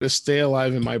to stay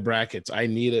alive in my brackets, I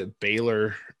needed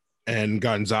Baylor and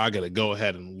Gonzaga to go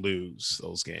ahead and lose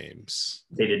those games.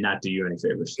 They did not do you any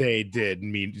favors. They did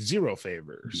me zero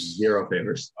favors. Zero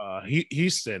favors.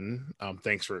 Houston,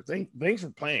 thanks for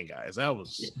playing, guys. That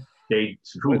was way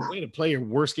to play your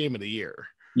worst game of the year.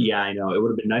 Yeah, I know. It would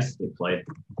have been nice if they played.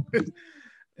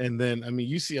 And then,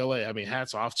 UCLA,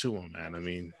 hats off to them,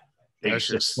 man. They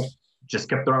just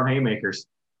kept throwing haymakers.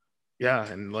 Yeah,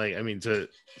 and to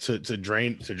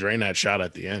drain that shot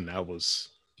at the end, that was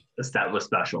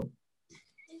special.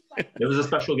 It was a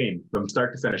special game from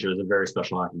start to finish. It was a very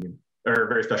special hockey game, or a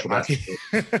very special basketball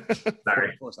game. Sorry,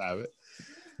 of course I have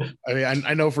it.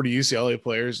 I know for the UCLA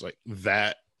players,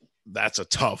 that's a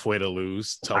tough way to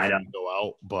lose, tough way to go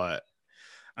out. But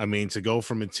to go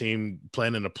from a team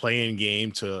playing in a play-in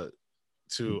game to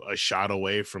a shot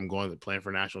away from playing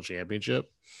for national championship.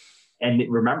 And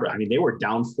remember, they were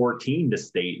down 14 to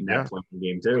State in that playing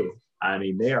game too.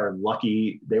 They are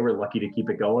lucky. They were lucky to keep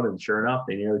it going, and sure enough,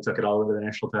 they nearly took it all over the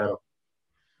national title.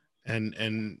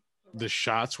 And the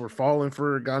shots were falling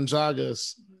for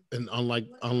Gonzaga's, and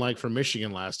unlike for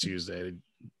Michigan last Tuesday,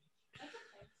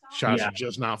 shots are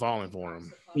just not falling for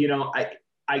them.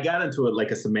 I got into it like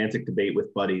a semantic debate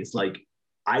with buddies.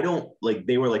 I don't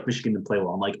they were like Michigan didn't play well.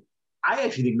 I'm like, I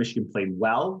actually think Michigan played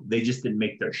well. They just didn't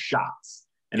make their shots.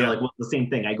 And they're like, well, the same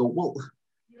thing. I go, well,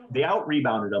 they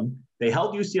out-rebounded them. They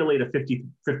held UCLA to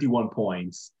 51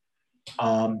 points.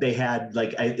 They had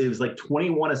it was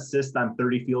 21 assists on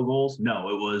 30 field goals. No,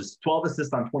 it was 12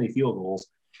 assists on 20 field goals.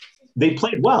 They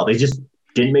played well. They just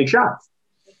didn't make shots.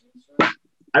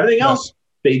 Everything else,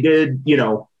 they did,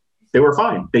 they were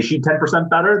fine. They shoot 10%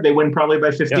 better. They win probably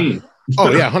by 15. Yeah.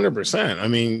 Oh, yeah,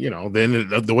 100%.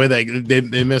 Then the way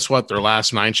they missed their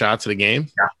last 9 shots of the game.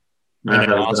 Yeah.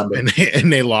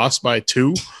 And they lost by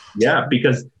 2. Yeah,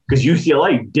 because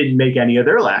UCLA didn't make any of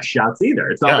their last shots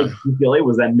either. It's not like UCLA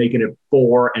was then making it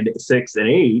 4 and 6 and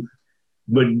 8.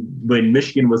 When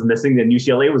Michigan was missing, then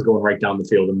UCLA was going right down the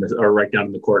field or right down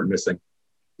in the court and missing.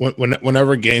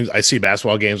 Whenever I see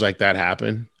basketball games like that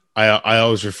happen, I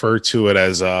always refer to it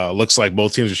as looks like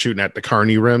both teams are shooting at the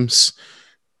Carney rims.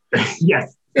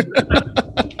 Yes.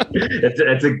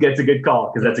 It's a good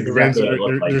call, because that's exactly what it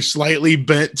looks like. They're slightly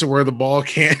bent to where the ball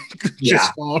can't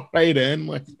just fall right in.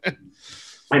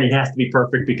 And it has to be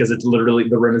perfect because it's literally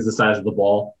the rim is the size of the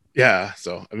ball. Yeah,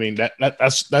 so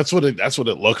that's what it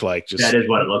looked like. That is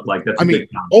what it looked like. That's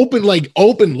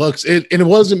open looks. And it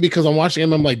wasn't because I'm watching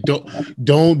him. I'm like,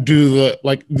 don't do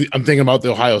I'm thinking about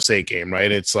the Ohio State game,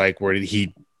 right? It's where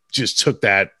he just took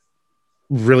that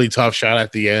really tough shot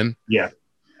at the end. Yeah.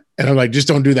 And I'm like, just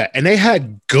don't do that. And they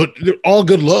had they're all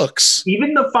good looks.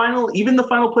 Even the final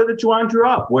play that Juwan drew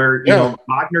up, where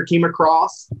Wagner came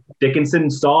across, Dickinson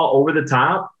saw over the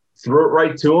top, threw it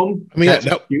right to him.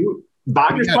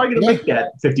 Wagner's probably going to make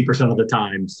that 50% of the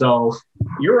time. So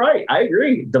you're right. I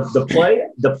agree.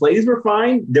 The plays were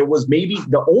fine. There was maybe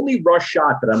the only rush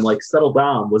shot that I'm settled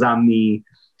down was on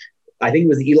I think it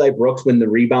was Eli Brooks when the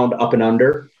rebound up and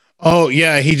under. Oh,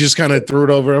 yeah, he just kind of threw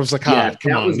it over. I was like, that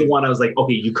was the one I was like,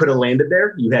 okay, you could have landed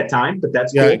there. You had time, but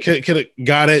that's cool. Could have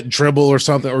got it, dribble or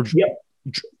something, or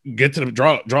get to the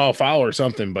draw a foul or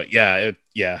something. But,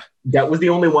 that was the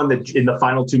only one that in the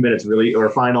final 2 minutes really, or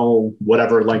final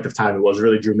whatever length of time it was,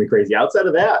 really drew me crazy. Outside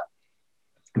of that,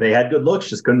 they had good looks,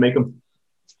 just couldn't make them.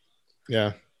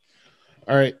 Yeah.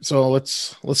 All right, so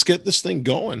let's get this thing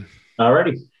going.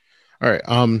 Alrighty. All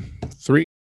right, 3.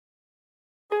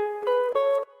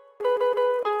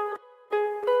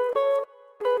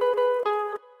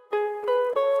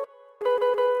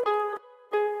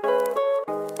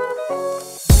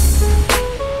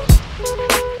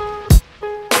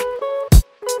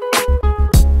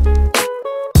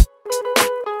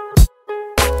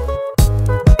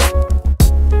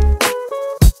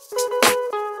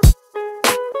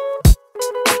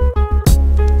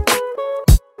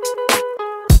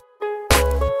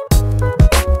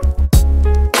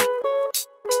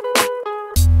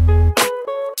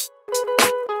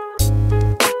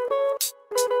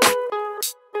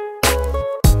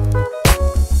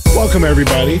 Welcome,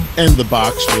 everybody, and The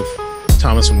Box with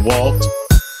Thomas and Walt.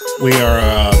 We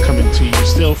are coming to you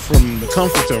still from the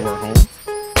comfort of our home.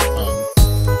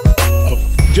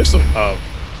 Just a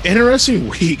interesting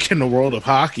week in the world of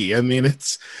hockey.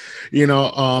 It's,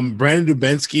 Brandon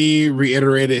Dubinsky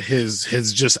reiterated his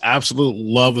just absolute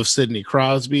love of Sidney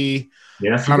Crosby.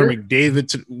 Yes, Connor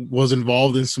McDavid was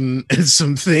involved in some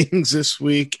things this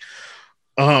week.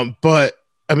 But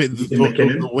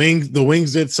the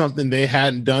Wings did something they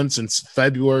hadn't done since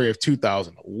February of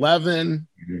 2011.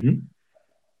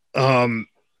 Mm-hmm.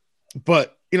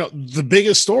 But the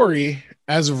biggest story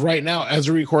as of right now, as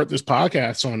we record this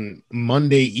podcast on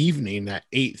Monday evening at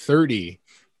 8:30,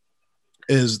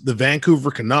 is the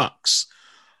Vancouver Canucks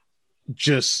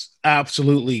just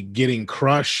absolutely getting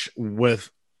crushed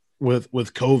with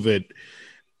COVID,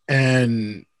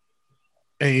 and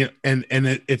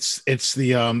it's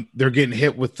the they're getting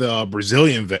hit with the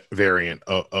Brazilian variant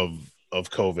of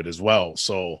COVID as well.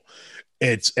 So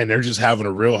they're just having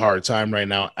a real hard time right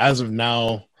now. As of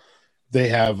now, they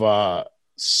have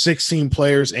 16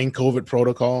 players in COVID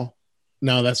protocol.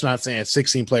 Now, that's not saying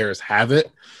 16 players have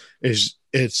it.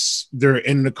 They're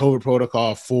in the COVID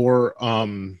protocol for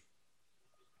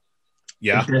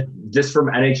Just from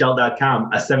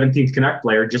NHL.com, a 17th Canuck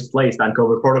player just placed on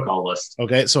COVID protocol list.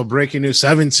 Okay, so breaking news: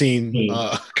 17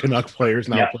 Canuck players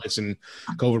now placed in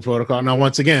COVID protocol. Now,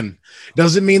 once again,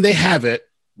 doesn't mean they have it.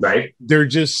 Right. They're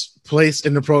just placed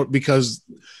in the because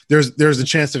there's a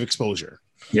chance of exposure.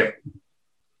 Yep.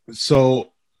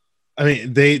 So, I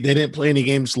mean, they didn't play any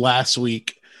games last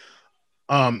week,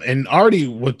 and already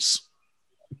what's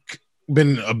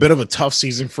been a bit of a tough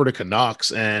season for the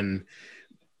Canucks, and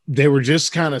they were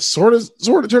just kind of sort of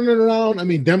turning it around. I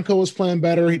mean, Demko was playing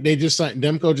better.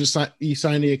 Demko just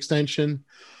signed the extension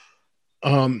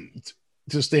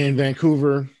to stay in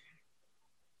Vancouver.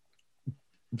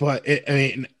 But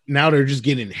now they're just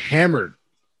getting hammered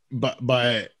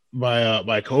by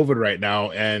COVID right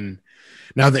now, and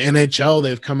now the NHL,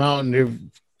 they've come out and they've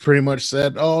pretty much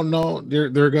said, "Oh no,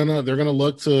 they're gonna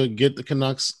look to get the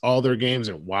Canucks all their games."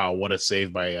 And wow, what a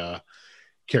save by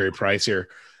Carey Price here,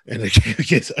 and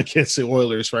against the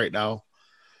Oilers right now,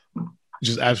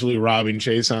 just absolutely robbing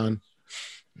Chase on.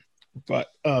 But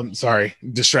sorry,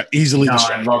 easily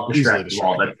distracted.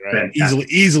 Right?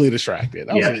 Easily distracted.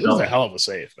 That was a hell of a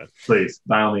save, man. Please,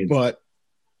 by all means. But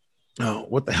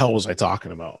what the hell was I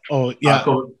talking about? Oh yeah,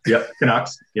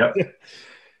 Canucks. Yep.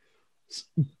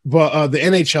 But the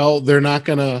NHL, they're not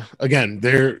gonna. Again,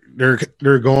 they're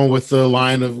going with the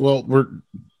line of, well,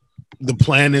 the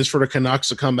plan is for the Canucks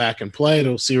to come back and play.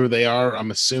 They'll see where they are.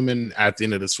 I'm assuming at the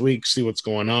end of this week, see what's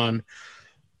going on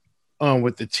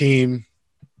with the team.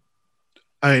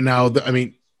 I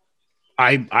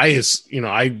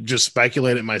just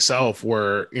speculated myself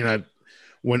where,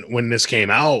 when this came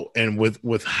out and with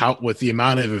the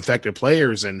amount of infected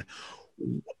players and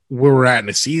where we're at in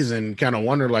the season, kind of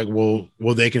wonder, like, will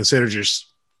they consider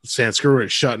just saying screw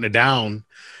it, shutting it down,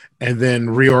 and then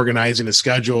reorganizing the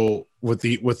schedule with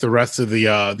the rest of the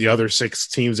other 6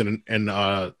 teams in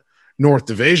North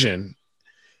Division,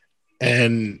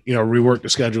 and rework the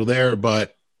schedule there.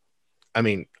 But I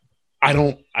mean, I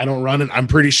don't run it. I'm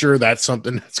pretty sure that's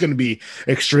something that's going to be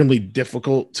extremely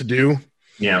difficult to do.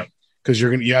 Yeah. Because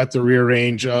you have to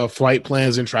rearrange flight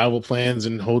plans and travel plans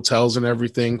and hotels and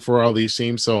everything for all these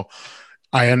teams. So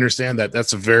I understand that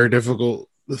that's a very difficult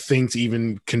thing to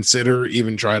even consider,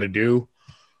 even try to do.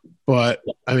 But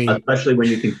I mean, especially when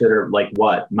you consider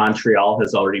Montreal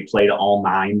has already played all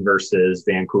 9 versus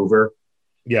Vancouver.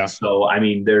 Yeah. So I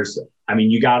mean,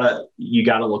 you gotta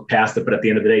look past it. But at the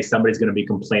end of the day, somebody's going to be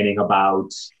complaining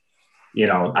about,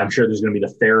 I'm sure there's going to be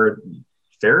the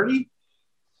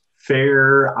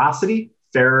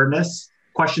fairness,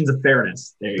 questions of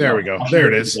fairness. There we go. There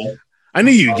it is. I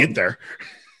knew you'd get there.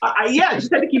 I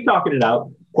just had to keep talking it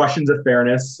out. Questions of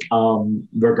fairness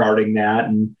regarding that,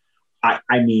 and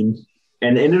I mean,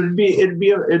 and it'd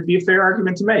be a fair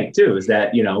argument to make too. Is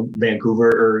that Vancouver,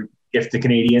 or if the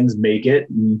Canadians make it,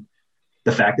 and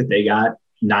the fact that they got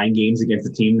 9 games against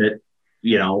a team that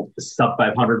sub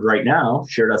 500 right now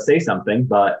sure does say something,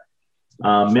 but.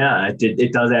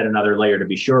 It does add another layer to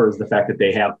be sure, is the fact that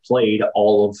they have played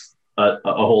all of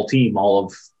a whole team all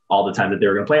the time that they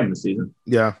were going to play them this season.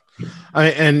 Yeah,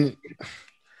 I'm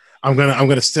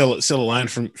gonna steal a line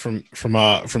from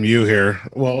you here.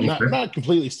 Well, not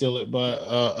completely steal it, but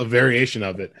a variation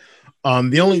of it.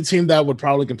 The only team that would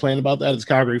probably complain about that is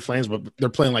Calgary Flames, but they're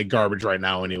playing like garbage right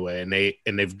now anyway,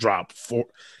 and they've dropped 4.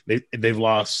 They've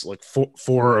lost like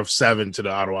 4 of 7 to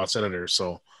the Ottawa Senators.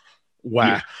 So, wow.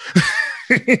 Yeah.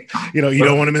 You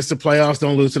don't want to miss the playoffs.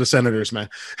 Don't lose to the Senators, man.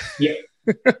 Yeah.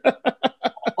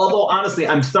 Although honestly,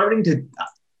 I'm starting to,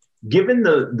 given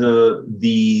the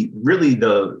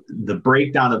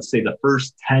breakdown of, say, the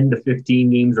first 10 to 15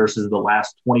 games versus the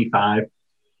last 25,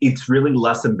 it's really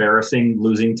less embarrassing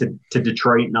losing to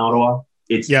Detroit and Ottawa.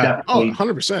 It's definitely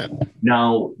 100%.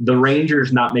 Now the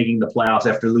Rangers not making the playoffs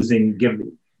after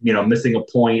missing a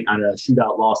point on a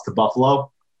shootout loss to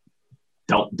Buffalo.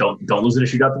 Don't lose in a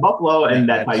shootout to Buffalo, and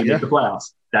that's how you make the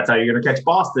playoffs. That's how you're going to catch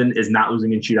Boston, is not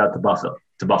losing in shootout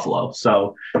to Buffalo.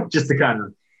 So just to kind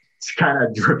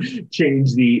of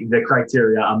change the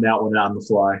criteria on that one on the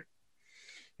fly.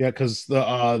 Yeah, because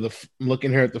looking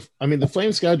here at the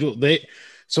Flames schedule, the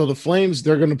Flames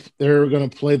they're gonna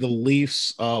play the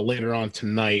Leafs later on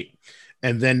tonight,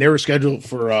 and then they were scheduled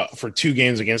for 2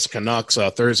 games against the Canucks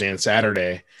Thursday and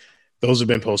Saturday. Those have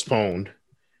been postponed,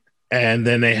 and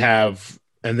then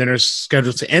they're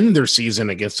scheduled to end their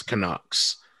season against the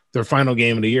Canucks. Their final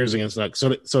game of the year is against the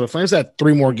Canucks. So the Flames had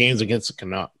 3 more games against the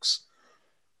Canucks.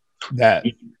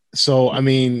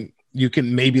 You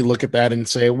can maybe look at that and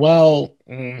say, well,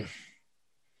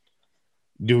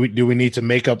 do we need to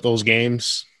make up those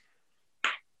games?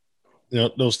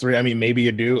 Those 3. I mean, maybe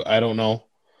you do. I don't know.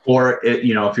 Or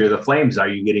if you're the Flames, are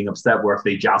you getting upset where if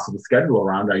they jostle the schedule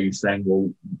around? Are you saying, well,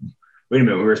 wait a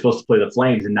minute, we were supposed to play the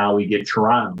Flames and now we get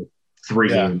Toronto 3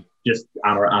 games just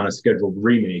on a scheduled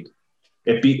remake?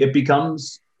 It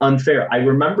becomes unfair. I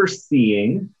remember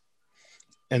seeing,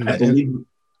 and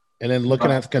then looking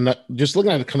at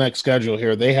the Canucks schedule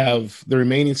here, they have the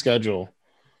remaining schedule.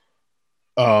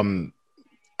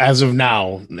 As of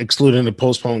now, excluding the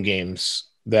postponed games,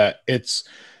 that it's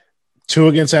 2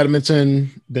 against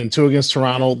Edmonton, then 2 against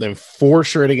Toronto, then 4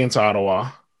 straight against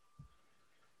Ottawa,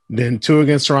 then 2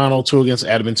 against Toronto, 2 against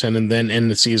Edmonton, and then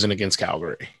end the season against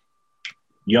Calgary.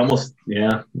 All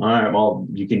right. Well,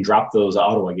 you can drop those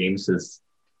Ottawa games.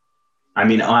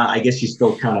 I guess you're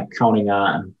still kind of counting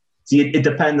on. See, it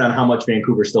depends on how much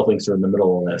Vancouver still thinks they're in the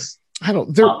middle of this.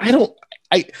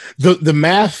 The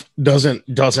math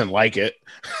doesn't like it.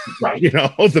 Right.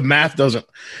 The math doesn't.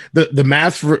 The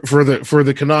math for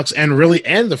the Canucks and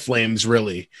the Flames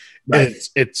really, right.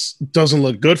 It doesn't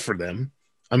look good for them.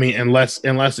 I mean, unless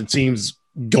the team's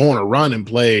going to run and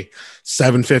play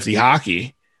 750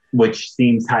 hockey, which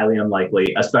seems highly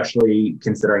unlikely, especially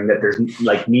considering that there's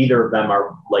neither of them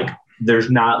are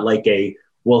there's not hey,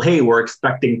 we're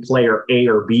expecting player A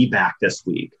or B back this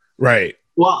week. Right.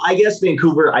 Well, I guess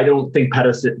Vancouver, I don't think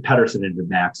Pettersson is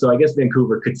back. So I guess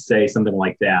Vancouver could say something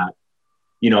like that,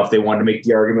 if they wanted to make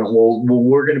the argument, well,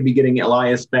 we're going to be getting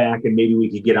Elias back and maybe we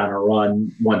could get on a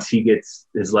run once he gets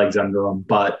his legs under him.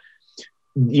 But,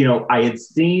 I had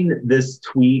seen this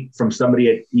tweet from somebody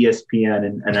at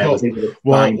ESPN and I was able to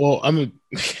find. Do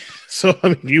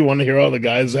you want to hear all the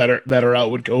guys that are out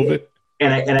with COVID?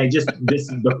 And I just this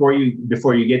before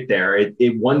you get there,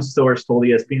 one source told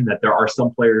ESPN that there are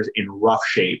some players in rough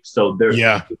shape. So there is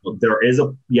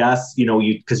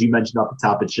because you mentioned off the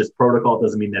top, it's just protocol. It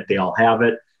doesn't mean that they all have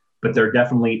it, but there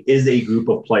definitely is a group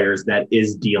of players that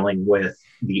is dealing with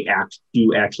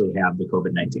actually have the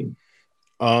COVID-19.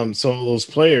 So those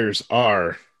players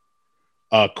are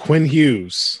Quinn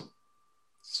Hughes.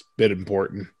 It's a bit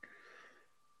important.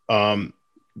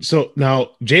 So now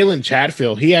Jalen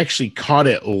Chatfield, he actually caught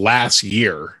it last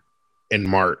year in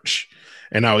March,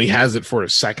 and now he has it for a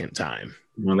second time.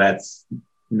 Well, that's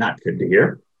not good to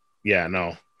hear. Yeah,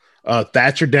 no.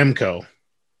 Thatcher Demko,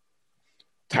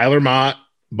 Tyler Mott,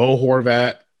 Bo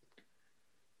Horvat,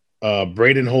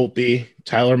 Braden Holtby,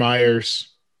 Tyler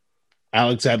Myers,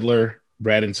 Alex Edler,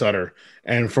 Brandon Sutter.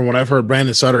 And from what I've heard,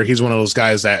 Brandon Sutter, he's one of those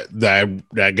guys that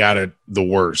got it the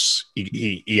worst.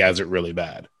 He has it really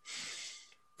bad.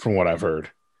 From what I've heard.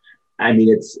 I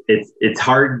mean, it's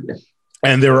hard.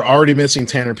 And they were already missing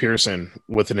Tanner Pearson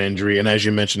with an injury. And as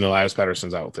you mentioned, Elias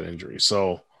Pettersson's out with an injury.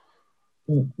 So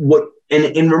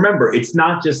and remember, it's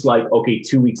not just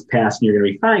 2 weeks passed and you're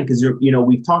going to be fine. Cause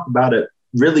we've talked about it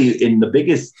really in the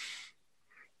biggest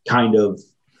kind of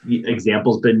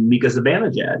examples been Mika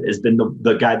Zibanejad has been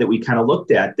the guy that we kind of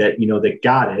looked at that, that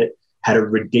got it, had a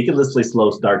ridiculously slow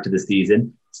start to the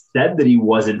season, said that he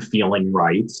wasn't feeling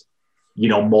right.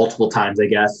 Multiple times, I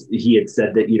guess he had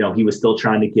said that, he was still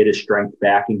trying to get his strength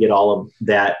back and get all of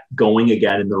that going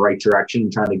again in the right direction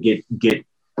and trying to get the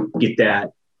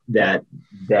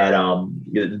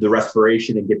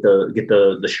respiration and get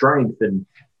the strength and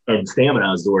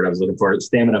stamina is the word I was looking for,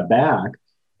 stamina back.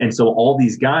 And so all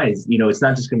these guys, it's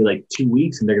not just going to be 2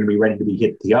 weeks and they're going to be ready to be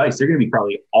hit the ice. They're going to be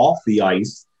probably off the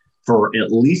ice for at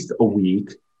least a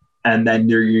week. And then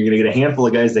you're going to get a handful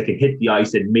of guys that can hit the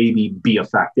ice and maybe be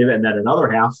effective. And then another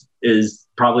half is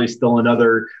probably still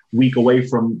another week away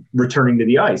from returning to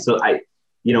the ice. So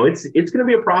it's going to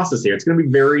be a process here. It's going to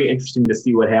be very interesting to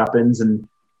see what happens. And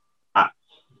I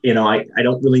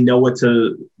don't really know what's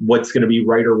going to be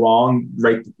right or wrong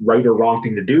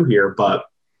thing to do here. But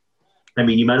I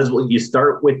mean, you might as well, you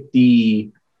start with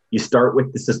the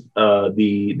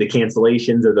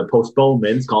cancellations or the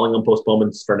postponements, calling them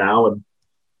postponements for now. And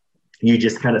you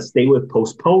just kind of stay with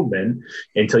postponement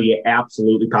until you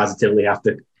absolutely positively have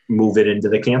to move it into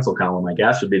the cancel column, I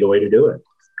guess would be the way to do it.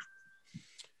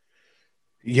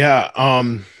 Yeah.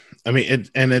 I mean,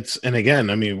 and again,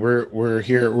 I mean, we're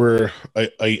here, we're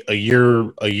a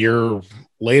year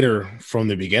later from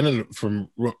the beginning, from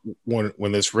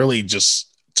when this really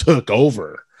just took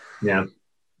over. Yeah.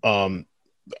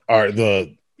 Are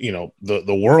the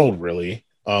the world really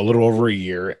a little over a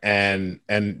year, and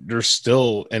there's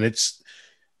still a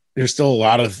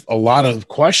lot of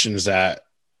questions that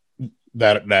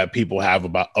people have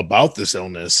about this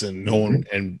illness,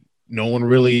 and no one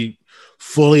really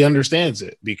fully understands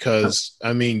it, because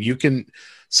I mean,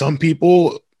 some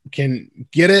people can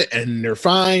get it and they're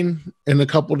fine in a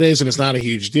couple of days and it's not a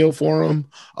huge deal for them.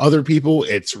 Other people,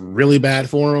 it's really bad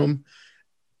for them.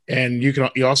 And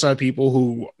you also have people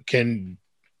who can,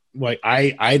 like,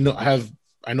 I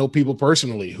know people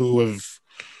personally who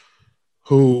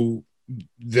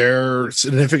their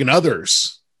significant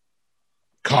others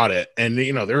caught it, and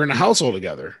they're in a household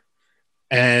together,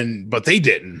 but they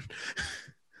didn't.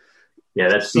 Yeah,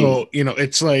 that's so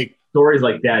it's like stories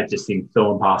like that just seem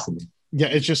so impossible. Yeah,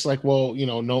 it's just like, well,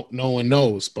 no one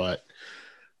knows. But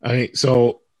I mean,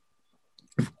 so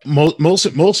most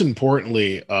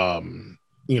importantly,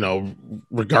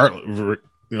 regardless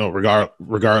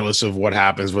of what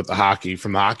happens with the hockey,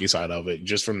 from the hockey side of it,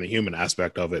 just from the human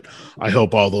aspect of it, I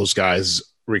hope all those guys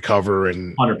recover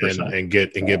and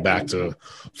get back to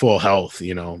full health,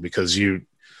 because yeah,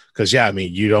 I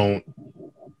mean, you don't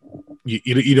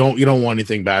want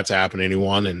anything bad to happen to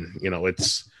anyone. And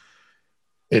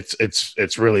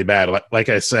it's really bad. Like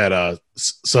I said,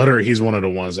 Sutter, he's one of the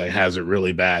ones that has it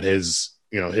really bad. His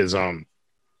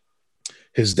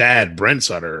dad, Brent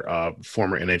Sutter,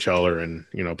 former NHLer and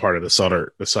part of the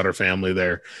Sutter family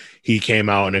there, he came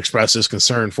out and expressed his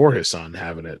concern for his son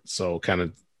having it. So kind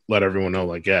of let everyone know,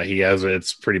 like, yeah, he has it.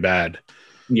 It's pretty bad.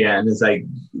 Yeah, and as I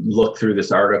look through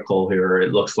this article here,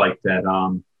 it looks like that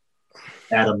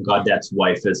Adam Gaudette's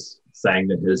wife is saying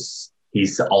that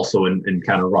he's also in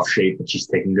kind of rough shape, but she's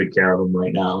taking good care of him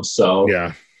right now. So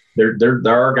yeah, there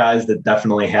are guys that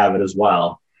definitely have it as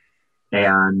well.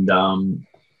 And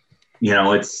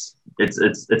it's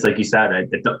like you said,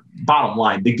 at the bottom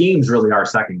line, the games really are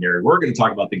secondary. We're going to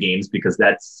talk about the games because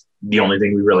that's the only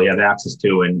thing we really have access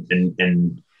to,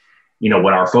 and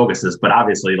what our focus is. But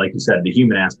obviously, like you said, the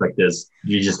human aspect is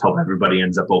you just hope everybody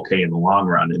ends up okay in the long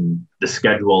run, and the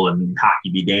schedule and hockey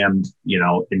be damned,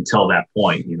 until that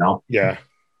point, Yeah.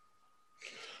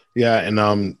 Yeah. And,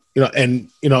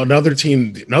 another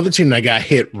team that got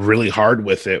hit really hard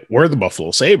with it were the Buffalo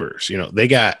Sabres. They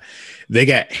got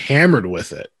hammered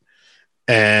with it,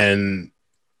 and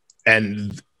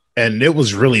it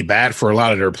was really bad for a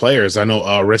lot of their players. I know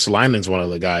Ristolainen's one of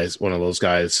those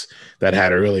guys that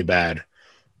had it really bad.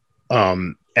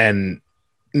 And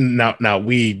now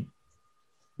we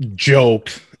joke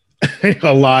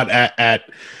a lot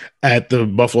at the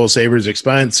Buffalo Sabres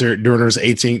expense during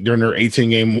their 18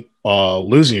 game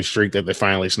losing streak that they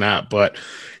finally snapped. But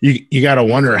you got to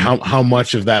wonder how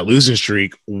much of that losing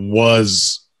streak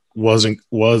was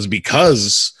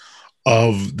because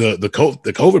of the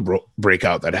COVID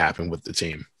breakout that happened with the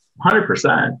team.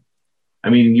 100%. I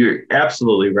mean, you're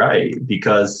absolutely right,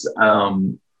 because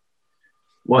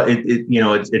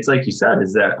it's like you said,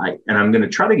 is that I'm going to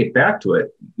try to get back to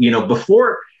it.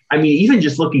 Before, I mean, even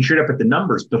just looking straight up at the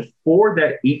numbers, before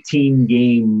that 18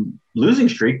 game losing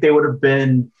streak, they would have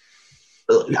been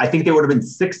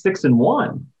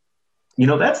 6-6-1.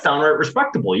 That's downright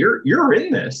respectable. You're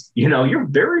in this, you're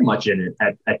very much in it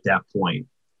at that point.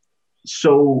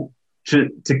 So to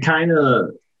kind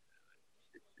of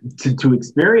to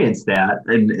experience that,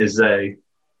 and as I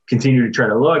continue to try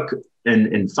to look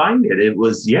and find it, it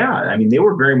was, yeah, I mean, they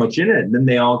were very much in it. And then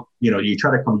they all, you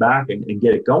try to come back and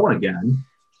get it going again.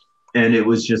 And it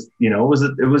was just, it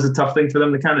was a tough thing for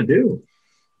them to kind of do.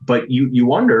 But you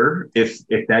wonder if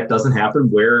that doesn't happen,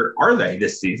 where are they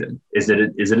this season? Is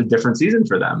it a different season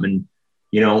for them? And,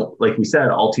 like we said,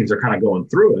 all teams are kind of going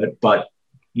through it, but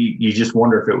you just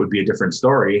wonder if it would be a different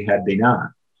story had they not.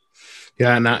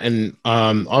 Yeah, and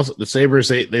also the Sabres,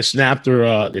 they snapped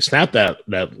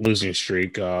that losing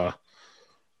streak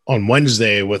on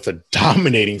Wednesday with a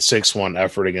dominating 6-1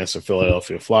 effort against the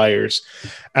Philadelphia Flyers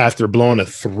after blowing a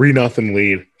 3-0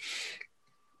 lead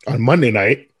on Monday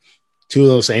night. Two of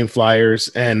those same Flyers,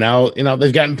 and now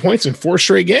they've gotten points in 4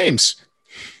 straight games.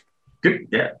 Good,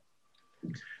 yeah.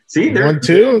 See, they're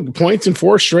 1-2 points in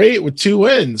 4 straight with 2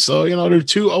 wins. So they're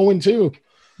 2-0-2.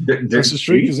 The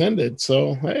streak has ended.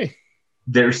 So hey,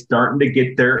 they're starting to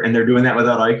get there, and they're doing that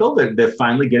without Eichel. They're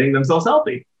finally getting themselves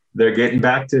healthy. They're getting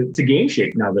back to game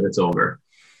shape now that it's over.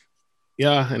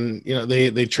 Yeah, and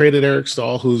they traded Eric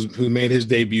Stahl, who made his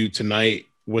debut tonight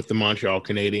with the Montreal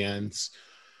Canadiens.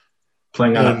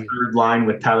 playing on a third line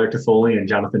with Tyler Toffoli and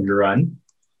Jonathan Drouin.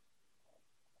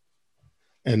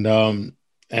 And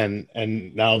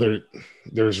now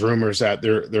there's rumors that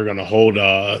they're going to hold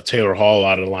Taylor Hall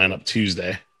out of the lineup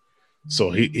Tuesday,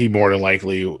 so he more than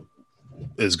likely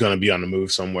is going to be on the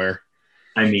move somewhere.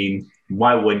 I mean,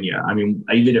 why wouldn't you? I mean,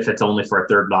 even if it's only for a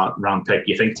third round pick,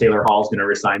 you think Taylor Hall's going to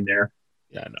resign there?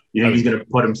 Yeah, no. You think he's going to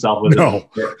put himself with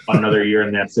another year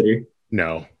in that city?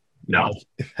 No.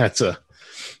 That's one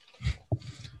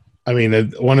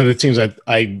of the teams I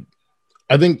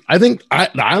think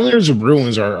the Islanders and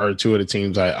Bruins are two of the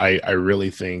teams I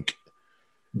really think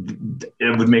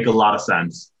it would make a lot of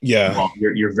sense. Yeah, well,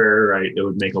 you're very right. It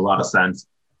would make a lot of sense.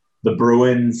 The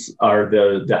Bruins are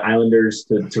the Islanders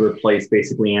to replace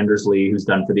basically Anders Lee, who's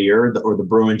done for the year, or the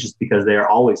Bruins just because they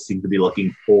always seem to be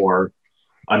looking for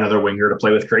another winger to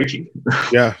play with Krejci.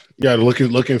 yeah,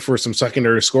 looking for some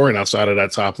secondary scoring outside of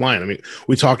that top line. I mean,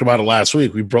 we talked about it last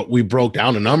week. We broke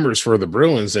down the numbers for the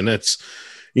Bruins, and it's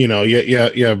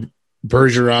Bergeron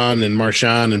and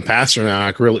Marchand and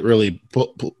Pasternak really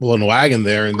pulling the wagon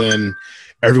there, and then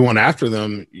everyone after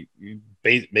them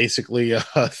basically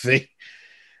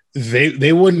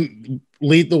they wouldn't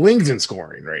lead the Wings in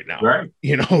scoring right now, right?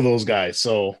 Those guys.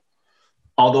 So,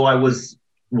 although I was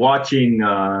watching,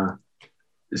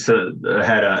 so I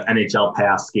had a NHL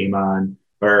Pass game on,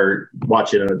 or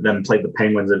watching them play the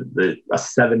Penguins, a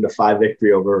 7-5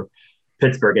 victory over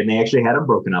Pittsburgh, and they actually had them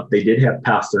broken up. They did have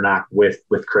Pasternak with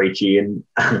Krejci, and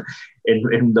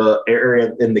in the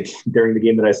area during the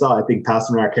game that I saw, I think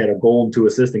Pasternak had a goal and 2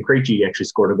 assists, and Krejci actually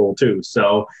scored a goal too.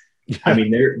 So, I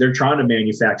mean, they're trying to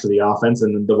manufacture the offense,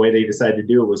 and the way they decided to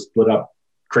do it was split up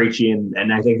Krejci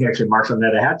and I think actually Marchand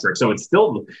had a hat trick. So it's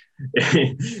still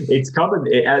it's coming.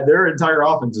 Their entire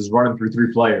offense is running through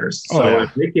 3 players. So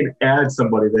if they can add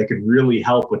somebody that can really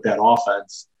help with that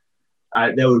offense,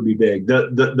 that would be big.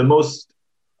 The most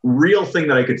real thing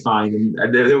that I could find,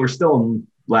 and they were still in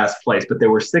last place, but they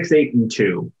were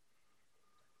 6-8-2.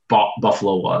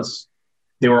 Buffalo was.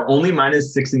 They were only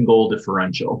 -6 in goal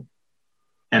differential.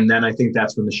 And then I think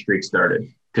that's when the streak started,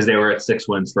 because they were at 6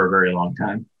 wins for a very long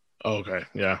time. Okay.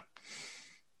 Yeah.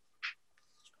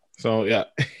 So, yeah.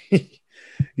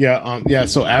 Yeah.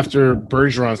 So after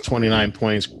Bergeron's 29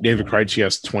 points, David Krejci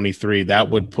has 23.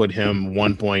 That would put him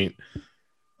 1 point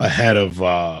ahead of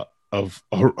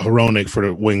Hronek for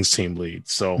the Wings team lead.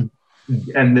 So,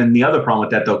 and then the other problem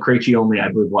with that, though, Krejci only, I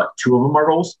believe, 2 of them are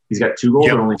goals. He's got 2 goals,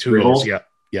 or only 3 goals.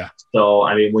 Yeah. So,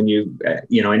 I mean, when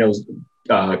I know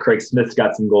Craig Smith's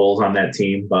got some goals on that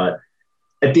team, but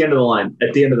at the end of the line,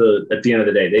 at the end of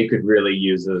the day, they could really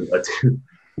use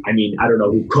I mean, I don't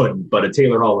know who couldn't, but a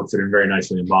Taylor Hall would fit in very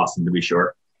nicely in Boston, to be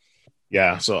sure.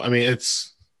 Yeah. So, I mean,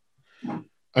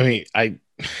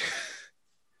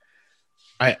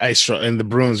 I struggle, and the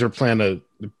Bruins are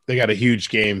they got a huge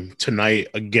game tonight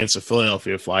against the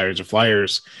Philadelphia Flyers. The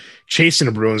Flyers chasing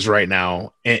the Bruins right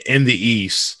now in the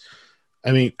East.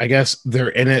 I mean, I guess they're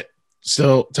in it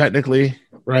still technically,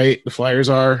 right? The Flyers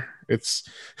are. It's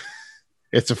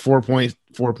a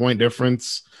 4-point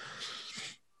difference.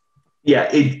 Yeah,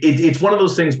 it's one of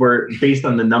those things where based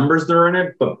on the numbers they're in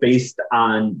it, but based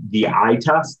on the eye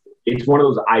test, it's one of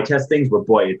those eye test things where,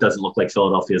 boy, it doesn't look like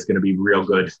Philadelphia is going to be real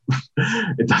good.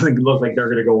 It doesn't look like they're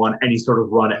going to go on any sort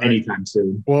of run anytime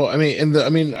soon. Well, I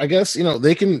mean, I guess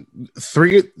they can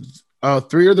 3 of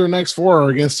their next 4 are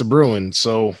against the Bruins.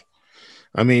 So,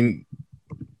 I mean,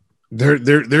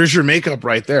 there's your makeup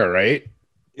right there, right?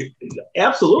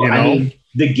 Absolutely. I mean,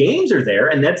 the games are there,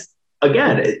 and that's,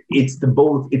 again, it's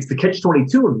the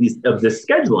catch-22 of this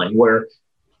scheduling, where,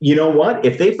 you know what,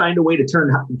 if they find a way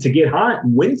to get hot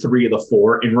and win 3 of the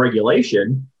 4 in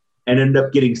regulation and end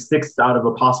up getting 6 out of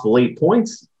a possible 8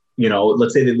 points,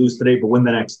 let's say they lose today but win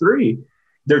the next 3,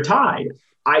 they're tied.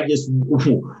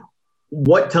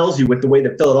 What tells you, with the way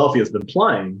that Philadelphia has been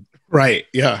playing, right?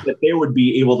 Yeah, that they would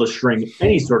be able to string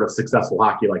any sort of successful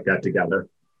hockey like that together.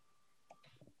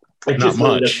 It Not just much.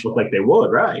 Really doesn't look like they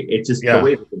would, right? It's just the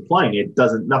way they've been playing. It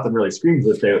doesn't. Nothing really screams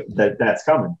that that's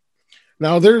coming.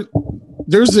 Now there's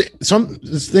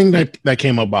this thing that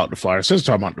came up about the Flyers. Since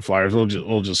talking about the Flyers,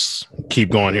 we'll just keep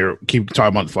going here. Keep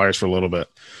talking about the Flyers for a little bit.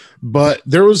 But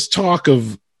there was talk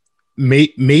of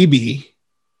maybe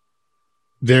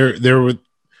there were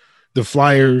the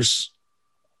Flyers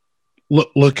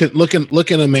looking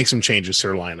to make some changes to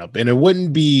their lineup, and it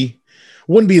wouldn't be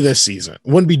this season. It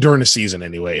wouldn't be during the season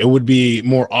anyway. It would be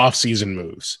more off-season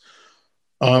moves.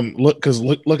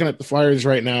 Looking at the Flyers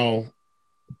right now,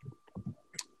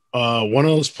 one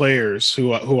of those players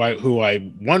who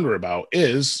I wonder about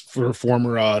is for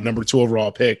former number 2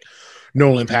 overall pick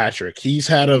Nolan Patrick. He's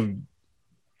had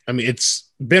it's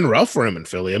been rough for him in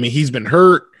Philly. I mean, he's been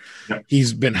hurt. Yep.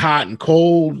 He's been hot and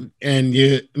cold. And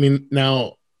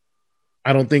now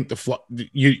I don't think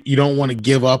you don't want to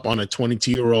give up on a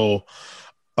 22-year-old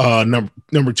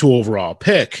number 2 overall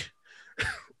pick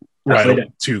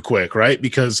right too quick, right?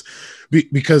 Because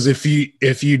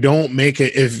if you don't make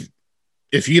it,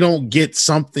 if you don't get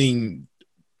something,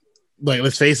 like,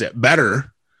 let's face it,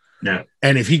 better,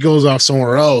 and if he goes off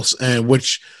somewhere else, and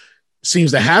which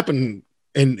seems to happen,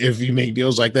 and if you make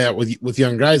deals like that with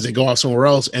young guys, they go off somewhere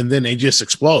else and then they just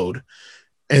explode,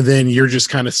 and then you're just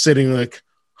kind of sitting like,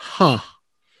 huh.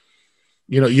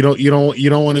 You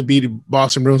don't want to be the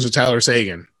Boston Bruins with Tyler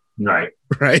Seguin, right?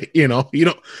 You don't want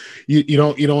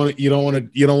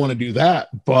to do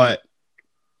that. But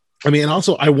I mean,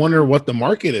 also, I wonder what the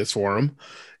market is for him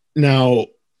now.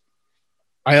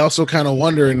 I also kind of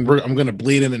wonder, and I'm going to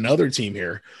bleed in another team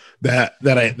here that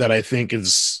I think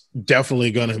is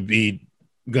definitely going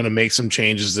to make some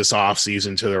changes this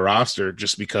offseason to their roster,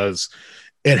 just because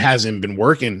it hasn't been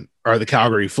working, are the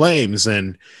Calgary Flames.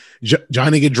 And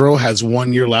Johnny Gaudreau has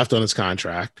 1 year left on his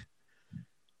contract.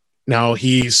 Now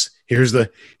he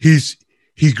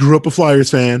grew up a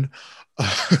Flyers fan.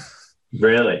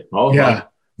 Really? Oh yeah.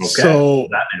 Okay. So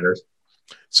that matters.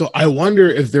 So I wonder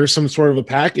if there's some sort of a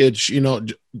package,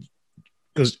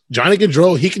 because Johnny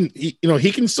Gaudreau,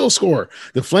 he can still score.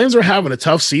 The Flames are having a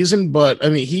tough season, but I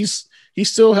mean, he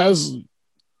still has,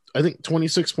 I think,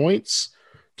 26 points.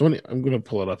 20. I'm going to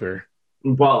pull it up here.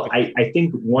 Well, I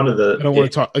think one of the – I don't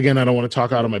want to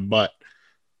talk out of my butt.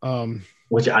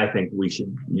 Which I think we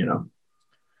should,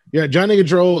 Yeah, Johnny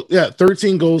Gaudreau,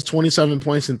 13 goals, 27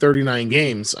 points in 39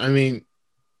 games. I mean –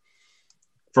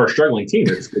 for a struggling team,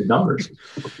 it's good numbers.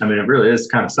 I mean, it really is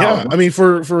kind of solid. Yeah, I mean,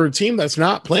 for a team that's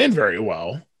not playing very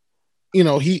well,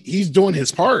 he's doing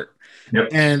his part. Yep.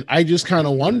 And I just kind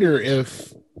of wonder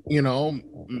if,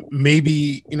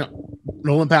 maybe,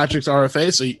 Nolan Patrick's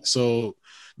RFA, so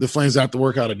the Flames have to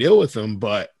work out a deal with him.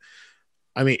 But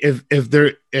I mean,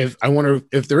 I wonder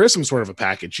if there is some sort of a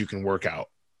package you can work out,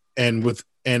 and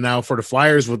now for the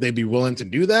Flyers, would they be willing to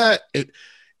do that?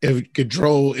 If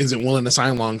Gaudreau isn't willing to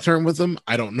sign long-term with them,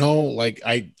 I don't know. Like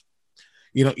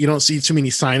you don't see too many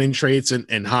sign-in trades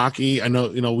in hockey. I know,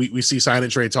 we see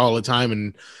sign-in trades all the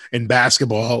time in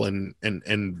basketball and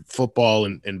football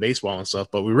and baseball and stuff,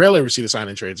 but we rarely ever see the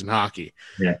sign-in trades in hockey.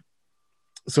 Yeah.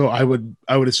 So I would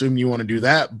assume you want to do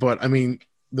that. But I mean,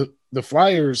 the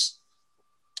Flyers,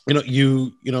 they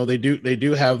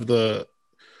do have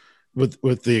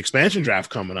with the expansion draft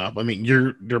coming up. I mean,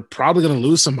 you're probably going to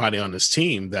lose somebody on this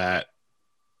team that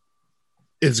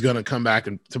is going to come back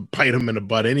and to bite them in the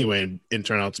butt anyway and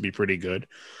turn out to be pretty good.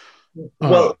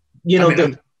 Well,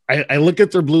 I look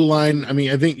at their blue line. I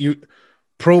mean, I think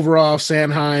Provorov,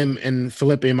 Sanheim, and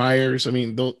Felipe Myers. I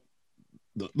mean,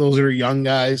 those are young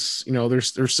guys. They're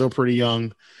still pretty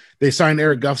young. They signed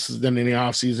Eric Gustafsson in the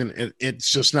offseason. It's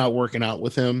just not working out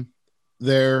with him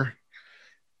there.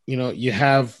 You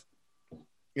have,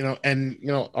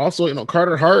 also,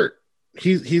 Carter Hart,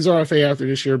 he's RFA after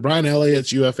this year. Brian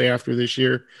Elliott's UFA after this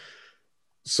year.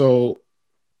 So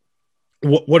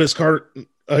what is Carter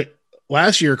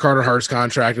last year? Carter Hart's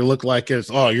contract, it looked like you're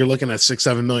looking at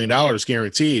 $6-7 million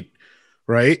guaranteed,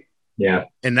 right? Yeah.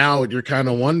 And now you're kind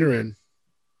of wondering,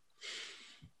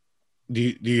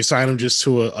 do you sign him just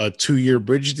to a 2-year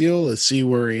bridge deal to see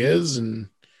where he is? And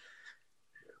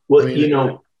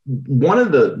well, one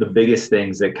of the biggest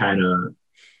things that kind of,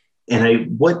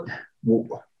 and what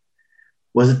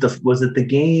was it the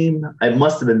game? It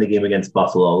must have been the game against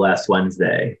Buffalo last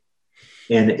Wednesday.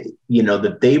 And,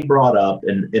 that they brought up,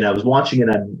 and I was watching it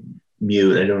on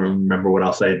mute. I don't remember what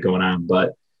else I had going on,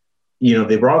 but,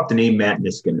 they brought up the name Matt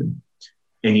Niskanen.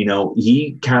 And,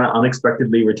 he kind of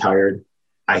unexpectedly retired.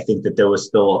 I think that there was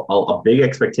still a big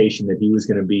expectation that he was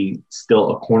going to be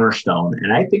still a cornerstone.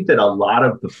 And I think that a lot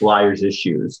of the Flyers'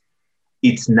 issues,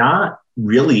 it's not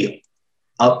really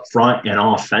up front and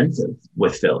offensive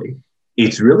with Philly.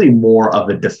 It's really more of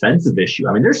a defensive issue.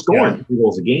 I mean, they're scoring 3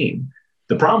 goals a game.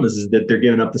 The problem is that they're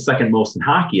giving up the second most in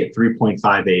hockey at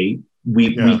 3.58.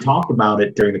 We talked about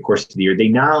it during the course of the year.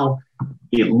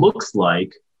 It looks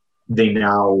like they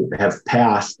now have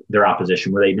passed their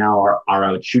opposition, where they now are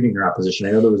out shooting their opposition.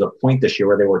 I know there was a point this year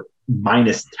where they were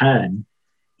minus 10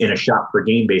 in a shot per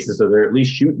game basis, so they're at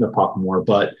least shooting the puck more.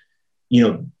 But,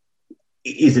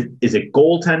 is it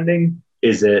goaltending?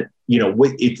 Is it,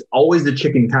 it's always the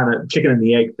chicken and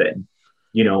the egg thing.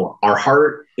 Are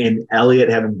Hart and Elliott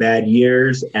having bad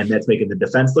years and that's making the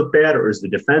defense look bad, or is the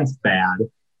defense bad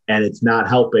and it's not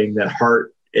helping that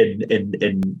Hart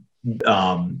and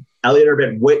Elliott are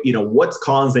bad? What's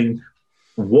causing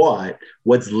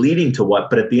what's leading to what.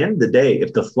 But at the end of the day,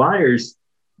 if the Flyers,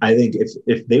 I think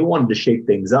if they wanted to shake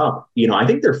things up, I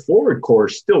think their forward core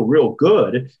is still real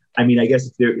good. I mean, I guess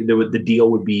if the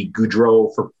deal would be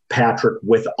Goudreau for Patrick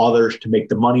with others to make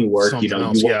the money work. Something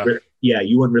else,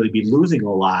 you wouldn't really be losing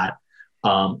a lot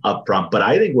up front. But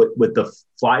I think what the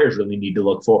Flyers really need to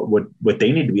look for, what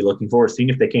they need to be looking for, is seeing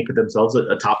if they can't get themselves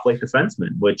a top flight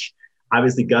defenseman, which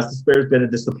obviously Gus Despair's been a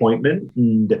disappointment,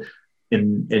 and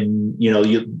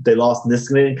they lost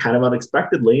Niskanen kind of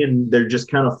unexpectedly, and they're just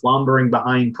kind of floundering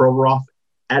behind Provorov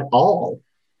at all.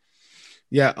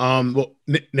 Yeah. Well,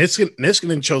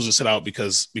 Niskanen chose to sit out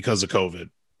because of COVID.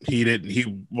 He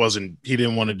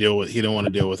didn't want to deal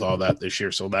with all that this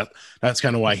year. So that's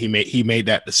kind of why he made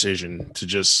that decision to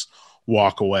just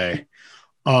walk away.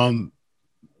 I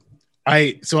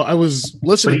was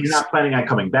listening. But he's not planning on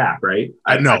coming back, right?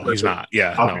 No, he's not.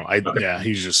 Yeah. Okay. No, yeah,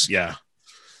 he's just, yeah.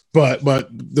 But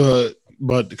the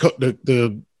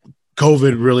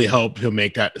COVID really helped him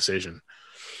make that decision.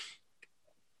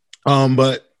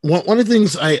 But one of the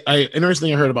things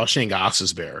interesting I heard about Shane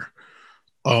Gostisbehere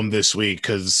this week,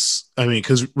 because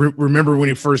remember when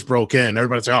he first broke in,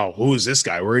 everybody's like, oh, who is this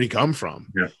guy? Where did he come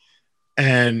from? Yeah.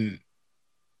 And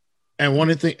one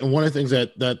of the things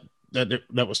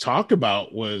that was talked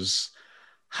about was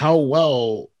how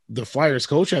well the Flyers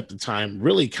coach at the time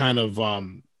really kind of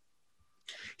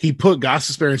he put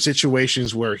Gostisbehere in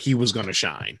situations where he was going to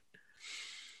shine.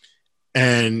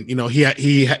 And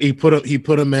he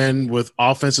put him in with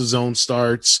offensive zone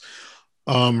starts,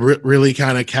 really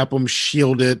kind of kept him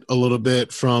shielded a little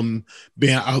bit from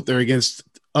being out there against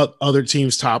other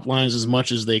teams' top lines as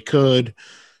much as they could.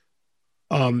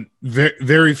 Very,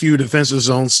 very few defensive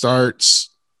zone starts.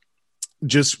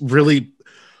 Just really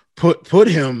put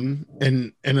him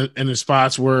in a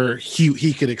spots where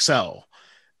he could excel,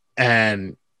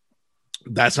 and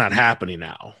that's not happening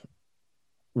now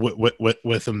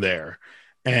with him there,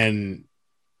 and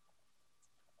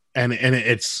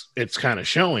it's kind of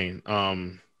showing.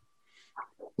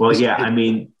 Well, yeah, I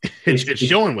mean, it's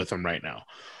showing with him right now.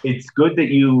 It's good that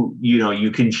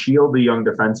you can shield the young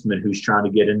defenseman who's trying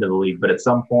to get into the league, but at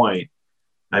some point,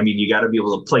 I mean, you got to be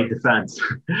able to play defense.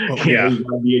 Oh, yeah. You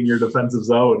got to be in your defensive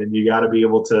zone, and you got to be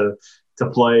able to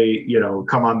play,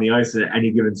 come on the ice in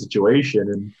any given situation.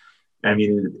 And I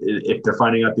mean, if they're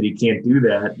finding out that he can't do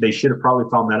that, they should have probably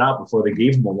found that out before they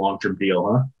gave him a long-term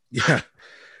deal, huh? Yeah.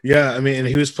 Yeah. I mean, and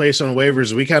he was placed on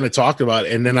waivers. We kind of talked about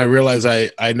it, and then I realized I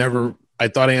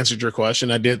thought I answered your question.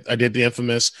 I did the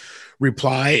infamous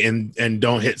reply and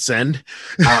don't hit send.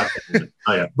 Oh,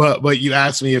 yeah. But you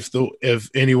asked me if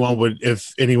anyone would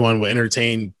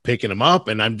entertain picking him up,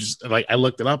 and I'm just like, I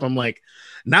looked it up. I'm like,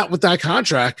 not with that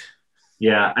contract.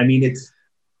 Yeah, I mean, it's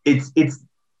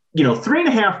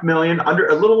 $3.5 million,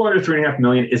 a little under $3.5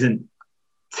 million isn't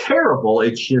terrible.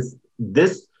 It's just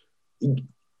this,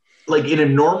 like in a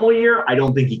normal year, I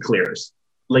don't think he clears.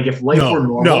 Like if life were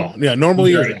normal, normal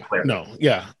year,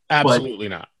 absolutely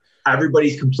not.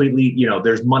 Everybody's completely,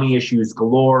 there's money issues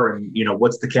galore, and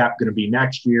what's the cap going to be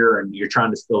next year, and you're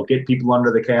trying to still get people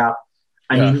under the cap.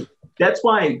 I mean, that's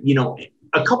why,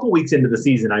 a couple weeks into the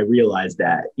season, I realized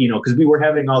that, because we were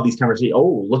having all these conversations.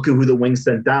 Oh, look at who the Wings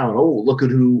sent down. Oh, look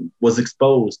at who was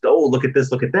exposed. Oh, look at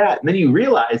this, look at that. And then you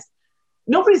realize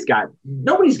nobody's got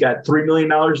 $3 million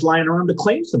lying around to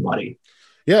claim somebody.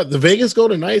 Yeah, the Vegas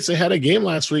Golden Knights, they had a game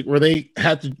last week where they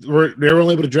were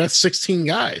only able to draft 16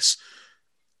 guys.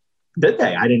 Did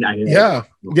they? I didn't. Yeah.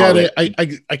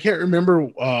 I can't remember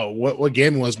what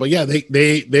game it was, but yeah,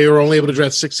 they were only able to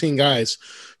draft 16 guys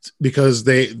because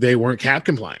they weren't cap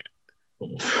compliant.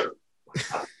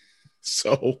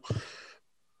 So,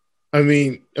 I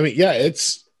mean, yeah,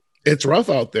 it's rough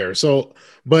out there. So,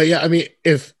 but yeah, I mean,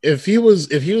 if he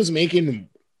was making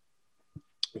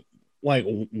like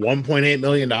 $1.8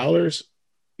 million,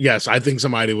 yes, I think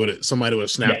somebody would have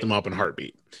snapped him up in a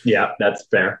heartbeat. Yeah, that's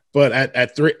fair. But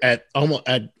at almost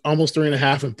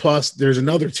 3.5 and plus, there's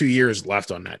another 2 years left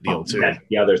on that deal too. That's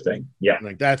the other thing. Yeah,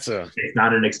 like it's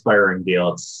not an expiring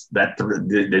deal. It's that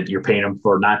you're paying them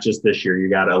for not just this year. You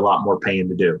got a lot more paying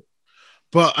to do.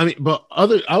 But I mean,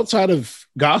 outside of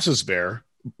Gostisbehere,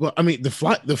 well, I mean,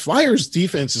 the Flyers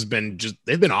defense has been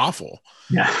they've been awful.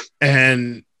 Yeah,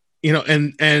 and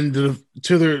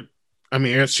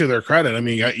to their credit. I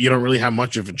mean, you don't really have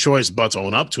much of a choice but to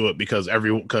own up to it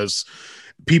because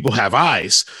people have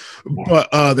eyes.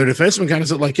 But their defenseman kind of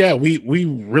said, like, yeah, we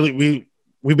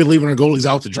believe in our goalies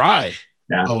out to dry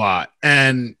a lot.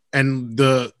 And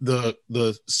the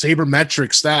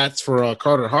sabermetric stats for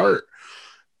Carter Hart,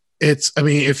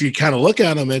 if you kind of look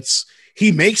at him,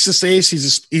 he makes the saves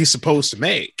he's supposed to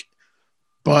make.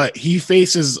 but he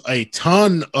faces a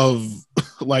ton of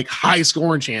like high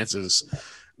scoring chances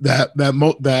that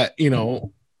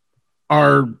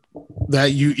are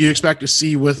that you expect to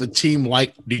see with a team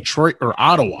like Detroit or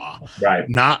Ottawa, right?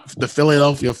 Not the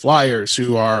Philadelphia Flyers,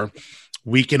 who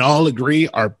we can all agree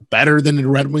are better than the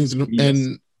Red Wings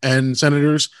and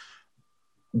Senators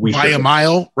by a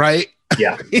mile, right?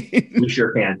 Yeah, we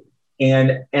sure can.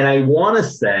 And I want to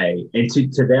say, and to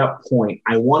that point,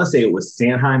 I want to say it was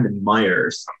Sanheim and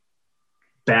Myers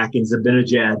back in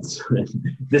Zibanejad's.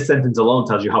 This sentence alone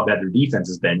tells you how bad their defense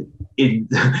has been. In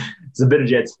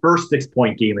Zibanejad's first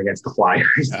 6-point game against the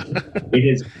Flyers, in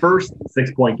his first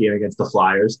 6-point game against the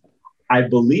Flyers, I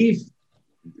believe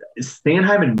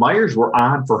Sanheim and Myers were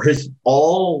on for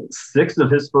all 6 of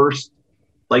his first,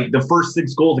 like the first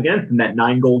 6 goals against in that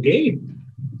 9-goal game.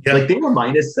 Yeah. Like they were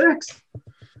 -6.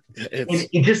 And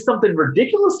it's just something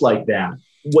ridiculous like that,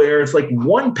 where it's like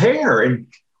one pair. And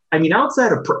I mean,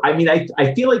 outside of,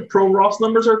 I feel like Pro Ross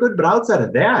numbers are good, but outside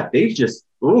of that, they've just,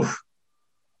 the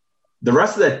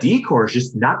rest of that decor has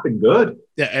just not been good.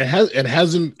 Yeah, it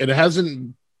hasn't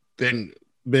been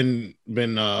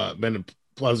a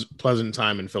pleasant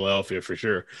time in Philadelphia for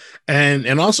sure.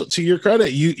 And also to your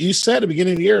credit, you said at the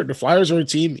beginning of the year, the Flyers are a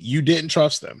team you didn't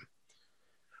trust them.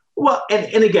 Well,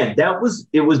 and again, it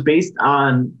was based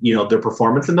on, their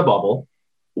performance in the bubble,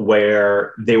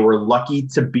 where they were lucky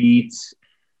to beat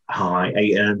Montreal.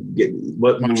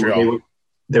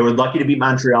 They were lucky to beat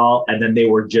Montreal, and then they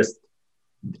were just,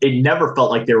 it never felt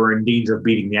like they were in danger of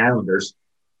beating the Islanders.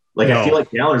 Like, no. I feel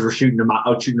like the Islanders were shooting them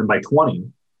by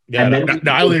 20. Yeah, and then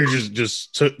the Islanders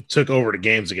just took over the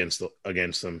games against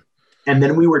them. And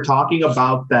then we were talking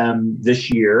about them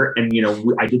this year, and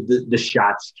I did the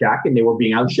shots check, and they were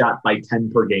being outshot by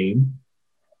 10 per game.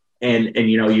 And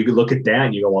you could look at that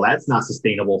and you go, well, that's not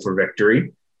sustainable for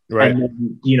victory. Right. And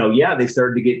then, they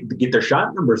started to get their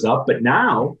shot numbers up, but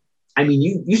now, I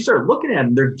mean, you start looking at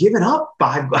them, they're giving up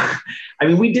 5. I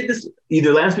mean, we did this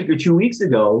either last week or 2 weeks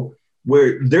ago,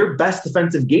 where their best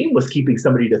defensive game was keeping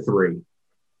somebody to 3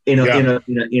 in a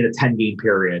 10-game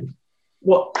period.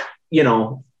 Well,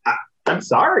 I'm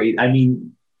sorry. I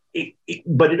mean,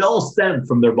 but it all stemmed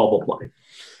from their bubble play.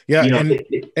 Yeah,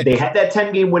 they had that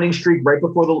 10-game winning streak right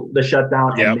before the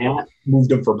shutdown, and that moved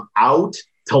them from out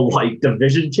to like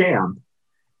division champ.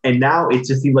 And now it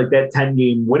just seems like that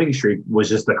 10-game winning streak was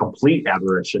just a complete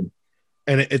aberration.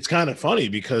 And it's kind of funny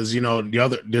because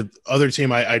the other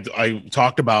team I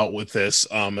talked about with this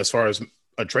as far as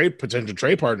a potential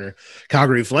trade partner,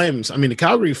 Calgary Flames. I mean, the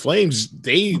Calgary Flames,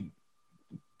 they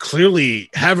clearly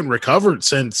haven't recovered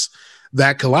since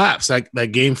that collapse,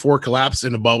 that game 4 collapse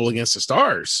in the bubble against the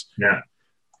Stars. Yeah.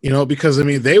 Because I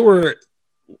mean, they were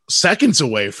seconds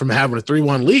away from having a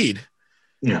 3-1 lead.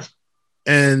 Yeah.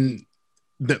 And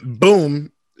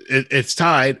boom, it's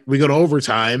tied. We go to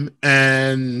overtime,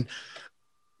 and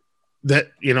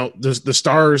that, the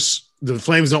Stars, the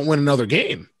Flames don't win another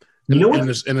game. And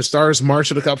the Stars march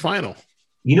to the Cup final.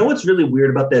 You know what's really weird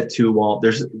about that too, Walt?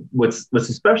 There's what's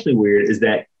especially weird is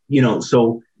that,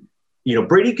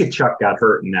 Brady Tkachuk got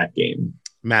hurt in that game.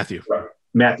 Matthew,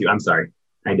 I'm sorry.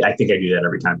 I think I do that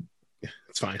every time. Yeah,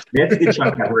 it's fine. Matthew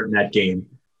Tkachuk got hurt in that game.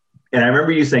 And I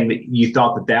remember you saying that you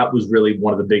thought that was really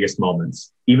one of the biggest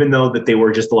moments. Even though that they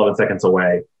were just 11 seconds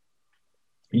away,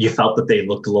 you felt that they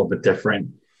looked a little bit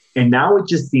different. And now it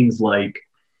just seems like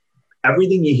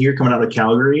everything you hear coming out of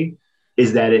Calgary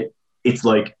is that it's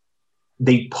like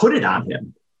they put it on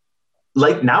him.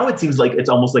 Like now it seems like it's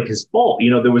almost like his fault.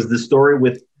 There was this story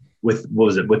with what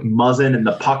was it, with Muzzin and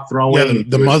the puck throwing. Yeah,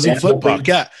 the Muzzin flip puck.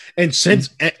 Yeah. And since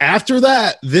after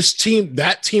that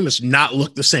team has not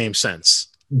looked the same since.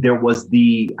 There was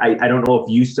I don't know if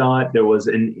you saw it. There was,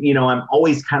 I'm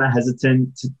always kind of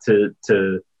hesitant to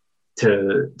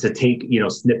take,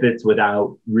 snippets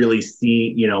without really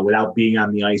seeing, without being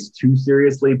on the ice too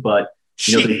seriously. But,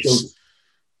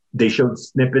 they showed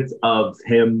snippets of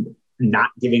him not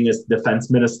giving this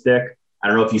defenseman a stick. I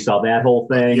don't know if you saw that whole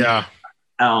thing. Yeah.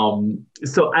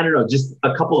 So I don't know, just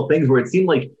a couple of things where it seemed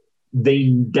like they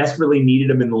desperately needed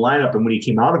him in the lineup. And when he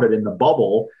came out of it in the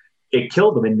bubble, it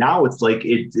killed him. And now it's like,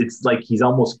 it's like he's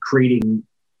almost creating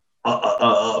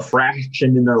a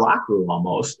fraction in their locker room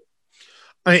almost.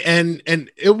 And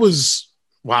it was,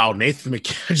 wow. Nathan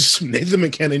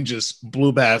McKinnon just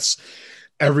blew past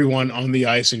everyone on the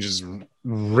ice and just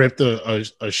ripped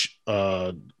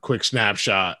a quick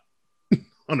snapshot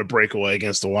on a breakaway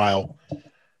against the Wild.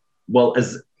 Well,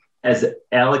 as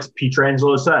Alex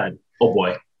Pietrangelo said, oh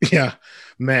boy. Yeah,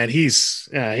 man, he's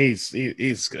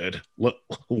good.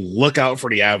 Look out for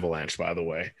the Avalanche, by the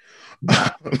way.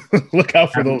 Look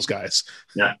out for those guys.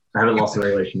 Yeah, I haven't lost a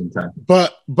regulation in time.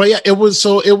 But yeah, it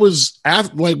was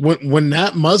after, like, when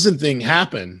that Muzzin thing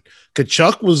happened,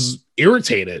 Kachuk was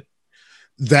irritated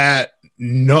that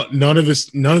none of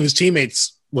his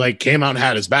teammates like came out and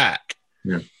had his back.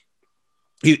 Yeah.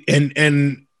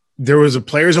 And there was a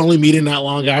players only meeting not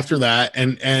long after that,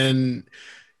 and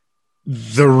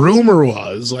the rumor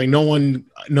was, like, no one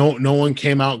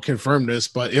came out and confirmed this,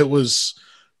 but it was,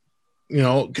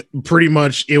 pretty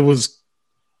much it was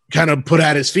kind of put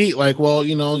at his feet, like, well,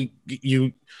 you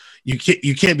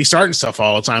can't be starting stuff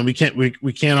all the time. We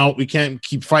can't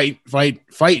keep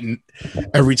fighting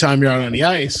every time you're out on the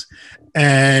ice.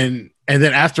 And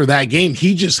then after that game,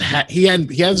 he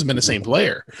hasn't been the same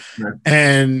player. Right.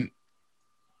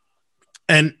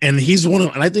 And he's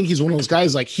and I think he's one of those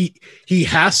guys, like, he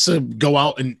has to go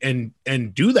out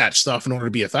and do that stuff in order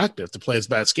to be effective, to play his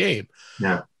best game.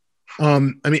 Yeah. I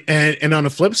mean, and on the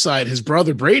flip side, his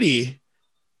brother Brady,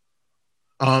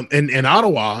 in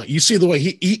Ottawa, you see the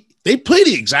way they play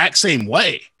the exact same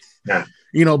way. Yeah.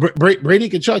 Brady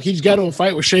Kachuk, he's got to a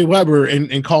fight with Shea Weber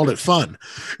and called it fun.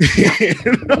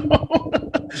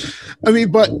 I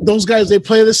mean, but those guys, they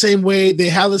play the same way, they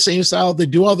have the same style, they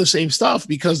do all the same stuff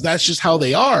because that's just how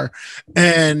they are.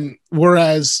 And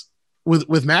whereas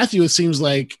with Matthew, it seems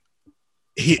like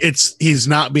he's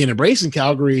not being embraced in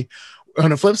Calgary. On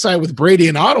the flip side, with Brady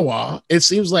in Ottawa, it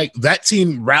seems like that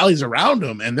team rallies around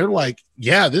him and they're like,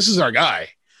 yeah, this is our guy.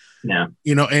 Yeah.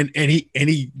 And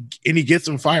he gets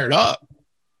them fired up,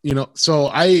 so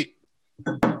I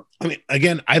mean,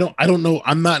 again, I don't know.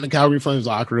 I'm not in the Calgary Flames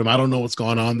locker room. I don't know what's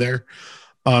going on there.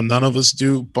 None of us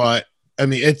do, but I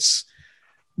mean, it's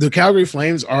the Calgary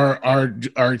Flames are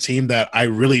a team that I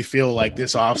really feel like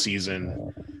this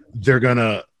offseason, they're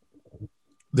gonna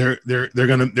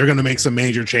make some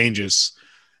major changes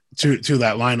to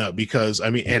that lineup, because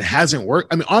I mean, it hasn't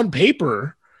worked. I mean, on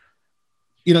paper,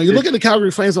 you look at the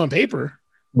Calgary Flames on paper.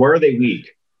 Where are they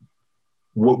weak?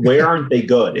 Where aren't they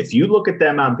good? If you look at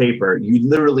them on paper, you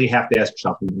literally have to ask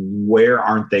yourself, where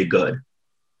aren't they good?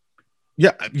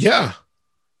 Yeah.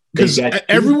 Because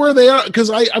everywhere they are, because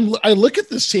I look at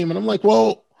this team and I'm like,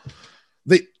 well,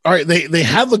 they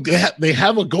have a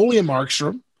goalie in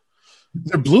Markstrom.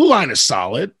 Their blue line is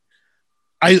solid.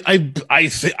 I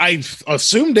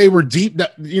assumed they were deep.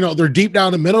 They're deep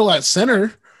down the middle at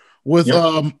center with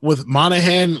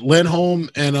Monahan, Lindholm,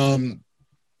 and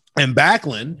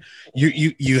Backlund.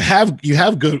 You have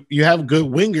good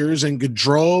wingers and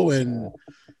Gaudreau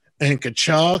and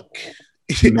Kachuk.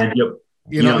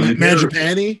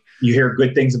 Mangiapane. You hear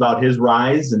good things about his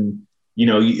rise, and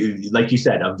like you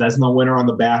said, a Vezina winner on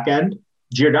the back end.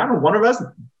 Giordano won a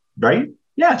Vezina, right?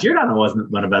 Yeah, Giordano wasn't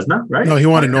won a Vezina, right? No, he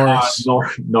won a Norris.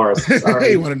 Norris.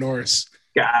 He won a Norris.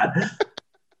 God,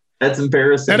 that's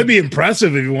embarrassing. That'd be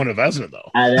impressive if you won a Vezina, though.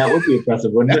 That would be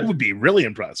impressive, wouldn't it? That would be really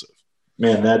impressive.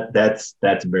 Man, that's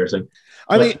embarrassing.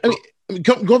 I mean,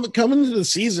 coming into the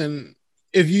season,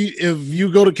 if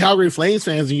you go to Calgary Flames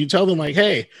fans and you tell them, like,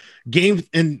 hey,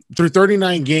 through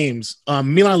 39 games,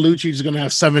 Milan Lucic is going to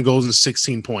have 7 goals and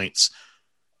 16 points.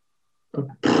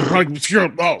 Probably,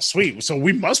 oh, sweet. So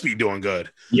we must be doing good.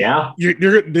 Yeah.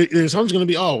 There's someone's going to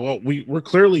be, oh, well, we're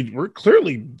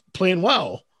clearly playing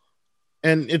well,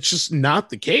 and it's just not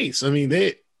the case. I mean,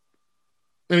 they're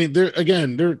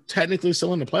technically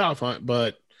still in the playoff hunt,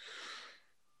 but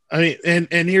I mean,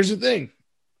 and here's the thing: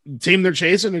 the team they're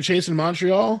chasing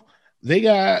Montreal. They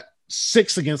got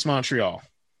 6 against Montreal.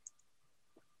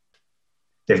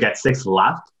 They've got 6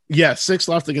 left. Yeah, 6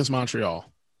 left against Montreal.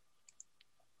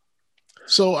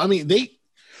 So I mean,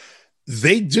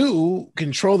 they do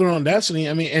control their own destiny.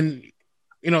 I mean, and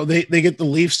they get the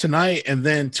Leafs tonight, and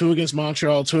then 2 against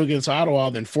Montreal, 2 against Ottawa,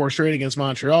 then 4 straight against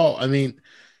Montreal. I mean,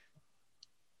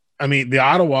 the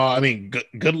Ottawa. I mean,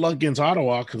 good luck against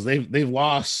Ottawa, because they've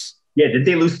lost. Yeah, did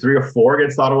they lose 3 or 4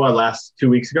 against Ottawa last 2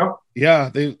 weeks ago? Yeah,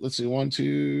 let's see, 1,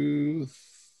 2,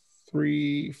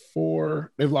 3,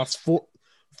 4. They've lost 4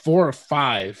 or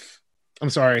 5. I'm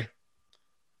sorry,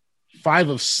 5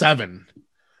 of 7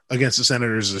 against the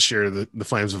Senators this year. The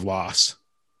Flames have lost.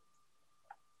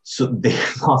 So they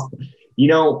lost.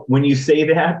 When you say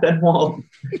that, then Walt.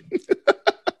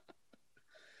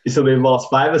 So they've lost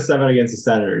 5 of 7 against the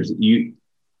Senators. You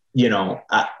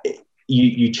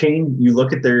change. You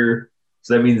look at their.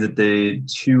 So that means that the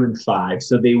 2 and 5.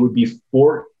 So they would be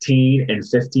 14 and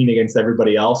 15 against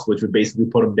everybody else, which would basically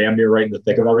put them damn near right in the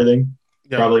thick of everything.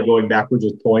 Yeah. Probably going backwards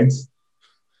with points.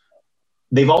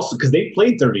 They've also, because they've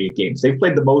played 38 games. They've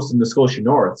played the most in the Scotia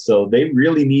North. So they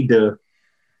really need to.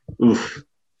 Oof.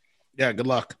 Yeah. Good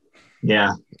luck.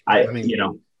 Yeah. I mean,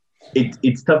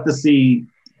 it's tough to see.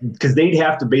 because they'd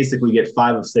have to basically get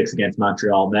 5 of 6 against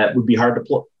Montreal. And that would be hard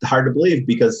to believe,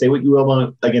 because say what you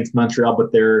will against Montreal,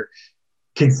 but they're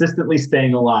consistently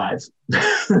staying alive.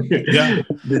 Yeah.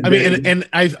 I mean, and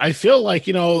I feel like,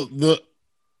 the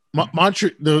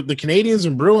Canadians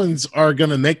and Bruins are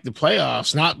going to make the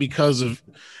playoffs, not because of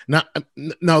they're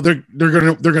going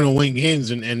to win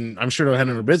games, and I'm sure they'll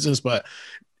handle their business, but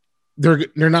they're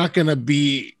not going to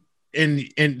be and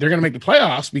they're going to make the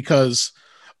playoffs because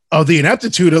of the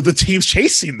ineptitude of the teams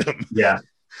chasing them. Yeah.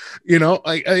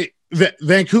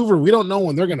 Vancouver, we don't know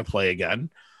when they're going to play again.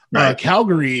 Right.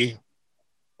 Calgary,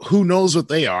 who knows what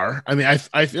they are? I mean,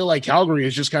 I feel like Calgary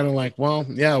is just kind of like, well,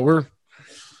 yeah,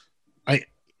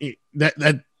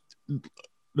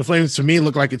 the Flames to me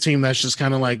look like a team that's just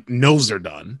kind of like knows they're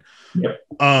done. Yep.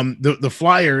 The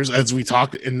Flyers, as we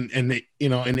talked in the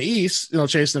East,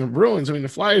 chasing the Bruins. I mean, the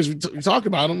Flyers, we talked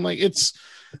about them like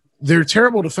they're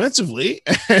terrible defensively,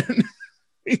 and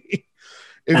if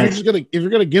you're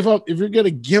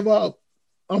gonna give up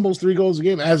almost 3 goals a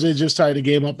game, as they just tied a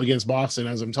game up against Boston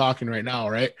as I'm talking right now,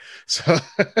 right? So,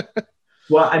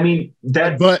 well, I mean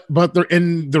but they're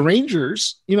in the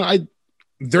Rangers.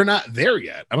 They're not there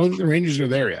yet. I don't think the Rangers are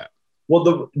there yet.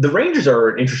 Well, the Rangers are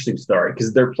an interesting story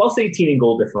because they're plus 18 in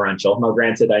goal differential. Now,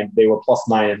 granted, they were plus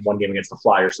 9 in one game against the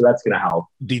Flyers, so that's going to help.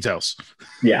 Details.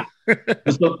 Yeah.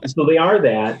 so they are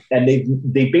that, and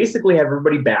they basically have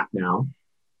everybody back now.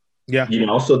 Yeah.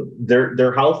 So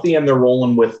they're healthy and they're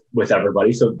rolling with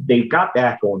everybody. So they've got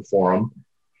that going for them.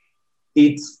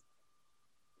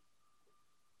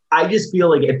 I just feel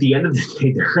like at the end of the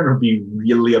day, they're going to be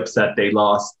really upset they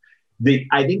lost.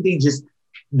 I think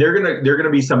they're gonna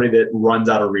be somebody that runs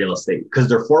out of real estate because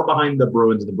they're 4 behind the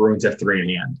Bruins, and the Bruins have 3 in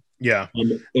hand. Yeah,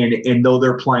 and though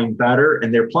they're playing better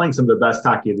and they're playing some of their best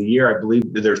hockey of the year, I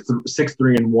believe they're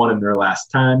 6-3-1 in their last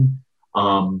 10.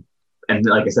 And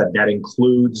like I said, that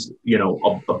includes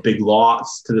a big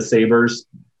loss to the Sabres.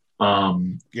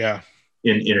 Yeah,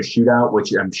 in a shootout,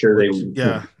 which I'm sure they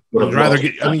You'd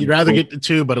rather get the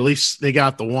 2, but at least they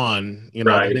got the 1.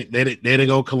 Right. They didn't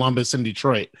go Columbus and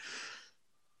Detroit.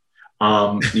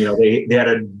 They had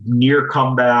a near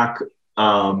comeback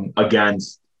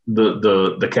against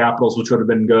the Capitals, which would have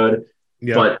been good.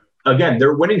 Yeah. But again,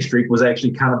 their winning streak was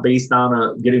actually kind of based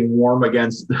on getting warm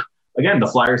against the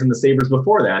Flyers and the Sabres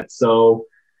before that. So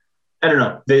I don't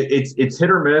know. It's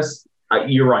hit or miss.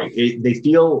 You're right.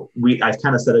 I've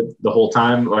kind of said it the whole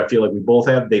time, or I feel like we both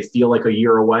have. They feel like a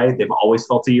year away. They've always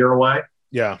felt a year away.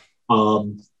 Yeah.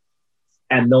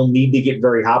 And they'll need to get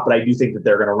very hot, but I do think that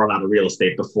they're going to run out of real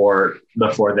estate before they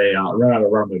run out of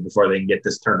runway before they can get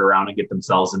this turned around and get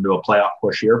themselves into a playoff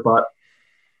push here. But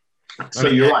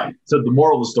you're right. So the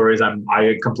moral of the story is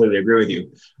I completely agree with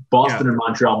you. Boston and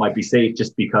Montreal might be safe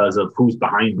just because of who's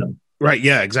behind them. Right.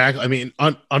 Yeah, exactly. I mean,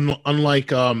 unlike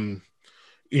the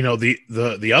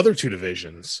other 2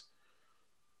 divisions,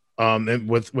 and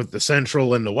with the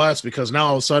Central and the West, because now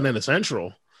all of a sudden in the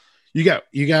Central, you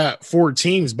got 4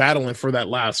 teams battling for that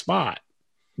last spot.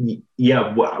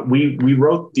 Yeah, we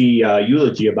wrote the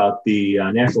eulogy about the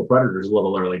Nashville Predators a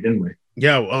little early, didn't we?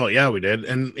 Yeah. Oh, yeah, we did.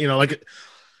 And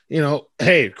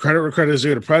hey, credit where credit is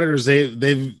due. The Predators,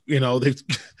 they've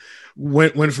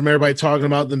went from everybody talking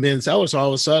about them being sellers. So all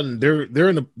of a sudden, they're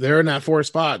in that 4th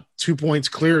spot, 2 points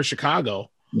clear of Chicago.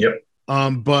 Yep.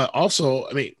 But also,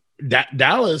 I mean,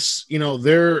 Dallas,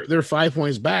 they're 5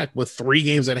 points back with 3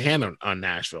 games at hand on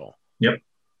Nashville. Yep.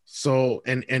 So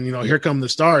and here come the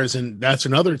Stars, and that's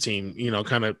another team,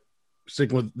 kind of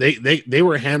sticking with they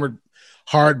were hammered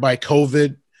hard by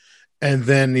COVID, and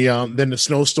then the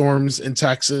snowstorms in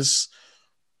Texas,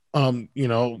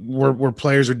 where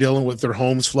players are dealing with their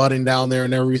homes flooding down there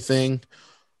and everything.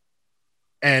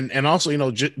 And also,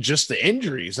 just the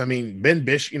injuries. I mean, Ben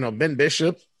Bishop,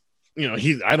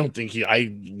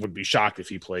 I would be shocked if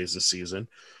he plays this season.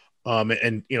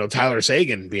 And Tyler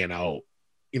Seguin being out,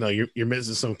 you're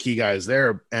missing some key guys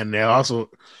there. And they also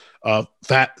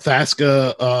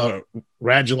Thatska,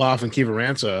 Radulov, and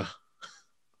Kiviranta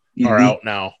are out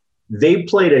now. They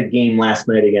played a game last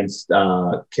night against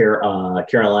Carolina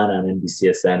on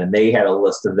NBCSN, and they had a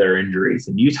list of their injuries.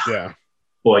 And you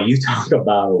talk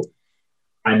about.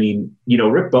 I mean,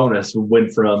 Rick Bowness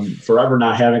went from forever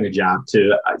not having a job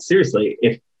to seriously,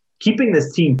 if keeping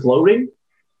this team floating,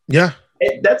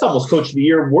 that's almost Coach of the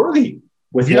Year worthy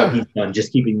with what he's done,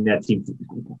 just keeping that team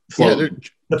floating.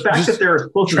 The fact that they're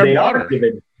supposed to, they are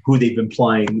given who they've been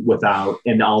playing without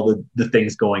and all the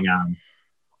things going on.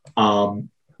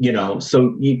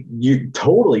 So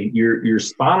you're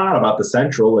spot on about the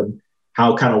Central and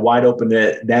how kind of wide open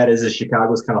that is as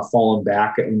Chicago's kind of fallen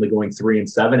back and only going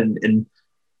 3-7 and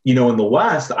in the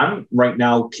West, I'm right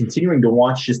now continuing to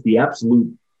watch just the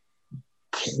absolute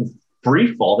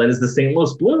free fall that is the St.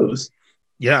 Louis Blues.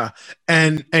 Yeah,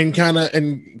 and kind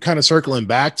of circling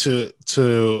back to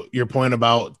your point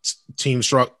about teams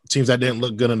that didn't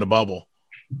look good in the bubble.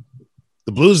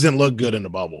 The Blues didn't look good in the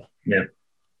bubble. Yeah,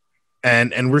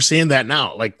 and we're seeing that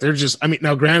now. Like they're just, I mean,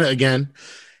 now granted, again,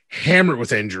 hammered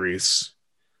with injuries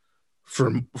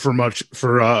for much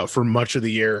of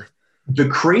the year. The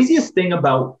craziest thing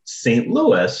about St.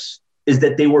 Louis is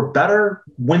that they were better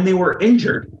when they were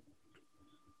injured.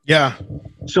 Yeah.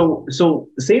 So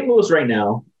St. Louis right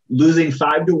now losing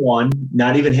 5-1,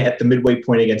 not even at the midway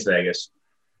point against Vegas.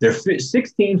 They're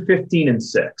 16, 15, and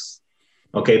 6.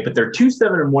 Okay, but they're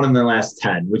 2-7-1 in their last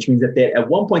 10, which means that at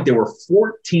one point they were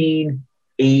 14,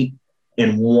 8,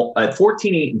 and 1,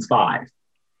 14, 8, and 5.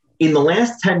 In the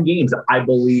last 10 games, I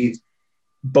believe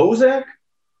Bozak,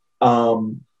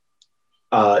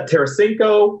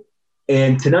 Tarasenko,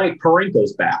 and tonight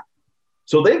Parenko's back.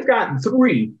 So they've gotten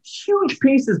 3 huge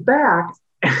pieces back,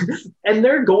 and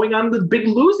they're going on the big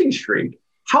losing streak.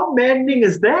 How maddening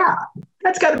is that?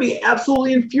 That's got to be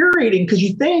absolutely infuriating, because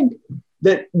you think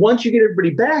that once you get everybody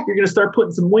back, you're going to start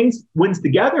putting some wins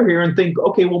together here and think,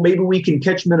 okay, well, maybe we can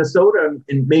catch Minnesota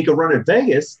and make a run at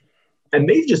Vegas. And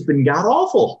they've just been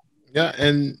god-awful. Yeah,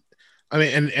 and I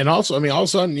mean, and also, I mean, all of a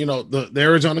sudden, the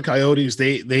Arizona Coyotes,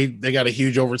 they got a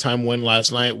huge overtime win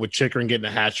last night with Chychrun getting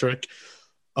a hat trick.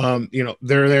 They're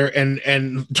there,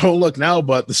 and don't look now,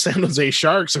 but the San Jose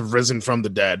Sharks have risen from the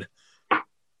dead.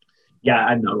 Yeah,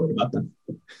 I'm not worried about them.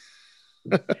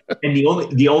 And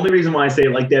the only reason why I say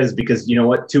it like that is because, you know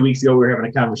what, 2 weeks ago we were having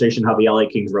a conversation how the LA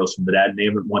Kings rose from the dead, and they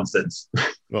haven't won since.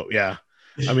 Well, yeah,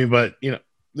 I mean, but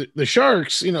the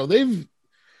Sharks, they've,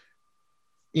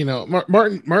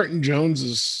 Martin Jones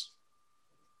is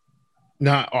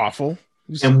not awful.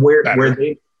 He's and where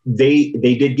they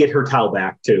did get Hurtel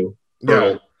back too.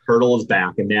 Hurtel is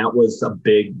back, and that was a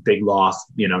big loss.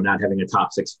 Not having a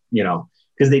top 6.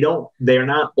 Because they're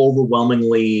not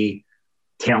overwhelmingly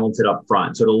talented up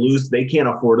front. So to lose, they can't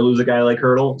afford to lose a guy like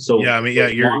Hurtel. So yeah, I mean, yeah,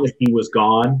 as long as he was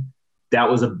gone, that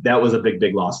was a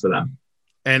big loss for them.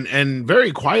 And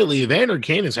very quietly, Evander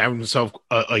Kane is having himself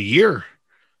a year.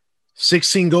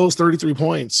 16 goals, 33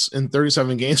 points in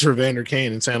 37 games for Evander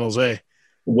Kane in San Jose.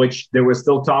 Which there was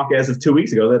still talk as of 2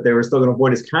 weeks ago that they were still going to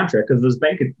avoid his contract because of his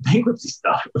bankruptcy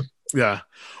stuff. Yeah.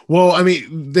 Well, I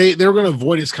mean, they were going to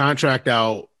avoid his contract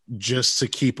out just to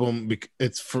keep him.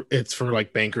 It's for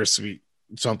like bankruptcy,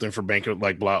 something for banker,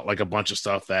 like a bunch of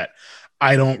stuff that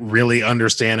I don't really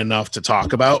understand enough to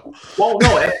talk about. Well,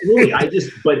 no, absolutely.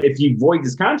 But if you void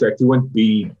his contract, he wouldn't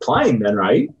be playing then,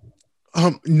 right?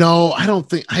 No, I don't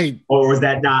think or was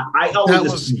that not?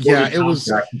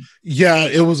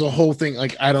 It was a whole thing.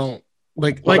 Like, I don't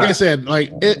like I said, like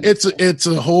it's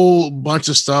a whole bunch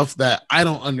of stuff that I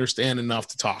don't understand enough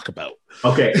to talk about.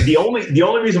 Okay. The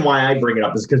only reason why I bring it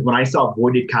up is because when I saw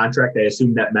voided contract, I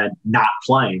assumed that meant not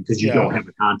playing because you don't have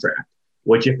a contract.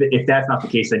 Which if that's not the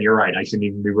case, then you're right. I shouldn't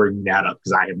even be bringing that up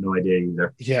because I have no idea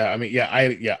either. Yeah, I mean,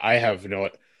 I have no.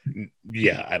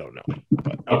 Yeah, I don't know.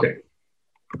 But, okay.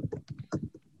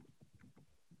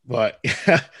 But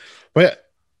yeah, but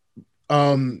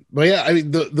yeah, I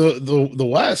mean the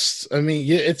West. I mean,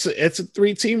 yeah, it's a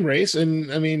 3-team race,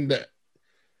 and I mean the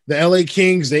LA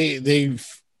Kings they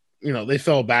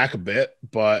fell back a bit,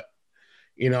 but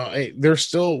they're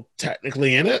still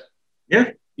technically in it.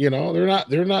 Yeah, they're not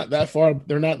that far.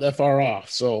 They're not that far off.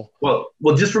 So well,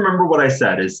 just remember what I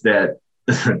said is that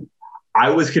I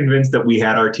was convinced that we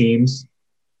had our teams.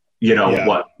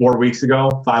 4 weeks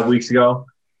ago, 5 weeks ago.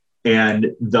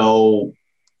 And though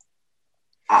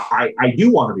I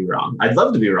do want to be wrong, I'd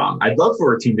love to be wrong. I'd love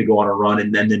for a team to go on a run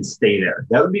and then stay there.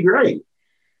 That would be great.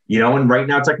 And right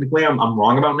now, technically, I'm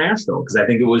wrong about Nashville because I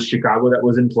think it was Chicago that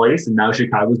was in place, and now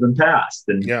Chicago's been passed.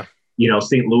 And,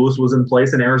 St. Louis was in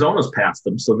place and Arizona's passed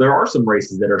them. So there are some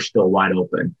races that are still wide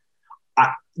open.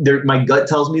 My gut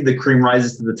tells me the cream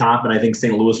rises to the top, and I think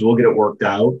St. Louis will get it worked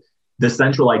out. The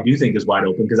Central, I do think, is wide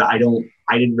open because I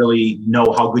didn't really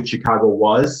know how good Chicago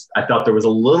was. I thought there was a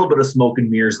little bit of smoke and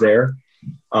mirrors there.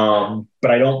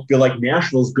 But I don't feel like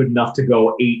Nashville's good enough to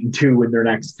go 8-2 in their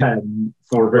next 10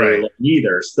 for very long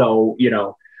either. So,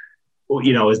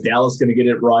 is Dallas going to get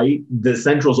it right? The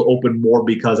Central's open more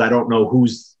because I don't know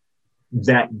who's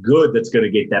that good that's going to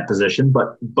get that position.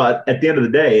 But at the end of the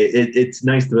day, it's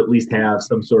nice to at least have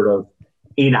some sort of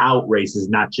in-out races,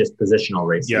 not just positional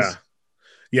races.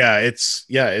 Yeah.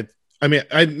 I mean,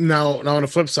 now on the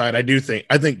flip side, I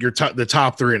think the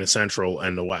top 3 in the Central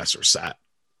and the West are set.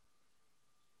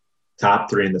 Top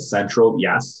three in the Central,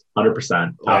 yes,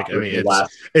 100%. Like, I mean,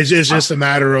 it's just a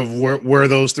matter of where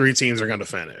those three teams are going to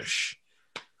finish.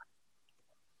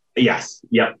 Yes.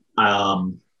 Yep.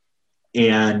 And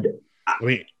I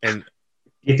mean, and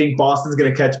you think Boston's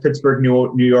going to catch Pittsburgh,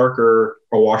 New York, or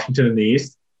Washington in the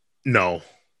East? No.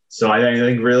 So I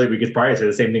think really we could probably say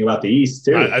the same thing about the East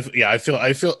too. I feel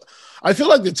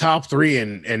like the top three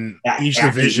in each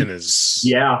division is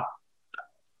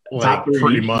like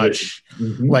pretty much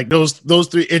like those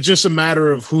three. It's just a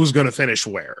matter of who's going to finish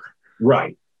where,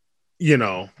 right? You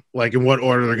know, like in what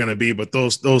order they're going to be, but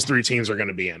those three teams are going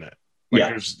to be in it.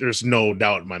 Like there's no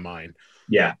doubt in my mind.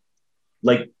 Yeah.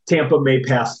 Like Tampa may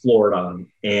pass Florida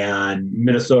and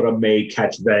Minnesota may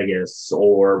catch Vegas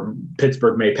or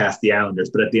Pittsburgh may pass the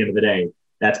Islanders. But at the end of the day,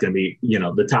 that's going to be,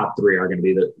 the top three are going to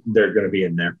be they're going to be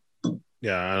in there.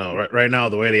 Yeah, I know. Right now,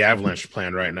 the way the Avalanche are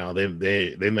playing right now, they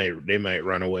might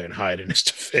run away and hide in this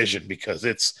division because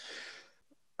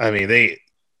I mean, they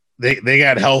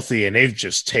got healthy and they've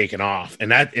just taken off.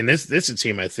 And this is a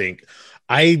team I think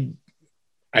I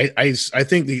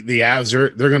think the Avs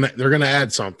they're gonna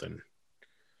add something.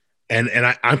 And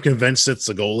I'm convinced it's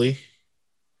the goalie.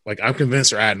 Like, I'm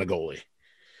convinced they're adding a goalie.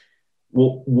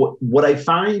 Well, what I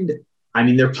find, I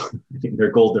mean, their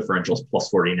goal differential is plus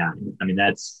 49. I mean,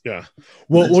 that's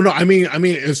Well, no, I mean,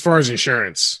 as far as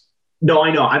insurance. No,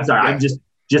 I know. I'm sorry. Yeah. I'm just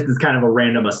as kind of a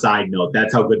random aside note.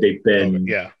 That's how good they've been.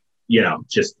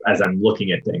 Just as I'm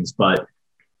looking at things, but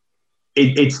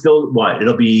it's still what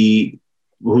it'll be.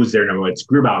 Who's their number one? It's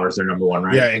Grubauer's their number one,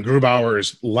 right? Yeah, and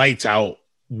Grubauer's lights out.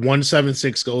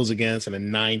 176 goals against and a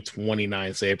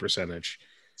 929 save percentage.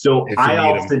 So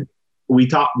we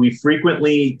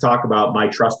frequently talk about my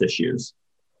trust issues.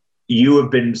 You have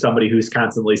been somebody who's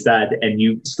constantly said, and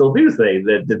you still do say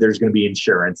that there's going to be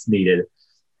insurance needed.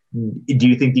 Do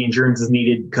you think the insurance is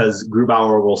needed because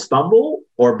Grubauer will stumble,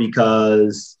 or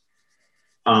because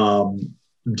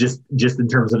just in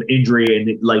terms of injury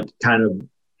and like kind of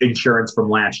insurance from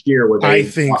last year? I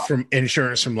think from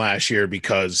insurance from last year,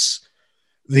 because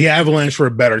the Avalanche were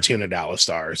a better team than Dallas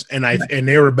Stars, and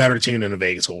they were a better team than the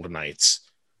Vegas Golden Knights.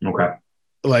 Okay.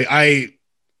 Like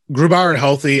Grubauer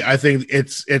healthy, I think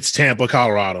it's Tampa,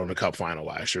 Colorado in the Cup final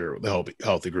last year. The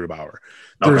healthy Grubauer.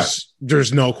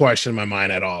 There's no question in my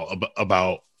mind at all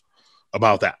about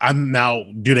that.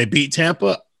 Do they beat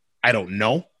Tampa? I don't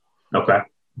know. Okay.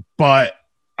 But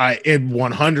it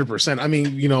 100%. I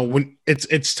mean, when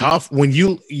it's tough when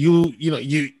you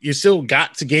still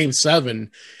got to game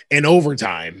 7 in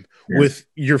overtime with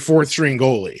your fourth string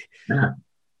goalie,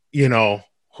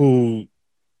 who,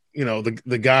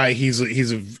 the guy,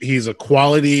 he's a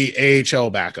quality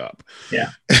AHL backup. Yeah.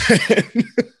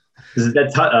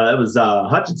 That was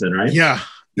Hutchinson, right? Yeah.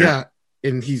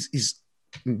 And he's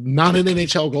not an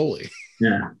NHL goalie.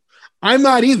 Yeah. I'm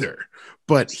not either,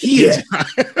 but he is.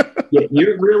 Yeah,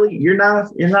 you're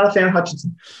not a fan of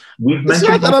Hutchinson. It's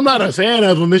not that I'm not a fan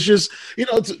of him. It's just,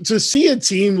 to see a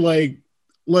team like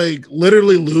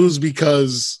literally lose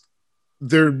because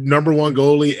their number one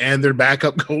goalie and their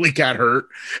backup goalie got hurt,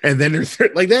 and then they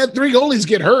had 3 goalies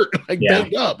get hurt,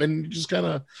 banged up, and just kind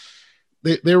of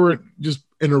they were just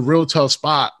in a real tough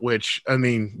spot. Which, I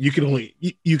mean, you can only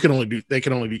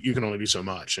do so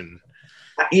much. And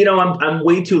I'm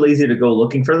way too lazy to go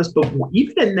looking for this, but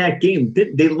even in that game,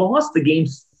 they lost the game.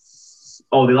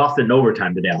 Oh, they lost it in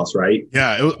overtime to Dallas, right?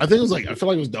 Yeah, I feel like it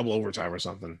was double overtime or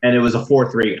something. And it was a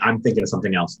 4-3. I'm thinking of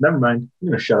something else. Never mind. I'm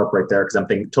going to shut up right there because I'm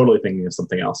totally thinking of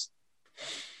something else.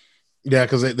 Yeah,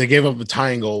 because they gave up a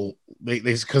tying goal.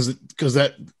 Because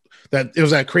that it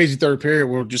was that crazy third period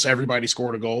where just everybody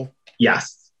scored a goal.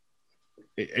 Yes.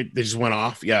 They just went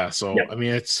off. Yeah. So I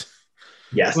mean, it's.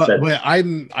 Yes, but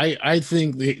I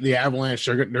think the Avalanche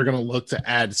they're going to look to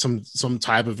add some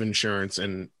type of insurance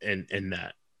in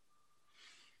that,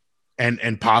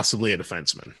 and possibly a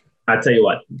defenseman. I tell you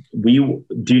what,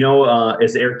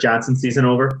 is Eric Johnson's season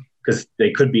over? Because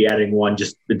they could be adding one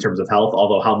just in terms of health.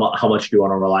 Although how much do you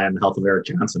want to rely on the health of Eric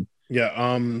Johnson?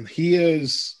 Yeah, he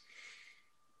is.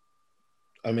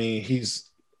 I mean, he's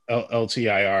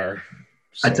LTIR.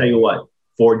 So. I tell you what,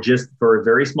 for a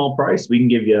very small price, we can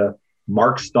give you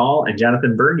Mark Stahl and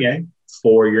Jonathan Bernier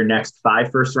for your next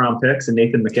 5 first-round picks and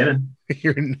Nathan McKinnon.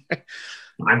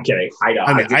 I'm kidding. I know.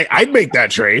 I mean, I'd make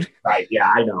that trade. Right.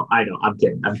 Yeah, I know. I'm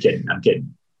kidding.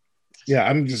 Yeah,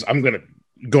 I'm going to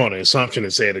go on an assumption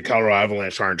and say the Colorado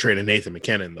Avalanche aren't trading Nathan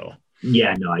McKinnon, though.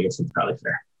 Yeah, no, I guess it's probably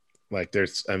fair. Like,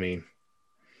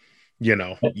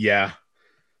 yeah.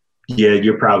 Yeah,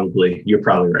 you're probably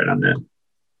right on that.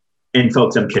 And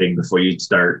folks, I'm kidding. Before you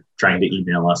start trying to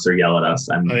email us or yell at us,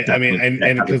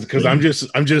 because I'm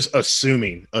just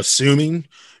assuming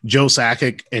Joe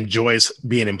Sakic enjoys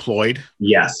being employed.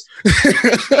 Yes,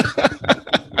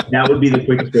 that would be the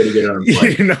quickest way to get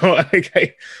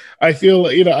unemployed. I feel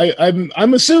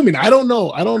I'm assuming. I don't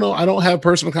know. I don't have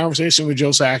personal conversation with Joe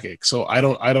Sakic, so I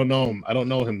don't know him. I don't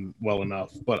know him well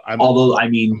enough. But I'm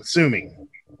assuming.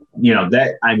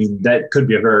 That could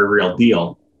be a very real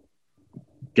deal.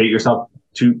 Get yourself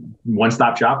to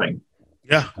one-stop shopping.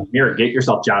 Yeah. Here, get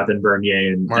yourself Jonathan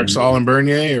Bernier and Marc-Sol and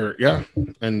Bernier,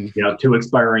 and 2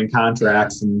 expiring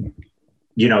contracts, and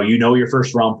your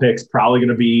first round pick's probably going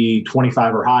to be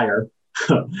 25 or higher.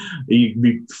 You can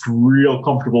be real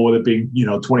comfortable with it being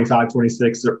 25,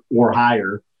 26 or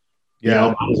higher.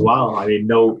 Might as well.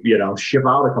 Ship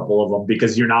out a couple of them,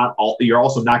 because you're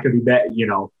also not going to be bet.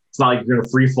 It's not like you're going to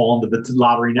free fall into the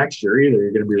lottery next year either.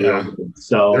 You're going to be real good.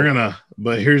 So they're gonna.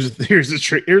 But here's the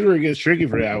trick. Here's where it gets tricky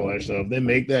for the Avalanche. So if they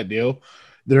make that deal,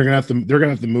 they're gonna have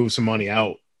to move some money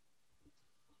out,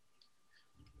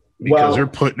 because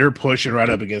they're pushing right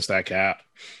up against that cap.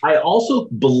 I also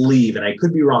believe, and I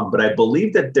could be wrong, but I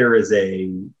believe that there is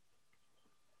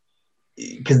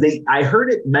I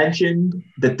heard it mentioned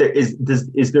that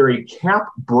is there a cap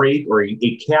break or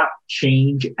a cap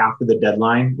change after the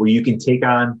deadline where you can take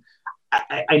on,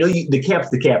 I know the cap's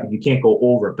the cap and you can't go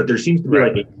over it, but there seems to be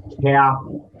like a cap.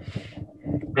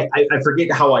 I forget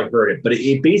how I heard it, but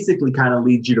it basically kind of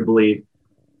leads you to believe,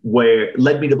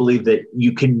 led me to believe that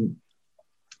you can,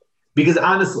 because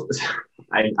honestly,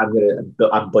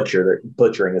 I'm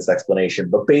butchering this explanation,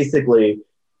 but basically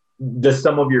the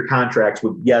sum of your contracts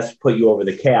would put you over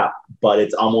the cap, but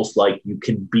it's almost like you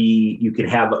can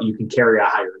carry a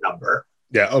higher number.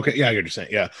 Yeah. Okay. Yeah, I understand.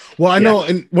 Yeah. Well, I know,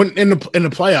 and when in the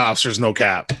playoffs, there's no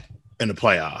cap in the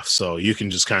playoffs, so you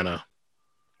can just kind of.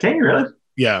 Can you really?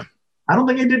 Yeah. I don't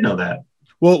think I did know that.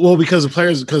 Well, because when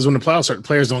the playoffs start,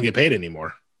 players don't get paid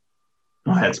anymore.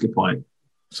 Oh, that's a good point.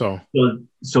 So is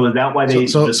that why they?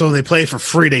 So they play for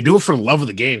free. They do it for the love of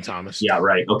the game, Thomas. Yeah.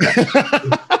 Right. Okay.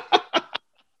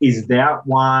 Is that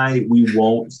why we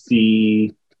won't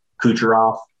see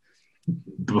Kucherov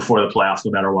before the playoffs,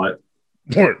 no matter what?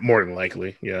 More than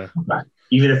likely, yeah. Okay.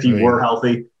 Even if he were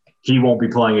healthy, he won't be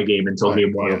playing a game until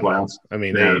game 1 of the playoffs. I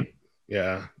mean,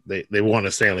 they won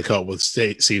a Stanley Cup with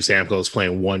Steve Stamkos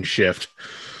playing one shift.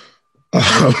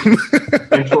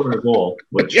 And for a goal,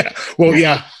 which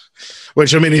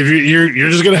Which, I mean, if you're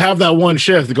just gonna have that one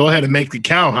shift, go ahead and make it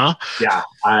count, huh? Yeah,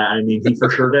 I mean, he for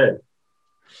sure did.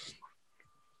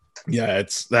 Yeah,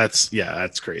 that's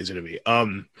crazy to me.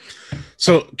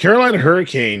 So Carolina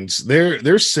Hurricanes,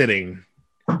 they're sitting,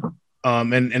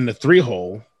 in the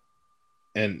 3-hole,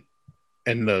 and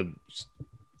the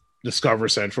Discover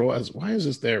Central. Why is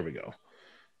this? There we go.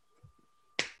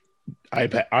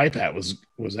 iPad was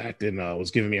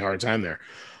giving me a hard time there.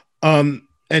 And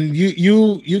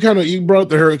you brought up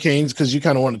the Hurricanes because you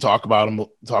kind of want to talk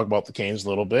about the Canes a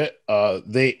little bit.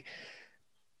 They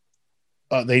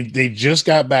just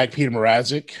got back Peter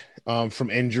Mrazek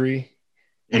from injury,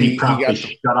 and he probably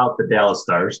shut out the Dallas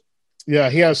Stars.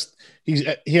 Yeah, he has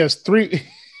 3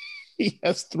 he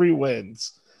has 3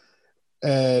 wins,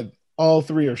 and all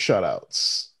 3 are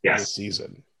shutouts this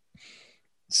season.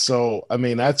 So I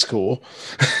mean, that's cool.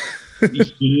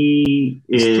 He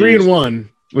is 3-1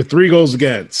 with 3 goals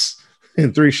against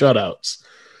and 3 shutouts.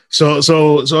 So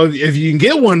if you can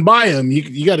get one by him,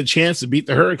 you got a chance to beat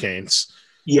the Hurricanes.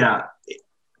 Yeah.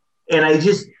 And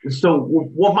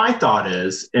what my thought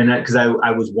is, and because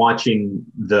I was watching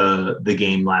the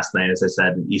game last night, as I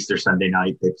said, Easter Sunday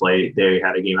night, they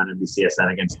had a game on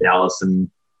NBCSN against Dallas,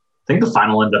 and I think the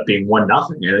final ended up being 1-0. I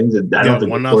don't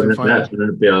think 1-0 final. It's going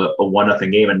to be a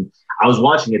 1-0 game. And I was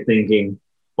watching it thinking,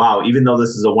 wow, even though this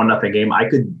is a 1-0 game, I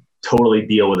could totally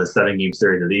deal with a 7-game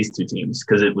series of these 2 teams,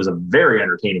 because it was a very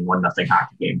entertaining 1-0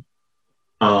 hockey game.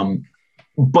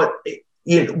 But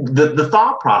the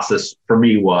thought process for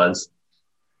me was,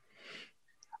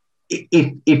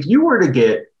 if you were to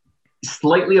get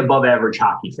slightly above average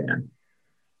hockey fan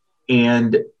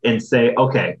and say,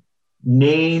 okay,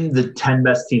 name the 10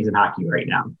 best teams in hockey right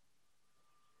now,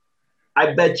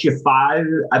 I bet you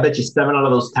 7 out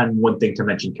of those 10 wouldn't think to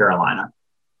mention Carolina.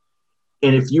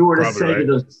 And if you were to say to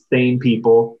those same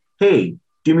people, hey,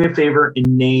 do me a favor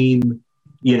and name,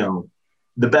 the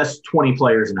best 20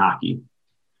 players in hockey,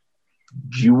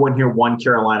 you wouldn't hear one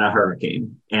Carolina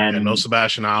Hurricane. And no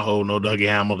Sebastian Aho, no Dougie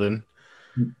Hamilton.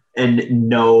 And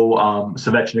no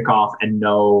Svechnikov, and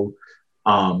no,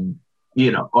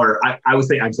 or I was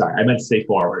saying, I'm sorry, I meant to say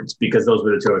forwards, because those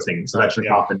were the 2 I was thinking,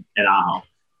 Svechnikov and Aho.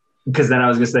 Because then I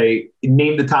was going to say,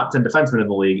 name the top 10 defensemen in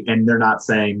the league, and they're not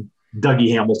saying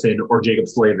Dougie Hamilton or Jacob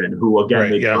Slavin, who again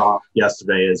they brought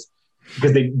yesterday, is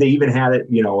because they even had it.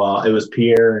 It was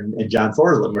Pierre and John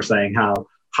Forsland were saying how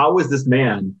is this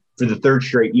man for the third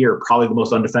straight year probably the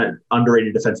most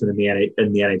underrated defenseman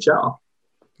in the NHL?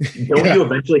 Don't you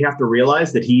eventually have to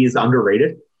realize that he is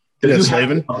underrated?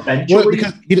 Slavin.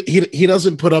 Because he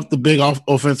doesn't put up the big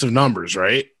offensive numbers,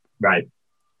 right? Right.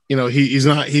 He's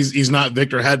not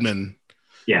Victor Hedman.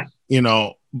 Yeah.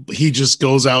 He just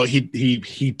goes out.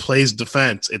 He plays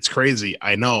defense. It's crazy.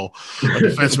 I know a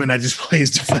defenseman that just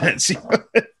plays defense.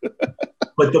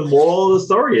 But the moral of the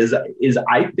story is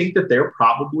I think that they're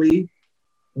probably,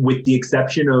 with the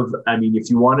exception of,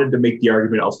 if you wanted to make the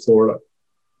argument of Florida,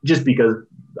 just because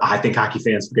I think hockey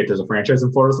fans forget there's a franchise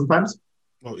in Florida sometimes.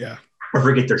 Oh yeah. Or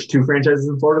forget there's two franchises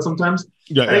in Florida sometimes.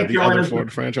 Yeah, the other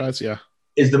Florida franchise. Yeah.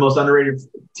 Is the most underrated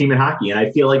team in hockey. And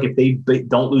I feel like if they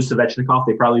don't lose Svechnikov,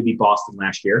 they probably beat Boston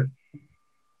last year.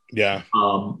 Yeah.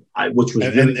 Which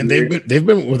was and they've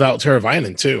been without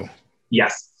Teravainen too.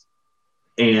 Yes.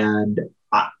 And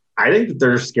I think that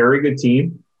they're a scary good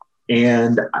team.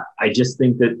 And I just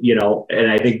think that,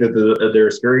 and I think that they're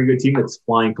a scary good team that's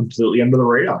flying completely under the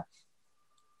radar.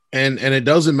 And it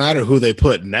doesn't matter who they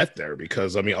put net there,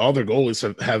 because all their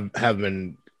goalies have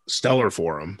been stellar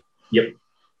for them. Yep.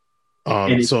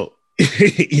 So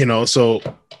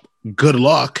good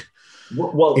luck.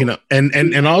 Well,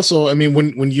 and also,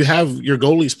 when you have your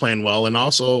goalies playing well, and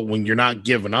also when you're not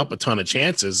giving up a ton of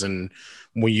chances, and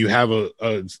when you have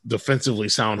a defensively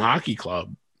sound hockey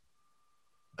club,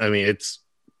 it's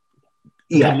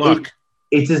good luck.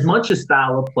 It's as much a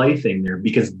style of play thing there,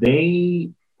 because they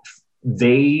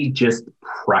just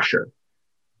pressure.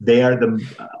 They are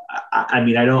I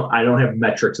don't have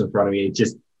metrics in front of me. It's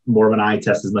just more of an eye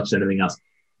test as much as anything else.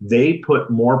 They put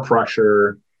more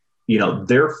pressure.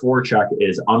 Their forecheck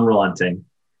is unrelenting.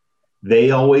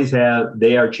 They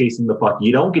are chasing the puck.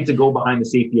 You don't get to go behind the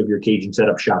safety of your cage and set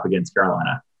up shop against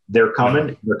Carolina. They're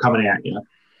coming at you,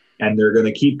 and they're going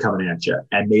to keep coming at you.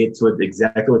 And it's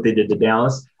exactly what they did to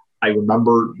Dallas. I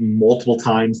remember multiple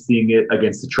times seeing it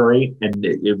against Detroit, and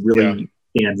it really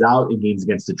stands out in games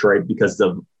against Detroit because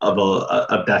of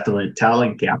a definite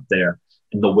talent gap there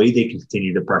and the way they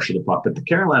continue to pressure the puck. But the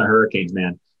Carolina Hurricanes,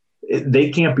 man,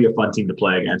 they can't be a fun team to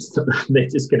play against. They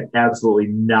just can absolutely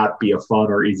not be a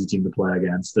fun or easy team to play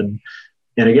against. And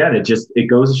again, it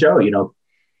goes to show,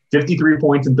 53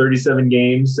 points in 37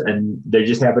 games, and they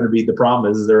just happen to be, the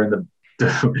problem is they're in the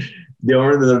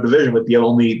division with the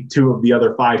only two of the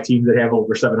other five teams that have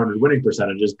over 700 winning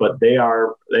percentages, but they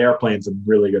are playing some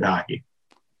really good hockey.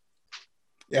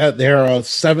 Yeah, they're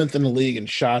seventh in the league in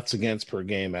shots against per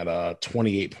game at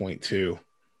 28.2.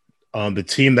 The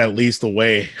team that leads the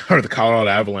way are the Colorado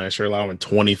Avalanche. Are allowing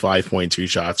 25.2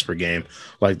 shots per game.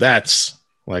 That's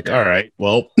all right.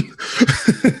 Well,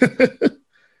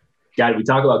 God, we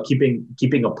talk about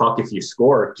keeping a puck if you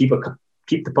score. Keep the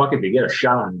puck if you get a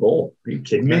shot on goal. Are you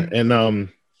kidding me? And the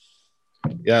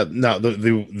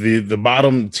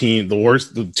bottom team,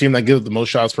 the team that gives the most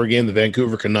shots per game, the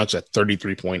Vancouver Canucks at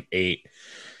 33.8.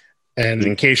 And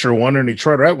in case you're wondering,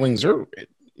 Detroit Red Wings are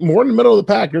more in the middle of the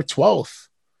pack. You're 12th,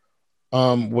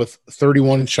 with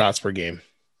 31 shots per game.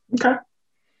 Okay.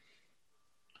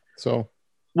 So,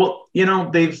 well,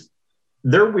 they're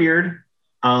weird.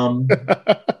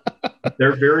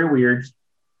 They're very weird.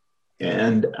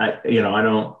 And I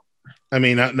don't.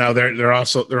 Now they're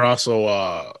also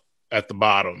at the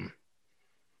bottom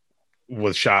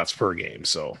with shots per game.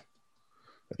 So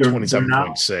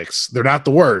 27.6. They're not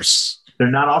the worst. They're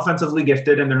not offensively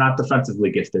gifted, and they're not defensively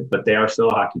gifted, but they are still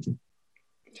a hockey team.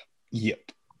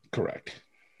 Yep, correct.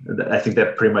 I think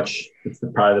that pretty much it's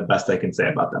probably the best I can say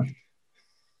about them.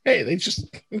 Hey, they just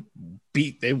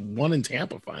they won in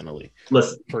Tampa finally.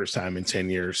 Listen, first time in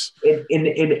 10 years.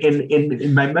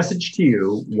 In my message to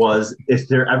you was, if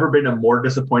there ever been a more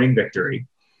disappointing victory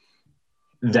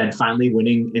than finally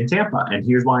winning in Tampa? And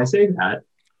here's why I say that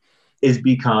is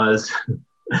because,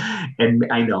 and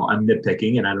I know I'm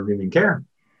nitpicking and I don't even care.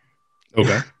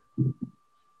 Okay.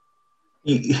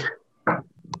 The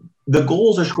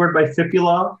goals are scored by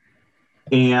Fipula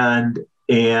and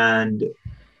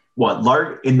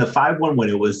what, in the 5-1 win,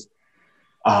 it was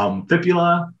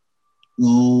Fipula,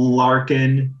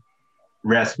 Larkin,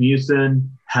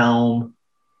 Rasmussen, Helm,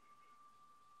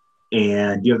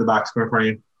 and do you have the box score in front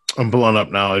of you? I'm pulling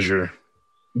up now as you're.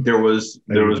 There was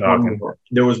one more.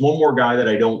 There was one more guy that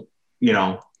I don't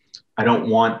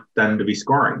want them to be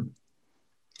scoring.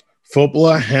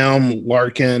 Fipula, Helm,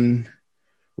 Larkin,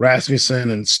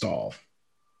 Rasmussen, and Stahl.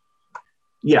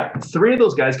 Yeah, 3 of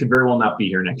those guys could very well not be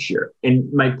here next year.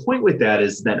 And my point with that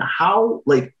is that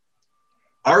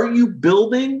are you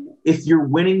building if you're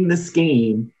winning this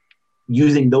game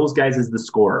using those guys as the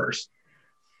scorers.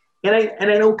 And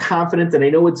I know confidence, and I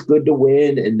know it's good to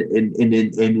win, and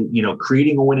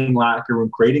creating a winning locker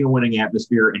room, creating a winning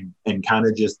atmosphere, and kind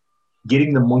of just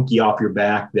getting the monkey off your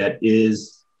back that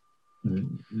is,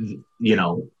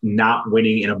 not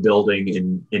winning in a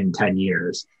building in 10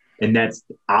 years. And that's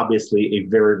obviously a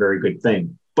very, very good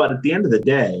thing. But at the end of the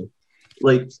day,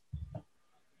 like,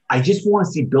 I just want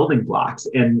to see building blocks,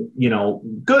 and,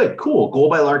 good, cool. Goal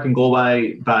by Larkin, goal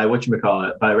by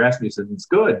whatchamacallit, by Rasmussen. It's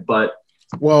good. But,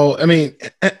 well, I mean,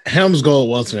 Helm's goal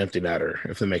was an empty netter,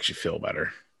 if it makes you feel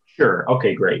better. Sure.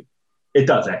 Okay, great. It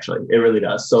does, actually. It really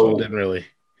does. So it didn't really.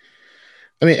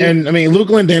 I mean, Luke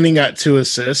Glendening got 2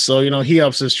 assists, so he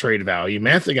ups his trade value.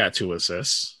 Mantha got 2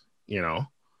 assists. I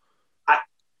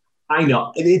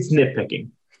know it's nitpicking.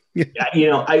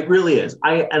 It really is.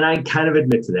 I kind of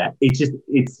admit to that.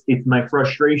 It's my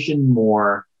frustration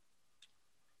more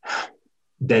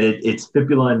that it's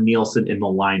Fipula and Nielsen in the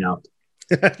lineup.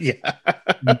 Yeah.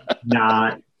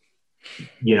 Not,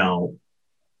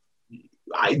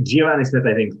 Giovanni Smith,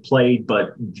 I think, played,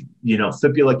 but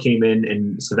Fipula came in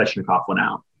and Svechnikov went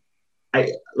out.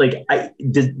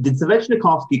 Did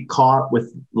Svechnikov get caught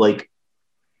with like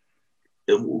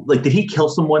did he kill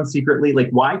someone secretly? Like,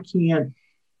 why can't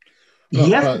he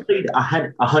has to play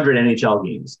 100 NHL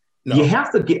games? No. You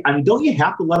have to don't you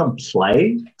have to let him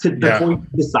play before you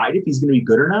decide if he's going to be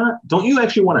good or not? Don't you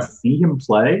actually want to see him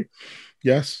play?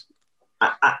 Yes.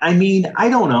 I mean, I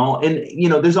don't know. And,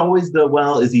 there's always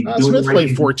is he doing Smith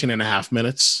played 14 and a half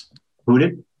minutes. Who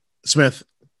did? Smith.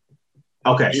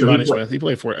 Okay. So Smith, he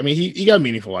played 4. I mean, he got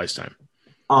meaningful ice time.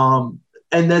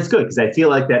 And that's good, because I feel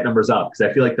like that number's up, because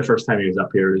I feel like the first time he was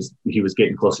up here, he was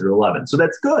getting closer to 11. So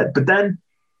that's good. But then,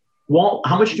 Walt,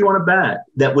 how much do you want to bet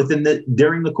that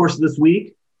during the course of this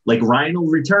week, like, Ryan will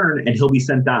return and he'll be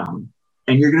sent down,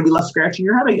 and you're going to be left scratching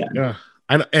your head again? Yeah.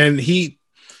 And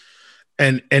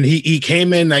he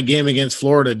came in that game against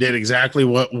Florida, did exactly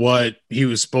what he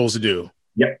was supposed to do.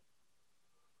 Yep.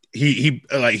 He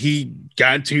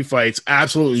got in 2 fights,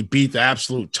 absolutely beat the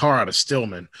absolute tar out of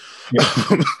Stillman. Yep.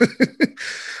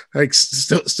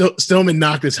 Stillman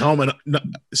knocked his helmet.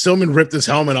 Stillman ripped his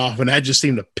helmet off, and that just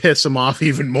seemed to piss him off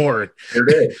even more. It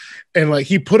did. And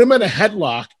he put him in a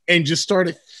headlock and just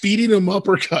started feeding him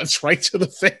uppercuts right to the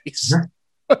face.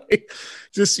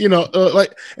 Just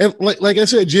like I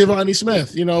said, Giovanni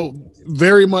Smith,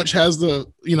 very much has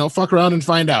the fuck around and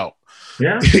find out.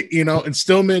 Yeah. And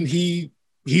Stillman, he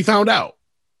found out.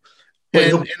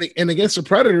 And against the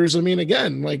Predators, I mean,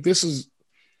 again, this is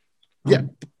get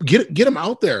him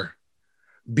out there.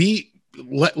 Let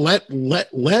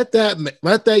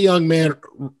that young man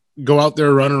go out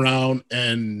there, run around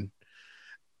and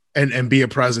be a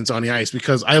presence on the ice,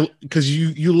 because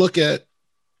you look at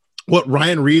what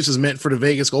Ryan Reeves has meant for the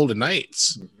Vegas Golden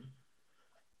Knights.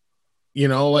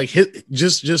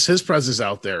 His presence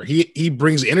out there. He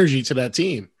brings energy to that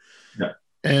team. Yeah.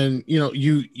 And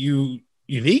you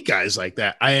need guys like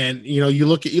that. You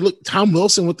look Tom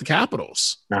Wilson with the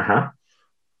Capitals. Uh-huh.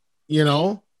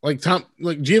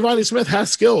 Giovanni Smith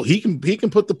has skill. He can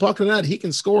put the puck in the net. He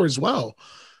can score as well.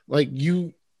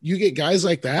 You get guys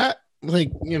like that.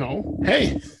 Hey.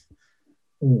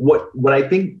 What I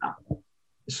think.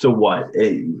 So what?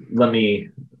 Let me,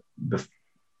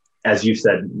 as you've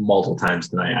said multiple times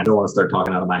tonight, I don't want to start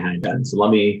talking out of my hind end. So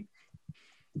let me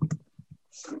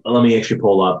actually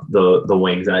pull up the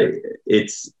wings. I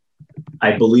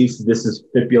believe this is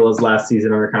Fipula's last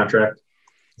season under contract.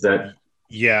 Is that?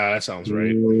 Yeah, that sounds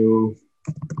right.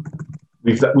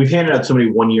 We've handed out so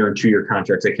many 1-year and 2-year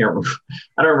contracts. I don't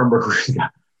remember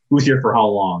who's here for how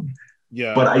long.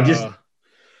 Yeah, but I just.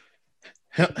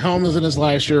 Helm is in his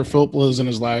last year. Filppula is in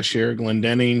his last year.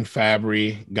 Glendening,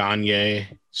 Fabry, Gagne,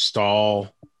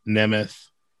 Stahl, Nemeth,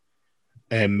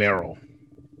 and Merrill.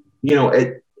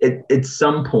 At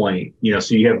some point,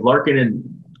 so you have Larkin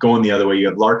and going the other way. You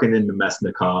have Larkin and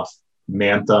Nemesnikov,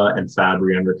 Mantha and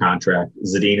Fabry under contract.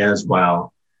 Zadina as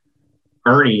well.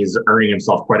 Ernie is earning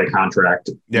himself quite a contract,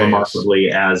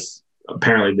 remarkably, as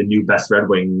apparently the new best Red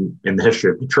Wing in the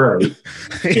history of Detroit.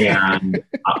 And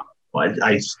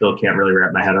I still can't really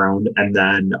wrap my head around. And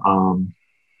then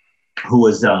who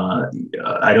was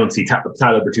I don't see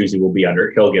Tyler Bertuzzi will be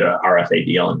under. He'll get a RFA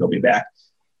deal and he'll be back.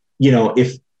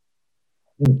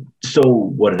 So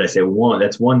what did I say?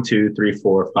 That's 1, 2, 3,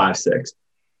 4, 5, 6.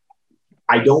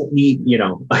 I don't need,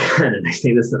 and I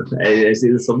say this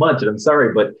so much, and I'm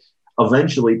sorry, but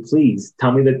eventually, please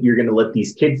tell me that you're going to let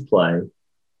these kids play.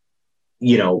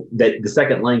 That the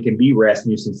second line can be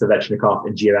Rasmussen, Svechnikov,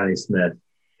 and Giovanni Smith,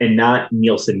 and not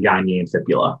Nielsen, Gagne, and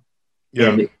Fipula. Yeah.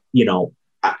 And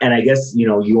And I guess, you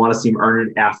want to see him earn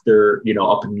it after,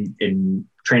 up in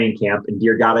training camp. And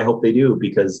dear God, I hope they do,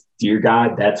 because dear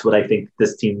God, that's what I think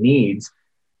this team needs.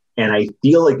 And I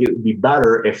feel like it would be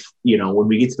better if, when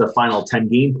we get to the final 10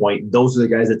 game point, those are the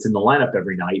guys that's in the lineup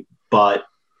every night. But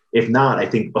if not, I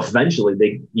think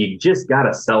eventually you just got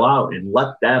to sell out and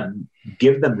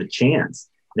give them the chance.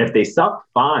 And if they suck,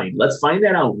 fine. Let's find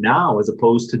that out now, as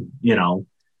opposed to,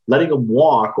 letting them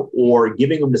walk or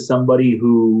giving them to somebody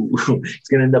who is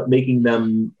going to end up making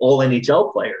them all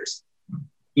NHL players.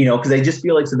 Because I just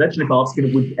feel like Svechnikov's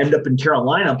would end up in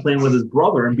Carolina playing with his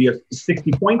brother and be a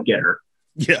 60-point getter.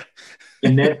 Yeah.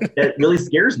 And that really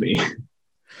scares me.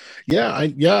 Yeah.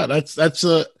 That's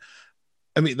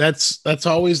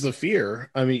always the fear.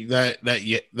 I mean,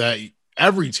 that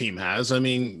every team has. I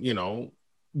mean,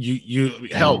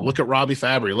 hell, look at Robbie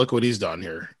Fabry. Look what he's done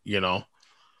here, Yeah.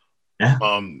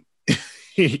 I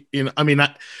mean,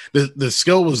 the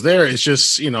skill was there. It's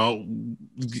just,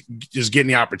 just getting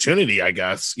the opportunity, I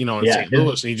guess, in St.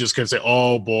 Louis. And you just can say,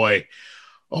 oh boy,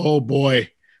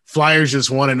 Flyers just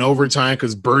won in overtime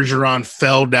because Bergeron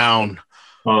fell down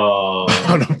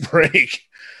on a break.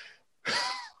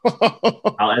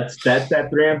 That's that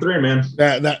 3-on-3, man.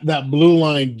 That blue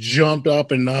line jumped up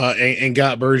and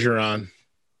got Bergeron.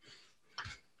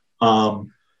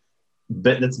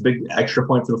 But that's a big extra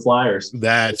point for the Flyers.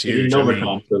 That's huge. So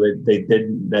they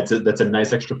did. That's a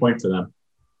nice extra point for them.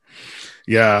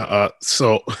 Yeah.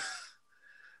 So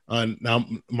now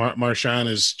Marchand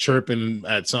is chirping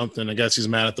at something. I guess he's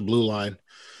mad at the blue line.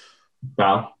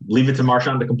 Well, leave it to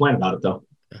Marchand to complain about it, though.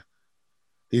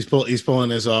 He's pulling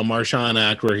his Marchand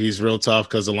act where he's real tough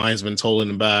because the linesman's holding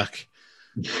him back.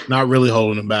 Not really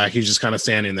holding him back. He's just kind of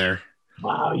standing there.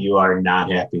 Wow, you are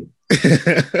not happy.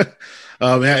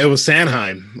 Yeah, it was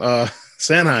Sanheim,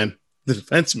 the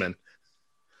defenseman.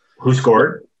 Who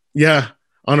scored? Yeah,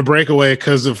 on a breakaway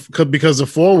because of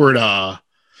forward.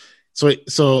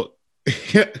 So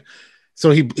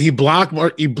he blocked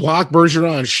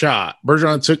Bergeron's shot.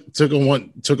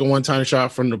 Bergeron took a one-time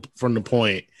shot from the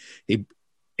point.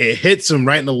 It hits him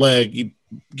right in the leg. He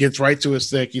gets right to his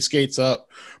stick. He skates up.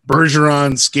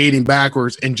 Bergeron skating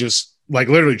backwards and just like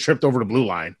literally tripped over the blue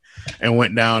line and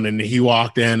went down, and he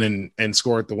walked in and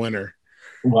scored the winner.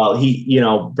 Well,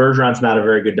 Bergeron's not a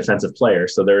very good defensive player,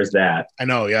 so there's that. I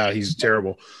know, yeah, he's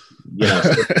terrible.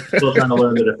 Still trying to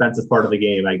learn the defensive part of the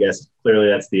game, I guess. Clearly,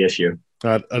 that's the issue.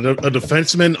 A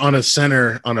defenseman on a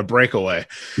center on a breakaway.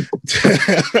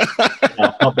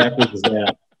 How backwards is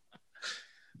that?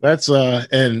 That's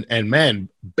and man,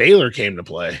 Baylor came to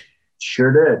play.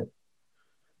 Sure did.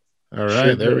 All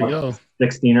right, there we go.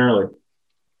 16 early.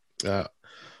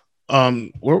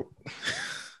 We're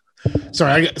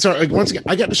sorry. Once again,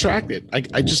 I got distracted.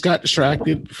 I just got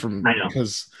distracted from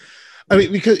because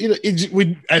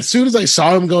as soon as I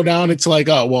saw him go down, it's like,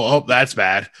 that's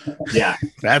bad. Yeah,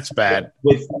 that's bad.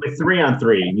 With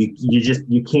 3-on-3,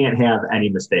 you can't have any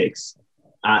mistakes.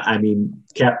 I mean,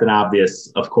 Captain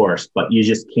Obvious, of course, but you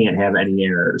just can't have any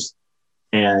errors.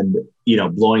 And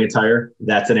blowing a tire,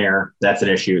 that's an error. That's an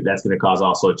issue. That's going to cause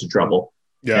all sorts of trouble.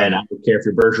 Yeah. And I don't care if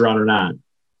you're Bergeron or not.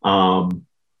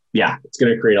 It's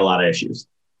going to create a lot of issues.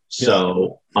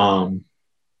 So, so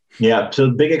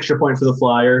the big extra point for the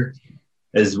Flyer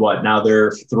is what? Now they're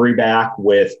 3 back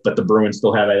but the Bruins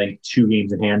still have, I think, 2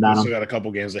 games in hand on them. Still got a couple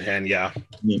games in hand, yeah.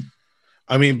 Mm-hmm.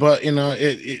 I mean, but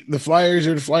the Flyers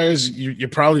are the Flyers. You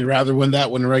probably rather win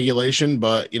that one in regulation,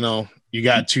 but you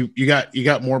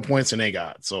got more points than they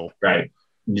got. So right,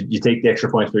 you take the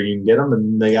extra points where you can get them,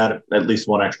 and they got at least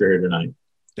one extra here tonight.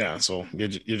 Yeah, so you're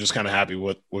just kind of happy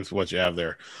with what you have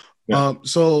there. Yeah.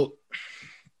 So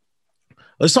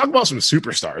let's talk about some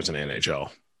superstars in the NHL.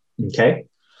 Okay.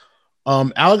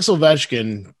 Alex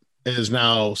Ovechkin is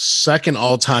now second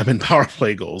all-time in power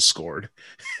play goals scored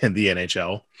in the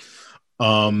NHL.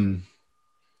 I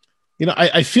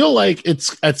feel like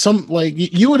it's at some, like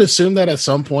you would assume that at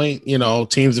some point,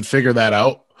 teams would figure that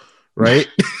out, right?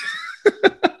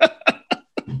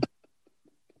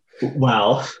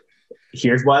 Well,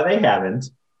 here's why they haven't,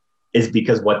 is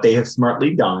because what they have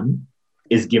smartly done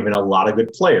is given a lot of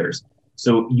good players.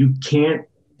 So you can't,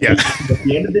 at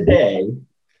the end of the day,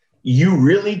 you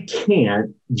really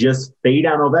can't just fade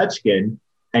on Ovechkin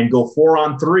and go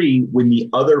 4-on-3 when the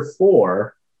other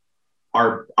 4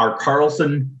 are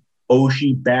Karlsson,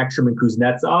 Oshie, Backstrom, and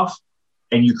Kuznetsov,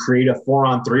 and you create a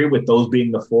 4-on-3 with those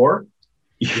being the 4.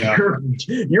 Yeah.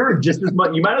 You're just as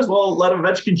much. You might as well let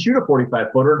Ovechkin shoot a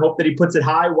 45-footer and hope that he puts it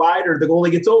high, wide, or the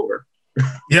goalie gets over.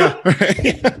 Yeah.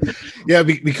 Yeah.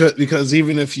 Because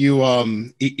even if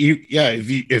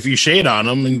if you shade on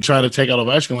him and try to take out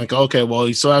Ovechkin, like, okay, well,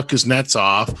 you still have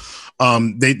Kuznetsov.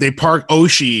 They park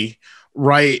Oshie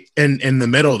right in the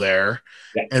middle there.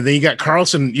 Yeah. And then you got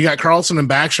Carlson and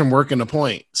Backstrom working the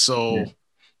point. So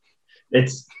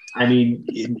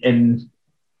and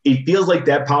it feels like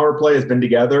that power play has been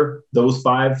together. Those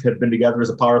five have been together as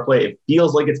a power play. It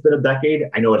feels like it's been a decade.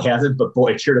 I know it hasn't, but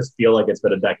boy, it sure does feel like it's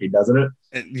been a decade, doesn't it?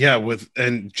 And yeah,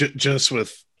 just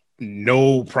with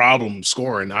no problem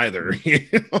scoring either.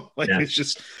 It's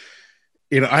just,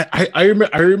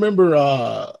 I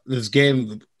remember this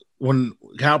game when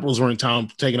Capitals were in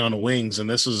town taking on the Wings, and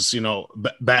this was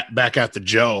back at the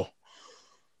Joe.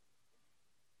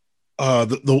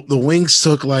 The Wings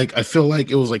took I feel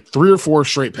like it was 3 or 4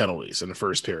 straight penalties in the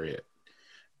first period,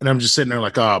 and I'm just sitting there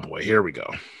like, oh boy, here we go.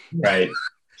 Right.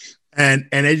 And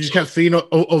they just kept,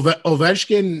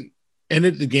 Ovechkin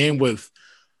ended the game with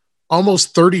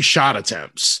almost 30 shot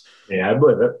attempts. Yeah, I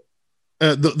believe it.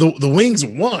 The Wings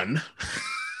won,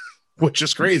 which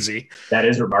is crazy. That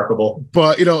is remarkable.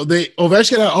 But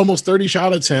Ovechkin had almost 30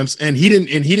 shot attempts, and he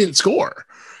didn't score.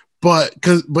 But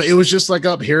it was just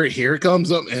up here it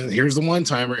comes up, and here's the one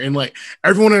timer, and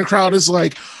everyone in the crowd is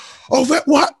like, oh,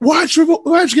 watch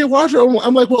Ovechkin.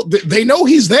 I'm like, well, they know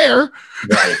he's there.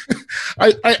 Right.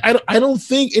 I don't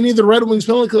think any of the Red Wings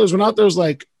penalty killers went out there was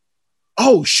like,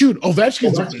 oh shoot,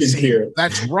 Ovechkin's here.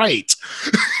 That's right.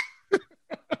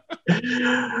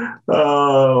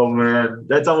 Oh man,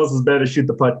 that's almost as bad as shoot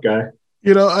the puck guy.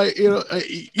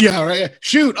 Yeah, right.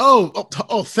 Shoot.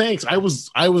 Oh, thanks. I was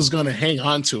gonna hang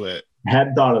on to it. I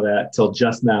hadn't thought of that till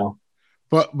just now.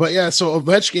 But yeah, so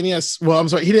Ovechkin, yes. Well, I'm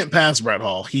sorry, he didn't pass Brett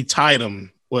Hall. He tied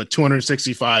him with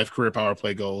 265 career power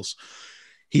play goals.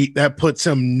 That puts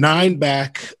him 9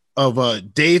 back of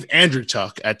Dave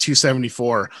Andreychuk at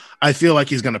 274. I feel like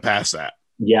he's gonna pass that.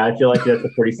 Yeah, I feel like that's a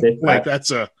pretty safe. That's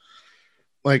a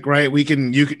right. You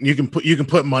can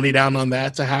put money down on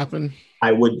that to happen.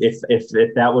 I would, if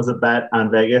that was a bet on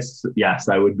Vegas, yes,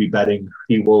 I would be betting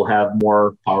he will have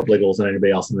more power play goals than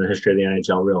anybody else in the history of the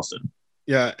NHL real soon.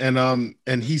 Yeah,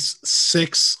 and he's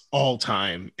 6th all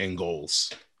time in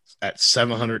goals at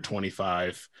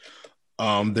 725.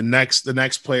 The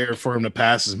next player for him to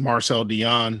pass is Marcel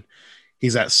Dion.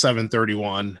 He's at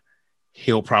 731.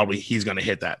 He's going to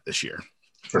hit that this year.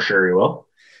 For sure he will.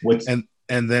 And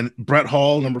then Brett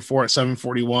Hall, number 4 at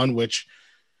 741, which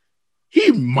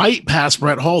he might pass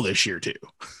Brett Hall this year too.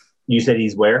 You said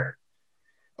he's where?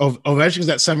 Ovechkin's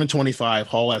at 725,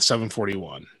 Hall at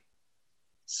 741.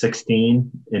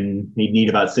 16, and he'd need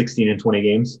about 16 in 20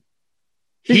 games.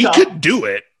 He could do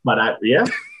it. But yeah.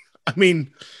 I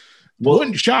mean,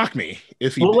 wouldn't shock me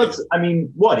if he did.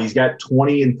 What? He's got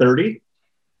 20 and 30?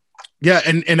 Yeah,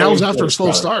 and that was after a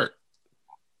slow start.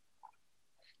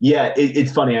 Yeah,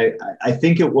 it's funny. I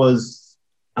think it was,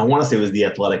 I want to say it was The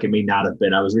Athletic. It may not have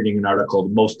been. I was reading an article,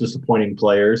 the most disappointing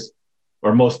players,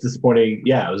 or most disappointing.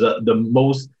 Yeah, it was a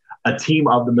team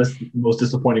of the most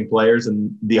disappointing players,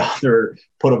 and the author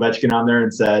put Ovechkin on there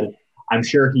and said, I'm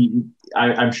sure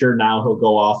now he'll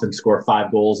go off and score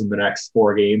 5 goals in the next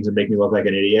 4 games and make me look like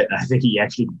an idiot. And I think he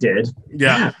actually did.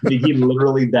 Yeah. He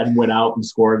literally then went out and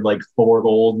scored 4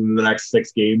 goals in the next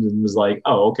 6 games and was like,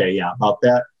 oh, okay, yeah, about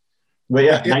that. But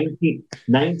yeah,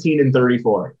 19 and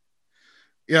 34.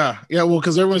 Yeah. Well,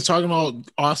 because everyone's talking about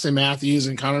Austin Matthews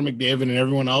and Connor McDavid and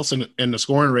everyone else in the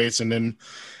scoring rates, and then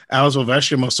Alex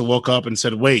Ovechkin must have woke up and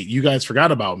said, "Wait, you guys forgot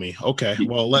about me? Okay,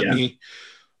 well, let me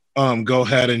go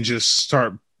ahead and just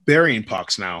start burying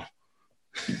pucks now."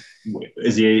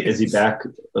 Is he back?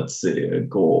 Let's see,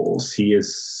 goals. He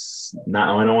is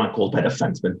not. I don't want goals by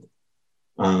defenseman.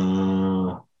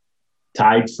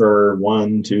 Tied for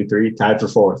 1, 2, 3. Tied for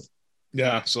 4th.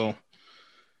 Yeah. So.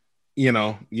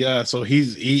 So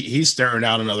he's staring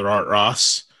out another Art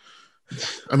Ross.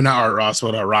 I mean, not Art Ross,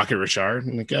 but Rocket Richard.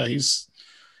 Yeah, he's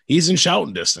in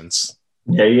shouting distance.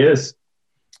 Yeah, he is.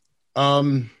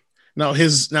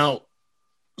 Now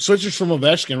switches from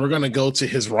Ovechkin, we're gonna go to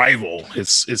his rival,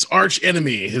 his arch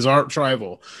enemy, his arch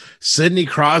rival, Sidney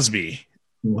Crosby.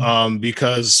 Mm-hmm.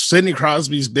 Because Sidney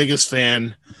Crosby's biggest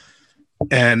fan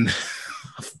and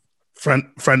friend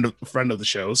of the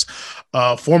show's,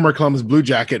 former Columbus Blue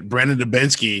Jacket Brandon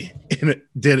Dubinsky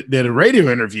did a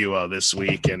radio interview this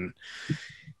week, and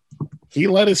he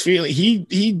let his feeling.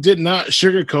 He did not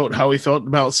sugarcoat how he felt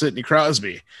about Sidney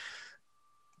Crosby,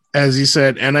 as he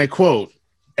said, and I quote,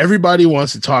 "Everybody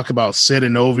wants to talk about Sid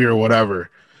and Ovi or whatever,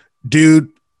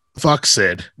 dude. Fuck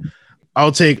Sid.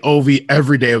 I'll take Ovi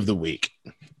every day of the week."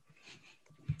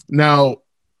 Now,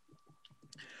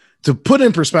 to put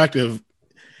in perspective,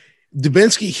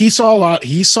 Dubinsky, he saw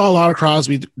a lot of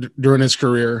Crosby during his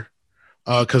career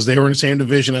because they were in the same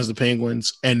division as the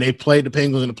Penguins, and they played the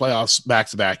Penguins in the playoffs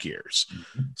back-to-back years.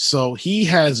 So he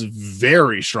has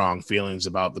very strong feelings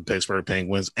about the Pittsburgh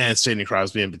Penguins and Sidney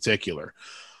Crosby in particular.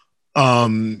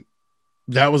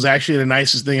 That was actually the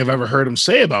nicest thing I've ever heard him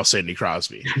say about Sidney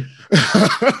Crosby.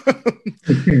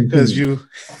 Because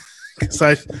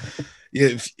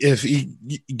if he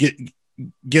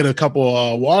get a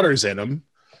couple waters in him,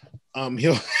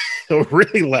 he'll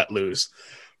really let loose.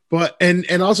 But and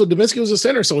also Dubinsky was a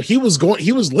center, so he was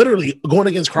literally going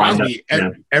against Crosby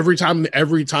every time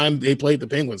they played the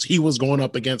Penguins. He was going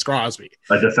up against Crosby,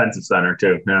 a defensive center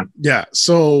too. Yeah.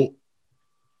 So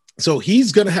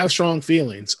he's gonna have strong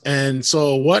feelings, and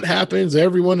so what happens?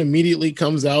 Everyone immediately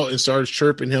comes out and starts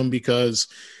chirping him because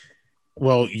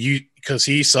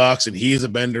he sucks and he's a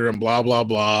bender and blah blah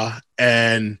blah.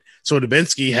 And so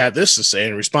Dubinsky had this to say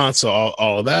in response to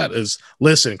all of that is,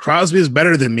 listen, Crosby is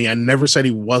better than me. I never said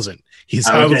he wasn't.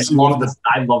 I love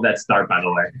that start, by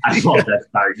the way. I love that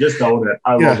start. Just own it.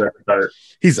 I love that start.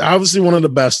 He's obviously one of the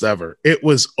best ever. It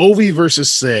was Ovi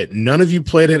versus Sid. None of you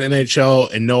played in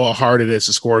NHL and know how hard it is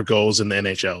to score goals in the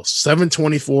NHL.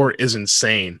 724 is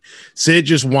insane. Sid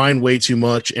just whined way too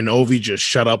much, and Ovi just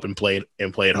shut up and played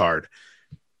hard.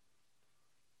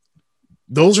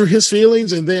 Those are his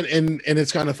feelings, and then and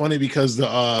it's kind of funny because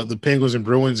the Penguins and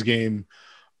Bruins game,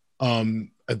 I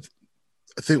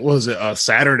think was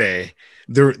Saturday.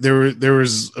 There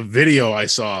was a video I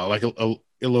saw, like a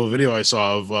little video I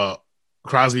saw of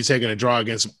Crosby taking a draw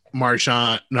against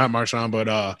Bergeron,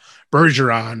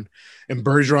 and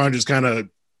Bergeron just kind of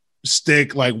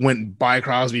went by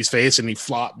Crosby's face and he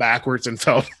flopped backwards and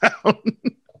fell down.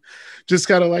 Just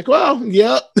kind of like, well,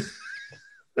 yep.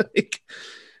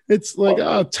 It's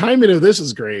like, timing of this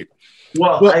is great.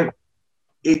 Well,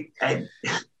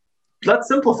 let's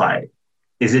simplify it.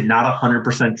 Is it not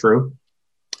 100% true?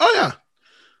 Oh, yeah.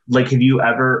 Like, have you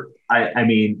ever, I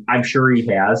mean, I'm sure he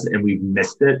has, and we've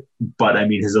missed it, but I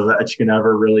mean, has Ovechkin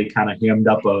ever really kind of hammed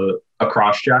up a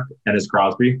cross check and his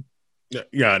Crosby?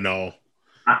 Yeah, no.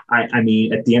 I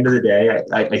mean, at the end of the day,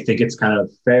 I think it's kind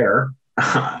of fair.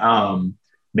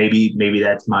 Maybe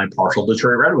that's my partial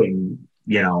Detroit Red Wing,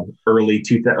 early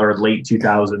or late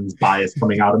 2000s bias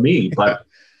coming out of me. But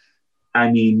I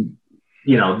mean,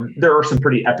 there are some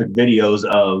pretty epic videos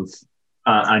of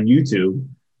on YouTube,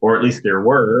 or at least there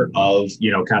were, of,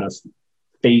 kind of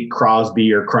fake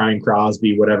Crosby or crying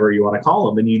Crosby, whatever you want to call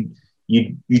them. And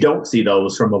you don't see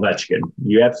those from Ovechkin.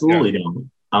 You absolutely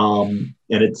don't. And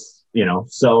it's,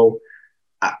 so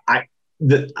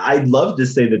I'd love to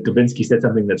say that Dubinsky said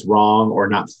something that's wrong or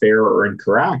not fair or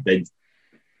incorrect. I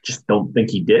just don't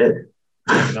think he did.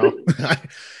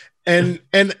 And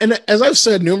as I've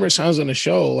said numerous times on the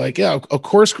show, like, yeah, of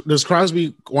course, does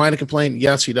Crosby whine and complain?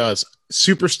 Yes, he does.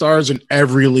 Superstars in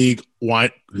every league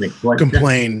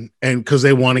complain, and because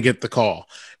they want to get the call.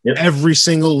 Yep. Every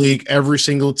single league, every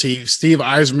single team. Steve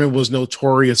Yzerman was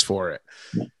notorious for it.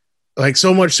 Yep. Like,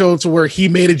 so much so to where he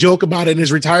made a joke about it in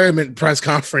his retirement press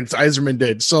conference. Yzerman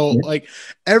did. So like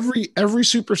every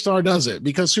superstar does it,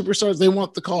 because superstars, they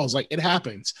want the calls. Like, it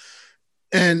happens.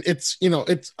 And it's,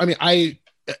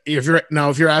 if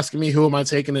you're asking me who am I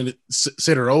taking in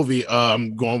Sid or Ovi,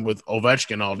 I'm going with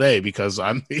Ovechkin all day, because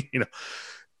I'm,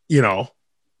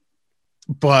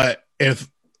 but if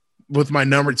with my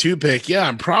number 2 pick,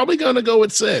 I'm probably going to go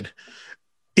with Sid.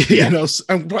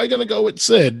 I'm probably going to go with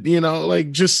Sid,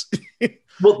 like, just.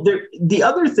 Well, the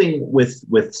other thing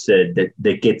with Sid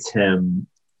that gets him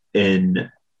in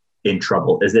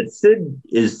trouble is that Sid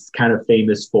is kind of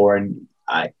famous for, and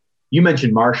you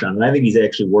mentioned Marchand, and I think he's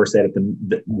actually worse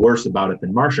about it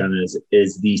than Marchand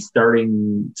is the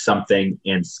starting something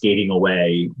and skating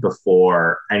away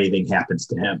before anything happens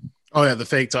to him. Oh yeah, the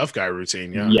fake tough guy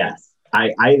routine. Yeah. Yes,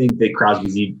 I think that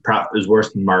Crosby is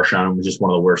worse than Marchand, and was just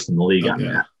one of the worst in the league on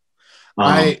that.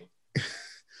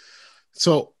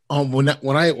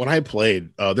 When I played,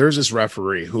 there's this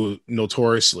referee who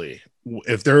notoriously,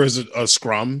 if there is a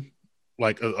scrum,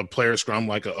 like a player scrum,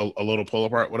 like a little pull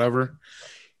apart, whatever,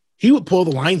 he would pull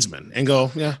the linesman and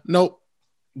go, yeah, nope,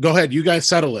 go ahead, you guys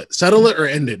settle it or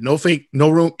end it. No fake, no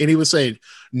room. And he would say,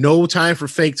 no time for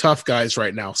fake tough guys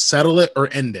right now. Settle it or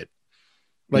end it.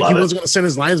 Like, he wasn't going to send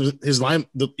he wasn't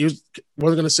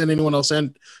going to send anyone else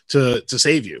in to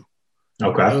save you.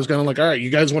 Okay. It was kind of like, all right,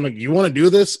 you guys want to do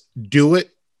this, do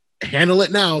it, handle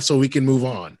it now so we can move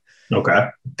on. Okay.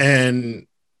 And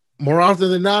more often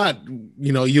than not,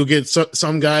 you'll get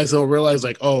some guys that'll realize,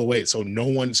 like, oh wait, so no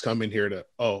one's coming here to,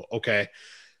 oh, okay,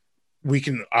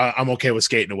 I'm okay with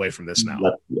skating away from this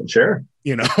now. Sure.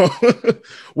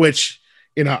 Which,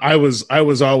 you know, I was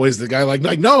always the guy like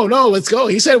no, let's go.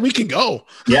 He said we can go.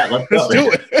 Yeah, let's go.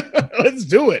 Do it. Let's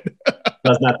do it.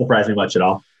 Does not surprise me much at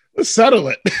all. Let's settle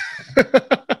it.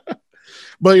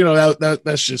 But you know,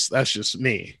 that's just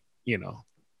me, you know,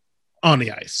 on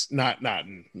the ice, not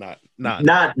in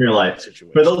real life.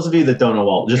 Situation. For those of you that don't know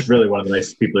Walt, just really one of the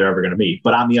nicest people you're ever going to meet.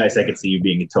 But on the ice, I could see you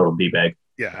being a total d-bag.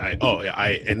 Yeah.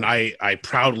 I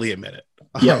proudly admit it.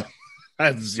 Yeah. I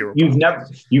have zero. You've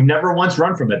never once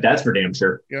run from it. That's for damn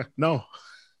sure. Yeah. No.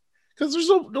 Because there's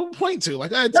no point to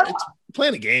like it's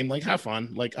playing a game, like have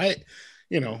fun, like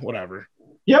you know, whatever.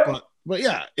 Yep. But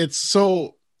yeah, it's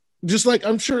so just like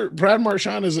I'm sure Brad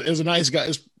Marchand is a nice guy.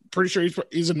 Is pretty sure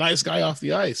he's a nice guy off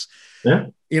the ice. Yeah.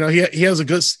 You know, he has a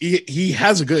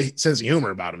good sense of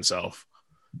humor about himself.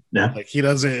 Yeah. Like he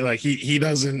doesn't like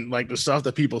the stuff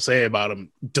that people say about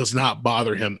him does not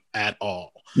bother him at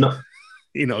all. No.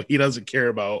 You know, he doesn't care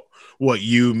about what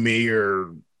you, me,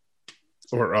 or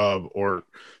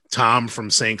Tom from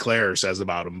St. Clair says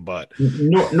about him, but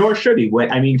nor should he.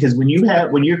 Because when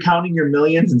you're counting your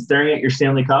millions and staring at your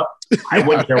Stanley Cup, I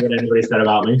wouldn't care what anybody said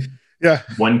about me. Yeah,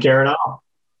 wouldn't care at all.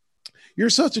 You're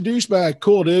such a douchebag.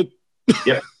 Cool, dude.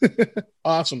 Yep.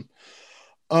 Awesome.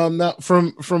 Now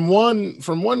from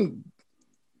one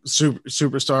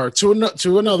superstar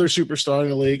to another superstar in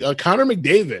the league, Connor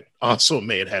McDavid also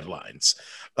made headlines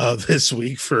this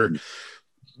week for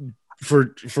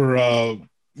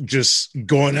just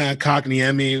going at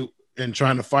Kotkaniemi and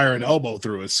trying to fire an elbow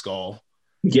through his skull.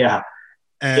 Yeah.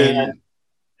 And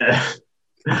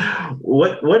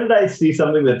what did I see?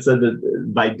 Something that said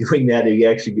that by doing that,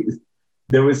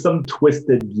 there was some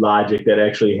twisted logic that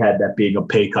actually had that being a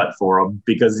pay cut for him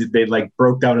because they like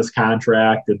broke down his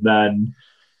contract and then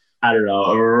I don't know,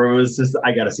 or it was just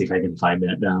I gotta see if I can find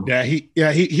that now. Yeah,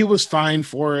 he was fine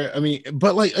for it. I mean,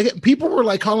 but like people were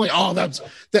like calling, oh, that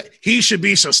he should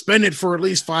be suspended for at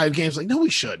least 5 games. Like, no, he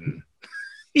shouldn't.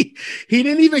 He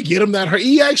didn't even get him that hard.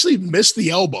 He actually missed the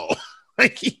elbow.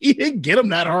 Like he didn't get him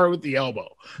that hard with the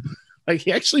elbow. Like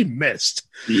he actually missed.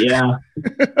 Yeah.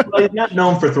 Well, he's not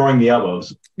known for throwing the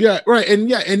elbows. Yeah, right.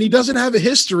 And he doesn't have a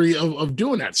history of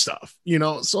doing that stuff, you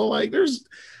know. So like there's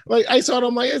like I saw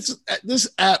him like it's this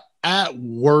at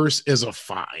worst is a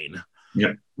fine.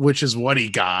 Yeah. Which is what he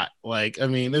got. Like, I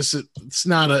mean,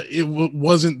 it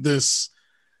wasn't this,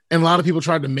 and a lot of people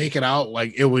tried to make it out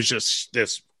like it was just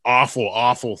this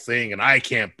awful thing. And I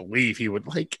can't believe he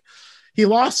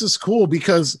lost his cool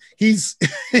because he's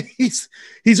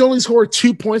only scored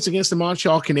 2 points against the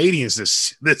Montreal Canadiens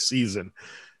this season.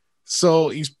 So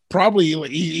he's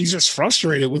just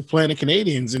frustrated with playing the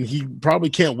Canadiens, and he probably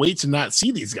can't wait to not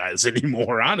see these guys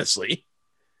anymore, honestly.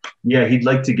 Yeah, he'd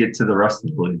like to get to the rest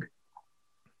of the league.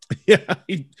 Yeah,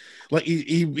 he'd like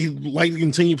to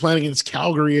continue playing against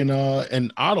Calgary and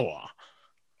Ottawa.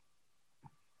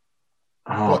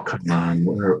 Oh, come on.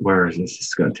 Where is this?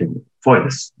 It's going to take me. Boy,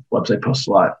 this website posts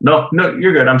a lot. No,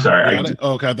 you're good. I'm sorry.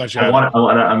 Okay, I thought you had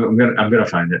I'm gonna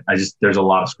find it. There's a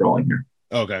lot of scrolling here.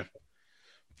 Okay.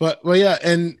 But yeah,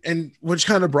 and which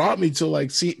kind of brought me to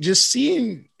like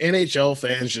seeing NHL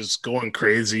fans just going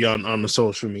crazy on the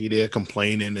social media,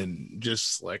 complaining and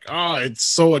just like, oh, it's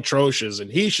so atrocious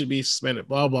and he should be suspended,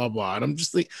 blah blah blah. And I'm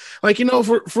just like you know,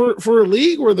 for a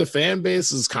league where the fan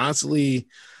base is constantly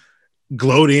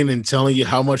gloating and telling you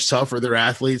how much tougher their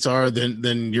athletes are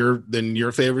than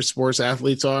your favorite sports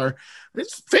athletes are,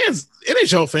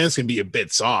 NHL fans can be a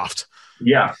bit soft.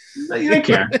 Yeah, they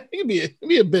can. It can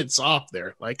be a bit soft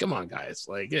there. Like, come on, guys.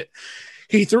 Like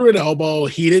he threw an elbow.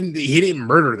 He didn't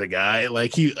murder the guy.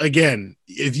 Like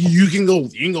if you can go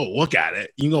look at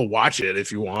it. You can go watch it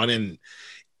if you want. And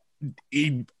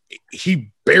he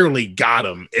barely got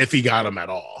him, if he got him at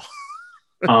all.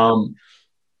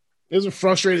 It was a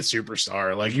frustrated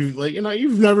superstar. Like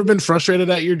you've never been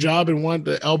frustrated at your job and wanted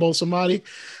to elbow somebody.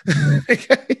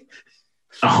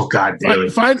 Oh God, really?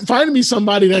 Find me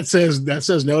somebody that says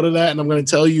no to that, and I'm going to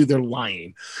tell you they're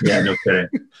lying. Yeah, no kidding.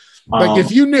 Like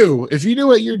if you knew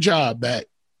at your job that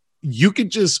you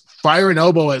could just fire an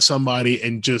elbow at somebody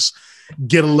and just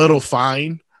get a little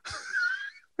fine.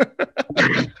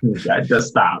 Yeah,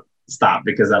 just stop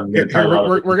because I'm going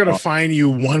to. We're going to fine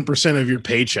you 1% of your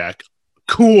paycheck.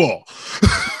 Cool,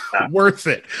 worth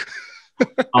it.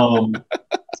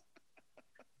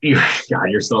 God,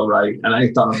 you're so right. And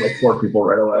I thought of like 4 people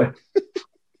right away.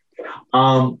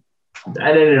 I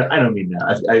don't mean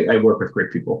that. I work with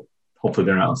great people. Hopefully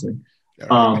they're not listening.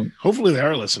 Hopefully they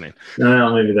are listening.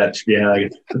 No, maybe that should be I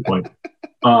get the point.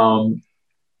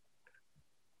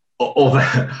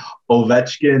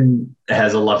 Ovechkin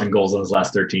has 11 goals in his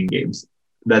last 13 games.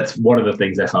 That's one of the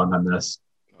things I found on this.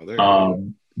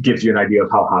 Gives you an idea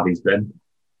of how hot he's been.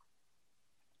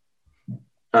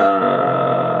 Okay,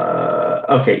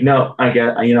 no, I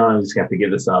just have to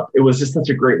give this up. It was just such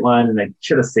a great line, and I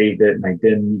should have saved it, and I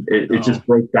didn't. It just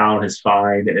broke down his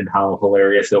fine and how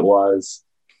hilarious it was.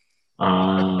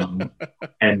 And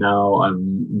now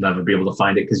I'm never be able to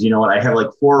find it because you know what? I have like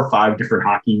 4 or 5 different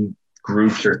hockey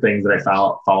groups or things that I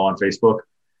follow on Facebook,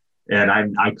 and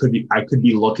I could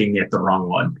be looking at the wrong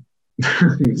one.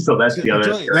 So that's the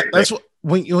other. That's what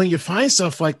when you find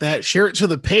stuff like that, share it to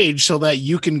the page so that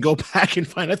you can go back and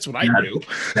find. That's what I do.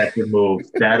 That's your move.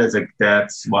 That's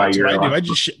why you're. What I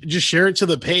do. I just share it to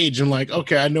the page and like,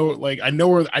 okay, I know where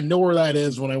that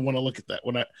is when I want to look at that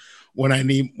when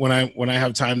I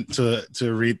have time to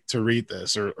read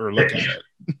this or look at it.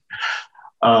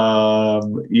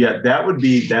 Yeah, that would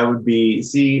be.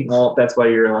 See, well, that's why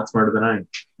you're a lot smarter than I am.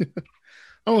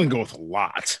 I wouldn't go with a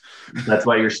lot. That's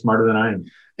why you're smarter than I am.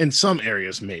 In some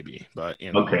areas, maybe, but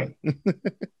you know. Okay.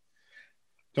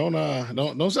 Don't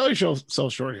sell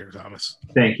yourself short here, Thomas.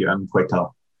 Thank you. I'm quite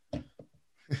tall.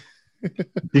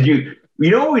 Did you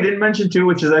know what we didn't mention too,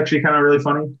 which is actually kind of really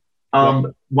funny?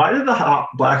 Why did the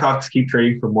Blackhawks keep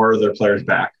trading for more of their players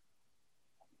back?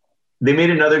 They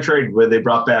made another trade where they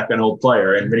brought back an old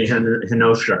player, and Vinny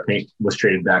Hinoshka was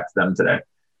traded back to them today.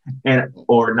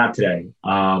 Or not today.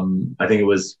 I think it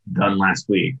was done last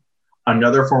week.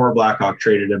 Another former Blackhawk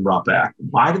traded and brought back.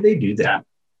 Why did they do that?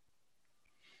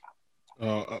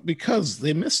 Because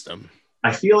they missed him.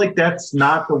 I feel like that's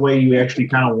not the way you actually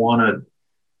kind of want to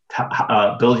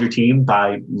build your team,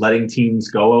 by letting teams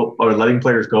go or letting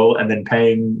players go and then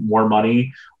paying more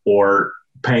money or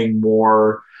paying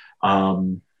more,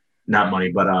 not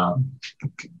money, but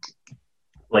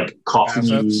like costing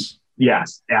you.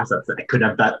 Yes, assets. I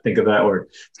couldn't think of that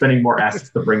word. Spending more assets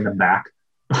to bring them back.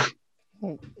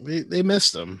 Well, they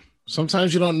missed them.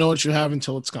 Sometimes you don't know what you have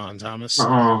until it's gone, Thomas.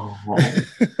 Oh, yeah,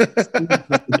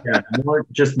 more of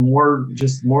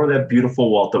that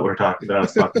beautiful Walt that we're talking about. I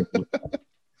was talking about.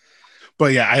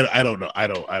 But yeah, I don't know. I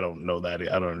don't know that.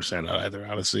 I don't understand that either.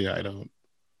 Honestly, I don't.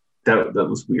 That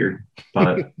was weird.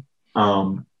 But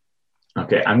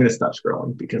okay, I'm gonna stop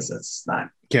scrolling because that's not.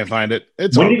 Can't find it.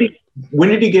 When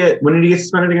did he get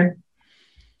suspended again?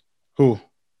 Who?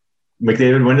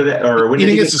 McDavid. When did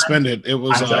he get suspended? It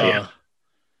was yeah.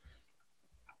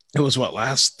 It was what,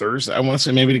 last Thursday? I want to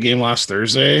say maybe the game last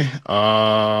Thursday.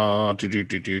 I'm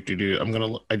gonna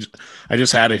look. I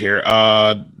just had it here.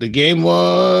 The game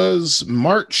was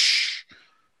March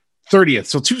 30th,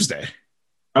 so Tuesday.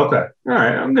 Okay, all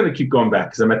right. I'm gonna keep going back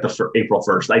because I'm at the April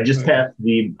 1st. I just had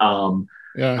the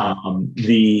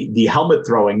the helmet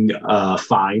throwing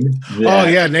fine.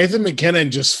 Nathan McKinnon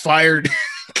just fired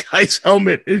guy's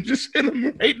helmet and just hit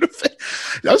him right in the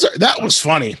face. That was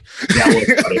funny.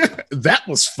 That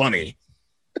was funny.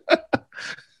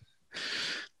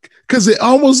 Because it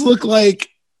almost looked like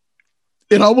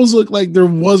there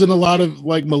wasn't a lot of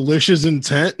like malicious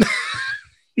intent.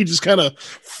 He just kind of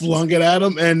flung it at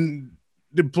him, and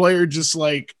the player just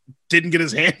like didn't get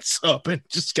his hands up and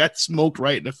just got smoked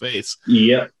right in the face.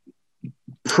 Yeah,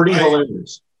 pretty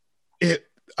hilarious.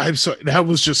 I'm sorry, that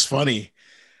was just funny.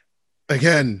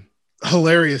 Again,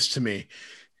 hilarious to me.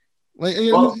 Like,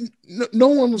 no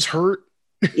one was hurt.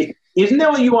 Isn't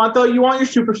that what you want, though? You want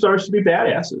your superstars to be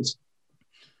badasses.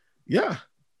 Yeah.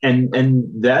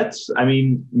 And that's, I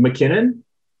mean, McKinnon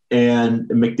and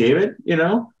McDavid,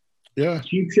 yeah,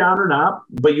 cheap shot or not,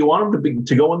 but you want them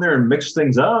to go in there and mix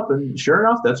things up, and sure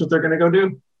enough, that's what they're going to go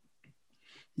do.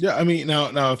 Yeah, I mean,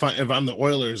 now if I'm the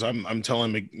Oilers, I'm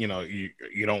telling you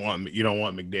don't want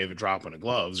McDavid dropping the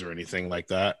gloves or anything like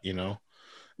that, And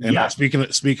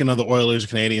speaking of the Oilers,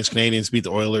 Canadians beat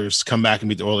the Oilers, come back and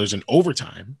beat the Oilers in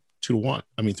overtime, 2-1.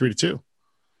 I mean 3-2.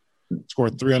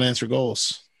 Scored 3 unanswered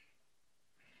goals.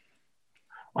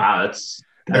 Wow, that's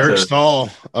Eric Stahl,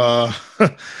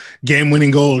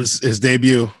 game-winning goal is his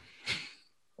debut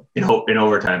in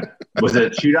overtime. Was it a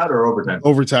shootout or overtime?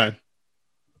 Overtime.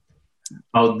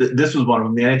 Oh, this was one of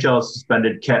them. The NHL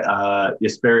suspended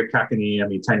Jesperi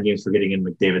Kotkaniemi 10 games for getting in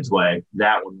McDavid's way.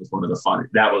 That one was one of the fun.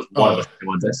 That was one of the funny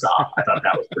ones I saw. I thought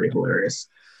that was pretty hilarious.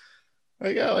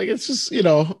 Like it's just,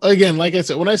 again, like I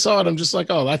said, when I saw it, I'm just like,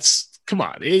 oh, come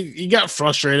on. He got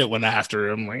frustrated when after.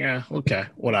 I'm like, yeah, okay,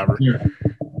 whatever. Yeah.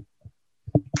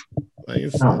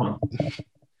 Connor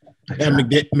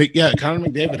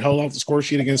McDavid held off the score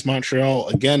sheet against Montreal.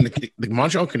 Again, the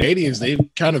Montreal Canadiens, they've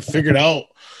kind of figured out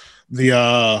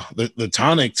the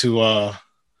tonic to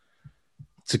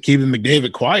keeping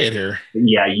McDavid quiet here.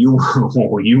 Yeah, you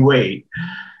wait.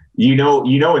 You know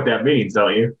what that means,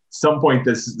 don't you? Some point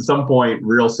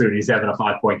real soon, he's having a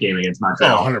 5-point game against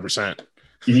Montreal. Oh, 100%.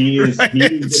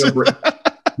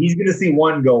 He He's going to see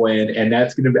one go in, and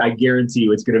that's going to be, I guarantee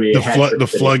you, it's going to be the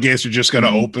floodgates are just going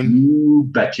to open. You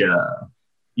betcha.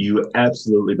 You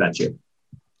absolutely betcha.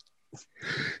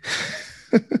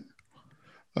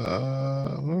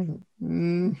 I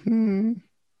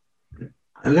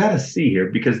gotta see here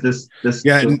because this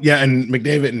and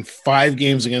McDavid in 5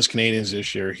 games against Canadians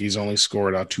this year, he's only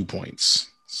scored 2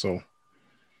 points. So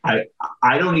I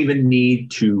don't even need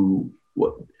to.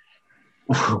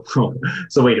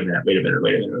 So wait a minute.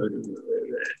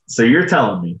 So you're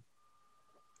telling me?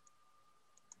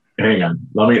 Hang on.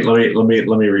 Let me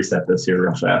reset this here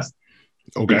real fast.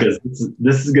 Okay. Because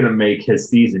this is going to make his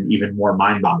season even more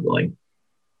mind-boggling.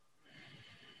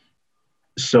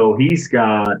 So he's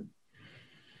got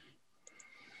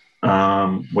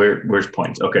where's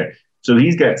points? Okay. So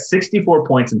he's got 64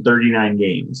 points in 39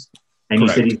 games. And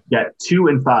Correct. You said he's got 2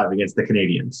 and 5 against the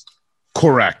Canadians.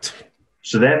 Correct.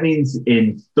 So that means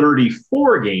in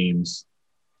 34 games,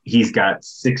 he's got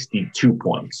 62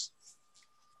 points.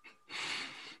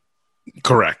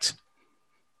 Correct.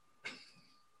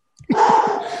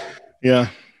 Yeah.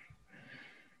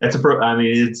 That's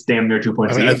it's damn near 2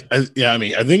 points. I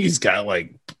think he's got I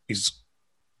think he's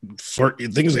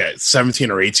got 17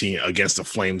 or 18 against the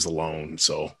Flames alone.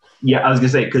 So yeah, I was gonna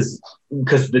say because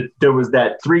there was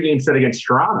that 3-game set against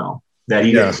Toronto that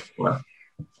he didn't score.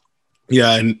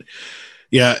 Yeah, and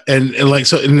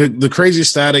the crazy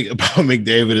static about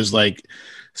McDavid is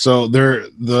so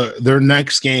their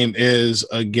next game is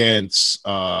against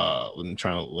I'm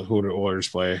trying to who the Oilers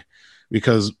play,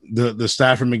 because the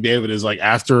stat for McDavid is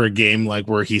after a game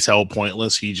where he's held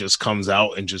pointless, he just comes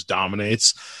out and just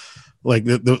dominates.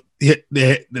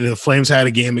 The Flames had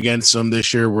a game against them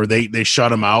this year where they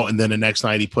shut him out, and then the next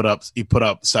night he put up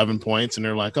 7 points, and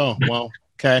they're like, oh well,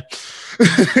 okay.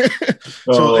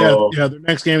 So their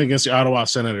next game against the Ottawa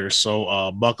Senators.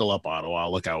 So buckle up, Ottawa,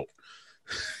 look out.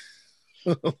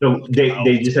 So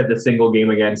they just had the single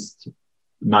game against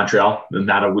Montreal,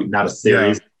 not a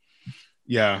series.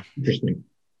 Yeah. Interesting.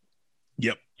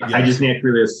 Yep. I just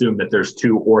naturally assume that there's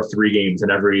 2 or 3 games in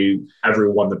every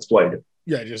one that's played.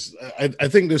 Yeah, I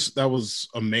think that was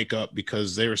a makeup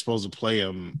because they were supposed to play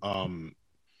him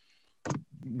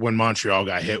when Montreal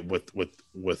got hit with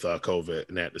COVID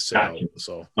and they had to sit out.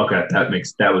 So okay,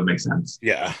 that would make sense.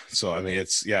 Yeah. So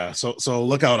So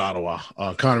look out, Ottawa.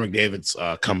 Connor McDavid's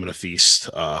coming to feast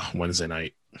Wednesday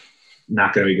night.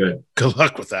 Not gonna be good. Good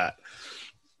luck with that.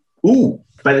 Ooh,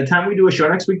 by the time we do a show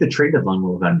next week, the trade deadline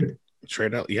will have ended.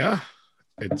 Trade out, yeah.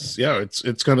 It's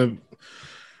gonna.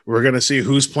 We're gonna see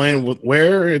who's playing with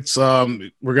where. It's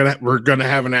we're gonna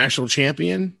have a national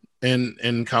champion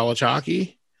in college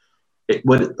hockey. It's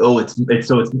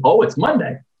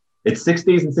Monday. It's 6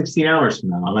 days and 16 hours from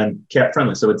now. I'm on Cap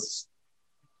Friendly, so it's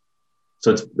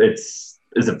is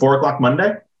it 4:00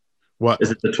 Monday? What is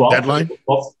it? The 12th deadline?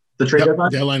 The trade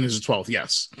deadline. Deadline is the 12th.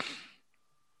 Yes.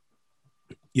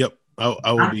 Yep.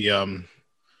 I will be.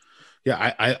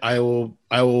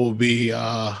 I will be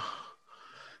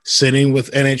sitting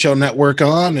with NHL Network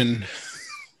on and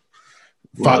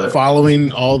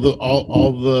following all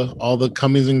the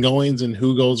comings and goings and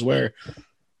who goes where.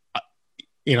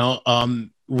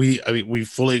 We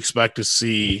fully expect to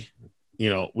see.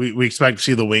 We expect to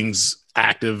see the Wings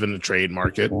active in the trade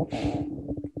market.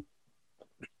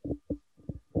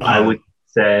 I would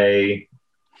say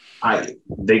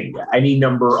any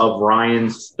number of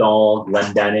Ryan, Stahl,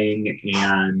 Glendening,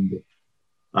 and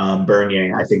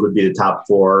Bernier, I think would be the top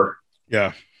 4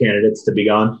 candidates to be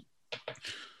gone.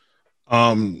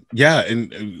 And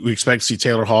we expect to see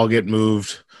Taylor Hall get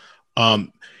moved.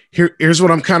 Here's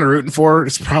what I'm kind of rooting for.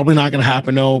 It's probably not going to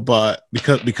happen though, but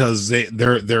because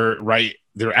they're right,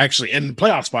 they're actually in the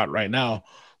playoff spot right now.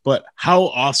 But how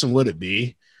awesome would it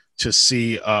be to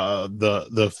see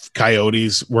the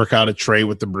Coyotes work out a trade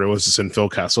with the Bruins to send Phil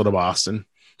Kessel to Boston?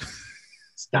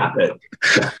 Stop it.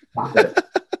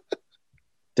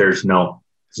 There's no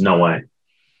way.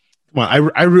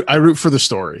 Well, I root for the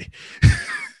story.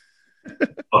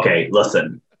 Okay,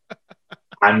 listen.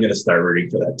 I'm going to start rooting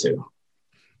for that too.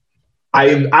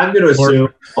 I'm going to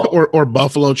assume or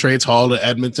Buffalo trades Hall to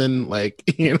Edmonton.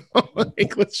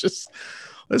 Let's just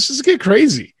get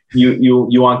crazy.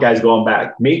 You want guys going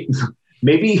back? Maybe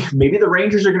the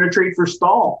Rangers are going to trade for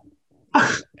Stahl.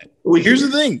 Here's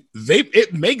the thing: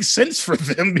 it makes sense for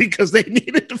them because they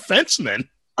need a defenseman.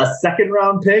 A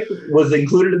 2nd-round pick was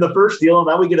included in the first deal, and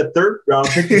now we get a 3rd-round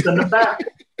pick to send them back.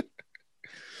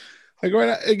 I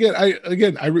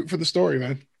root for the story,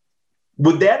 man.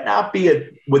 Would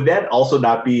that also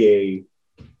not be a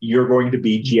you're going to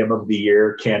be GM of the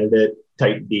year candidate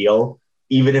type deal,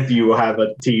 even if you have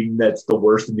a team that's the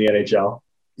worst in the NHL?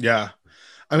 Yeah.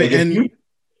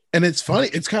 And it's funny.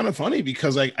 It's kind of funny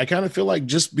because I kind of feel like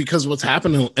just because what's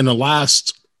happened in the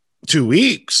last 2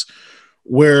 weeks,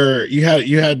 where you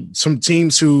had some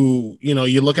teams who,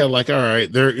 you look at like, all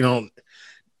right, they're,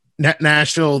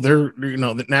 Nashville,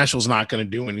 the Nashville's not going to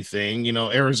do anything.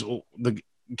 Arizona, the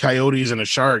Coyotes and the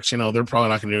Sharks, they're probably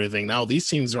not going to do anything. Now these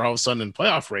teams are all of a sudden in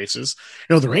playoff races.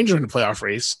 The Rangers are in the playoff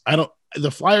race.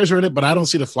 The Flyers are in it, but I don't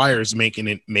see the Flyers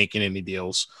making any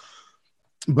deals.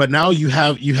 But now you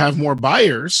have more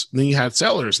buyers than you had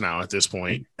sellers now at this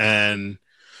point. And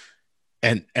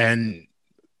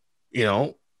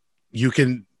you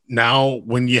can now,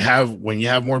 when you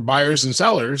have more buyers and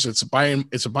sellers, it's a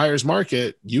buyer's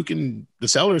market. The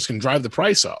sellers can drive the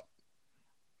price up.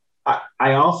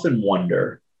 I often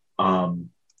wonder, in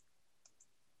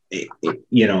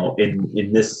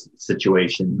this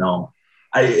situation, no,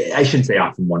 I shouldn't say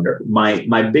often wonder.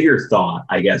 My bigger thought,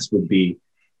 I guess, would be,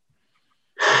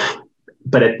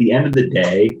 but at the end of the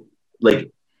day,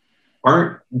 like,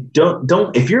 don't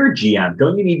if you're a GM,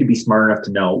 don't you need to be smart enough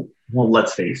to know, well,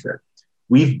 let's face it,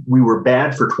 we were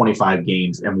bad for 25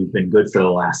 games and we've been good for the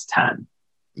last 10.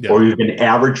 Yeah. Or we've been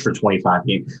average for 25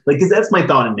 games. Like, because that's my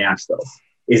thought in Nashville,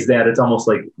 is that it's almost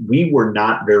like we were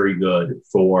not very good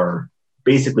for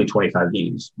basically 25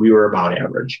 games. We were about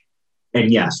average.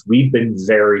 And yes, we've been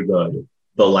very good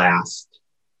the last,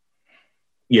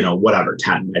 10. I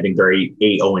think they're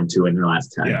 8-0-2 in the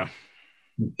last 10. Yeah.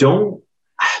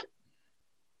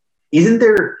 Isn't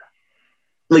there,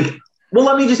 like, well,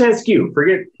 let me just ask you,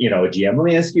 forget, a GM, let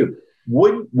me ask you,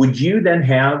 would you then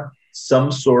have some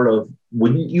sort of,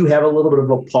 wouldn't you have a little bit of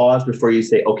a pause before you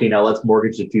say, okay, now let's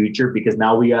mortgage the future, because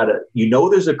now we got to,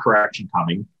 there's a correction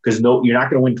coming, because you're not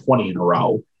going to win 20 in a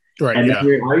row. Right. And then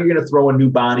you're going to throw a new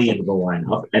body into the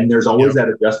lineup, and there's always that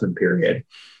adjustment period.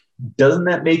 Doesn't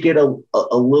that make it a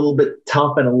little bit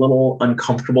tough and a little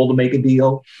uncomfortable to make a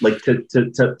deal, like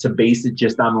to base it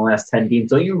just on the last 10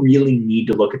 games? Don't you really need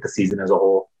to look at the season as a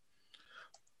whole?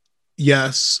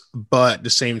 Yes, but at the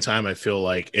same time, I feel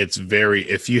like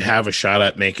if you have a shot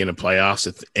at making the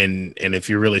playoffs, and if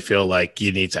you really feel like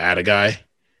you need to add a guy,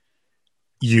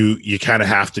 you kind of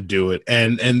have to do it.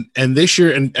 And this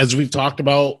year, and as we've talked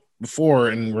about before,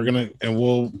 and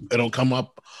it'll come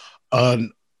up a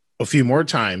few more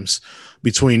times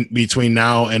between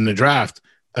now and the draft.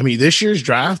 I mean, this year's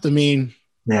draft, yeah,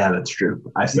 that's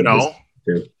true. I said this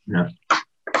too. Yeah.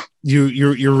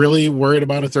 You're really worried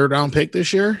about a 3rd round pick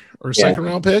this year or a 2nd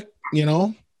round pick?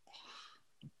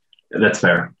 That's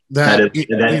fair. I think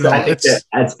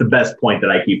that's the best point that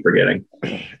I keep forgetting.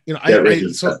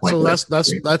 That's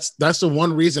the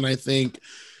one reason I think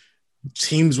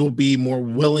teams will be more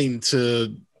willing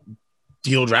to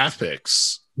deal draft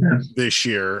picks this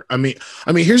year. I mean,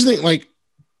 here's the thing, like,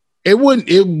 it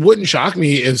wouldn't shock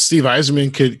me if Steve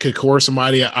Yzerman could core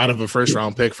somebody out of a 1st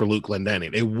round pick for Luke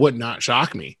Glendening. It would not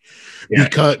shock me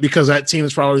because that team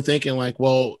is probably thinking like,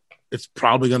 well, it's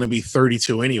probably going to be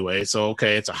 32 anyway. So,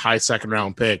 okay, it's a high 2nd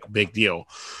round pick, big deal.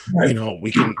 Right.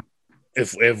 We can,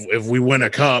 if we win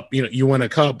a cup, you win a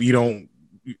cup, you don't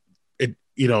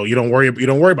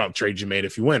worry about the trade you made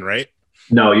if you win, right?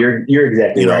 No, you're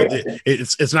exactly right.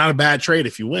 It's not a bad trade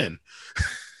if you win,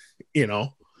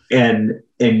 And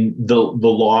the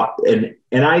law, and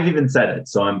I've even said it,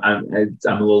 so I'm a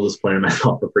little disappointed in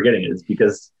myself for forgetting it, is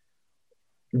because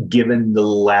given the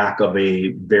lack of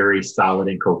a very solid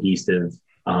and cohesive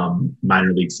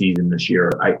minor league season this year,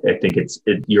 I think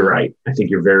you're right. I think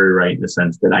you're very right in the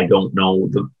sense that I don't know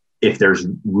if there's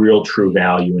real true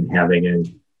value in having a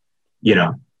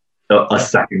 2nd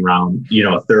round, a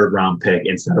 3rd round pick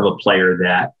instead of a player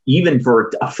that, even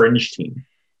for a fringe team,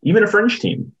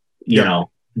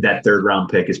 that 3rd round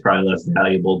pick is probably less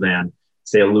valuable than,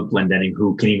 say, a Luke Glendening,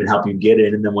 who can even help you get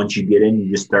in. And then once you get in, you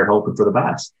just start hoping for the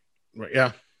best. Right.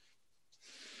 Yeah.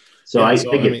 So I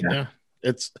get that.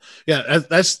 Yeah.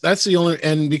 That's the only,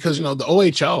 and because, the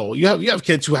OHL, you have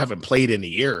kids who haven't played in a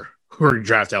year who are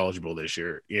draft eligible this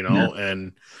year,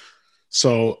 and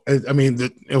so, I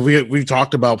mean, we've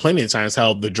talked about plenty of times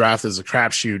how the draft is a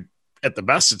crapshoot at the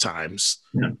best of times.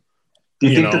 Yeah. Do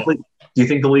you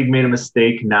think the league made a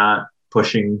mistake not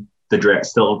pushing the draft,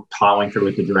 still plowing through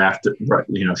with the draft,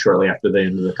 shortly after the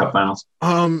end of the Cup Finals?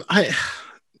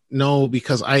 No,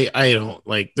 because I don't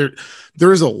like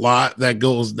there's a lot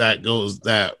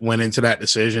that went into that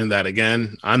decision that,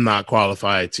 again, I'm not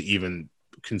qualified to even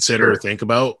consider or think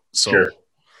about. So,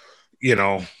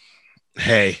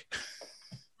 hey.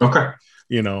 Okay.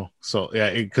 So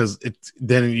yeah, because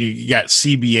then you got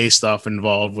CBA stuff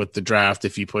involved with the draft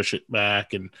if you push it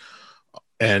back,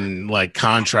 and like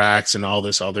contracts and all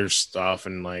this other stuff,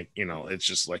 and it's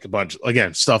just like a bunch,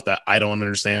 again, stuff that I don't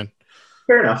understand.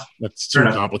 Fair enough. That's too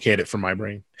complicated for my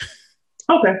brain.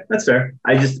 Okay, that's fair.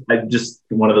 I just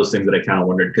one of those things that I kind of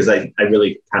wondered because I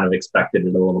really kind of expected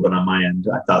it a little bit on my end.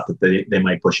 I thought that they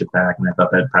might push it back, and I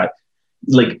thought that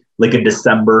like a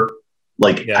December,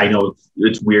 I know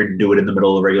it's weird to do it in the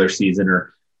middle of the regular season,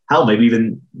 or hell, maybe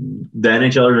even the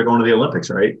NHLers are going to the Olympics,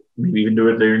 right? Maybe even do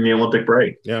it during the Olympic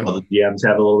break. Yeah, well, the GMs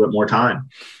have a little bit more time.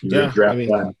 So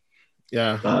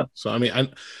I mean, I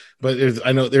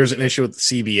know there's an issue with the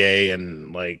CBA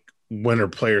and like when are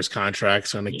players'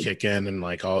 contracts going to kick in and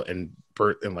like and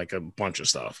like a bunch of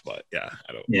stuff. But yeah,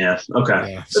 I don't. Yeah.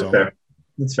 Okay. Yeah, that's fair.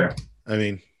 That's fair. I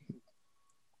mean,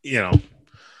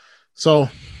 so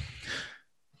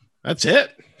that's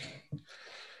it.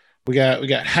 We got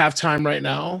halftime right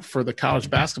now for the college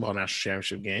basketball national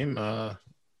championship game.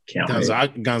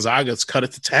 Gonzaga's cut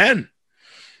it to 10.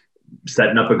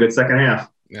 Setting up a good second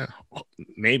half. Yeah,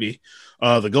 maybe.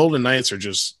 The Golden Knights are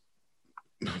just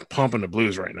pumping the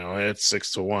Blues right now. It's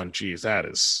 6-1. Geez, that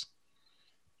is.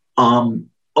 The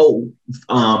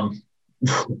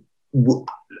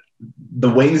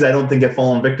Wings, I don't think have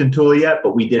fallen victim to it yet,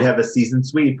 but we did have a season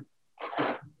sweep.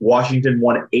 Washington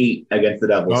won 8 against the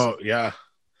Devils. Oh, yeah.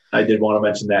 I did want to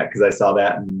mention that because I saw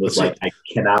that and was I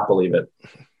cannot believe it.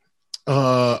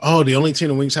 The only team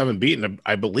the Wings haven't beaten,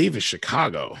 I believe, is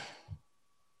Chicago.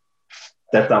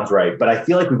 That sounds right. But I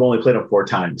feel like we've only played them 4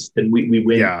 times. And we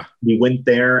win. Yeah. We went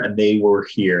there and they were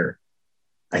here.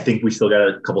 I think we still got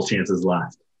a couple chances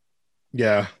left.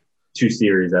 Yeah. 2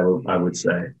 series, I would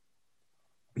say.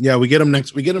 Yeah, we get them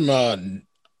next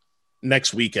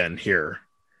weekend here.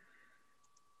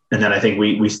 And then I think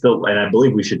we still, and I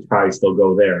believe we should probably still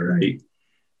go there, right?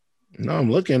 No, I'm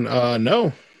looking.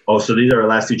 No. Oh, so these are our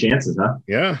last 2 chances, huh?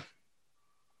 Yeah.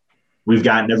 We've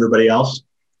gotten everybody else?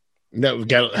 No, we've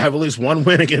got to have at least one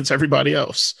win against everybody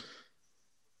else.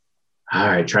 All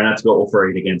right. Try not to go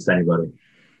 0-8 against anybody.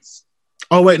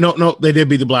 Oh, wait. No. They did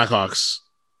beat the Blackhawks.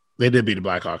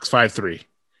 5-3.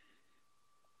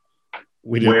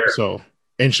 We did. Where? So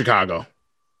in Chicago.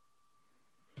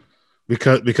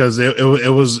 Because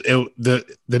the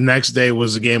next day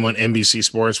was a game on NBC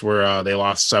Sports where they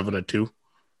lost 7-2.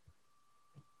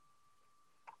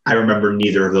 I remember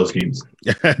neither of those games.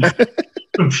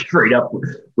 Straight up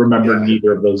remember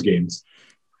neither of those games.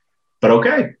 But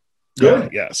okay. Good.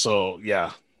 So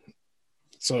the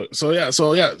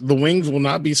Wings will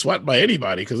not be swept by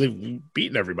anybody because they've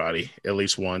beaten everybody at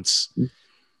least once.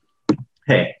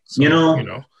 Hey,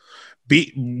 so,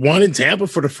 beat one in Tampa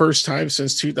for the first time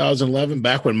since 2011,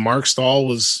 back when Mark Stahl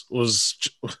was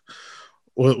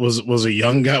a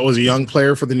young guy, was a young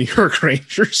player for the New York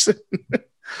Rangers.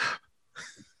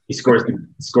 He scores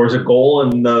a goal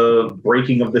in the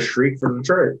breaking of the streak for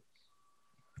Detroit.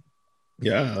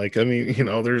 Yeah,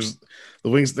 there's the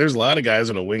Wings. There's a lot of guys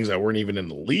in the Wings that weren't even in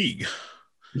the league.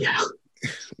 Yeah,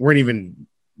 weren't even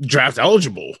draft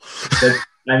eligible.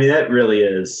 That really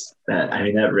is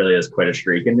quite a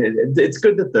streak, and it's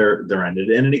good that they're ended.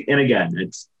 And again,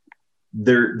 it's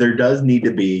there does need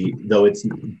to be, though it's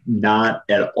not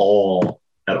at all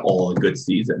a good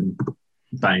season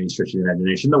by any stretch of the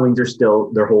imagination. The Wings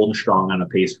they're holding strong on a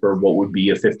pace for what would be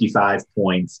a 55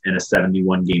 points in a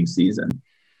 71 game season,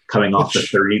 coming off the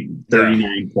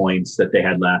 39 points that they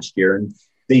had last year, and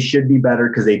they should be better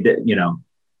because they did,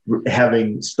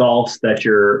 having Stahl,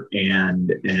 Stetcher,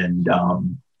 and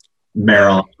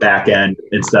Merrill back end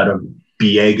instead of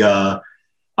Biega,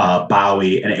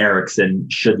 Bowie, and Erickson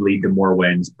should lead to more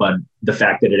wins. But the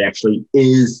fact that it actually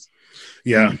is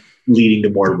leading to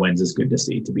more wins is good to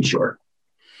see, to be sure.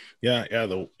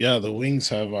 The Wings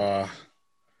have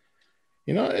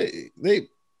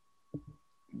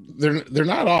they're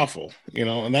not awful,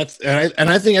 and I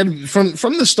think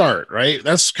from the start, right?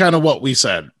 That's kind of what we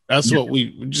said. That's what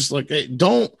we just like. Hey,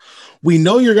 we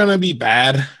know you're gonna be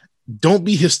bad. Don't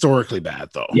be historically bad,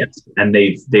 though. Yes, and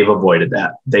they've avoided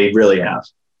that. They really have.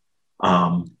 We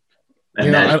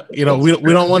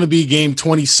don't want to be game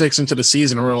 26 into the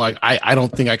season and we're like, I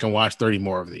don't think I can watch 30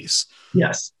 more of these.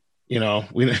 Yes. We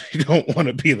don't want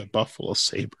to be the Buffalo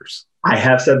Sabres. I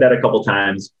have said that a couple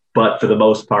times, but for the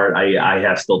most part, I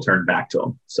have still turned back to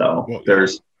them. So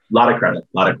there's a lot of credit.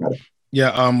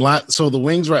 Yeah. So the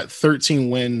Wings were at 13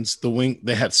 wins.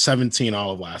 They had 17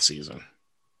 all of last season.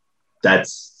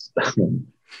 That's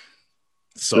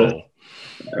so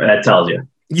that tells you.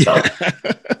 Yeah.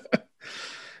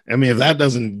 I mean, if that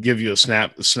doesn't give you a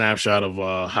snapshot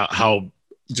of how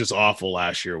just awful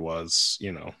last year was,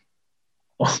 Well,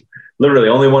 literally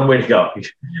only one way to go.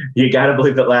 You got to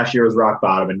believe that last year was rock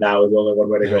bottom, and now is only one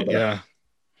way to go. Yeah.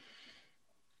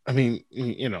 I mean,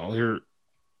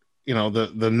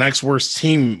 the next worst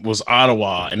team was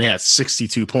Ottawa, and they had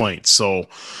 62 points. So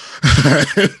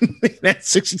they had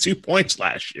 62 points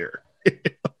last year.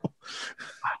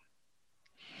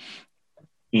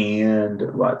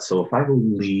 And what? So if I go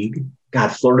league, God,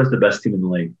 Florida's the best team in the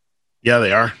league. Yeah,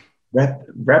 they are.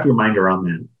 Wrap your mind around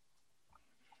that.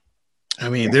 I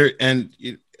mean, they're and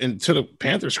to the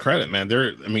Panthers' credit, man,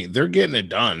 they're getting it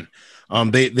done.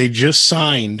 They just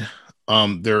signed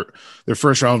their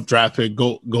first round draft pick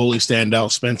goalie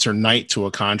standout Spencer Knight to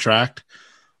a contract.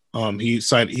 He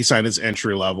signed his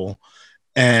entry level,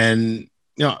 and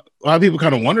a lot of people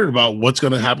kind of wondered about what's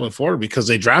going to happen in Florida because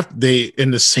they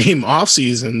in the same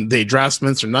offseason, they draft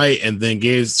Spencer Knight and then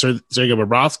gave Sergei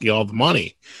Bobrovsky all the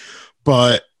money.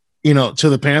 But, to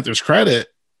the Panthers' credit,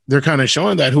 they're kind of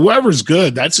showing that whoever's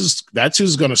good, that's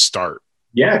who's going to start.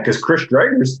 Yeah, because Chris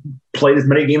Drager's played as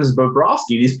many games as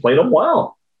Bobrovsky, and he's played them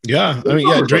well. Yeah, I mean,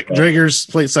 yeah, Drager's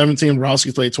played 17,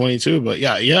 Bobrovsky played 22, but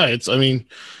yeah, it's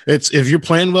if you're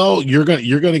playing well, you're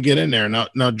gonna get in there. Now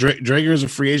Drager is a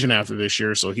free agent after this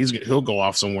year, so he'll go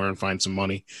off somewhere and find some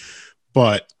money.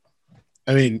 But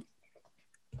I mean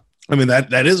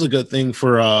that is a good thing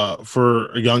for a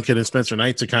young kid in Spencer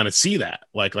Knight to kind of see that,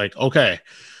 like okay,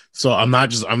 so I'm not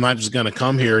just gonna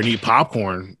come here and eat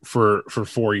popcorn for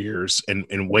 4 years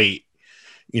and wait.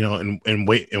 And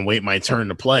wait my turn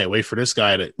to play. Wait for this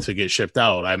guy to get shipped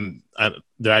out.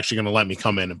 They're actually going to let me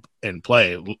come in and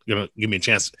play. Going to give me a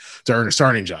chance to earn a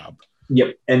starting job.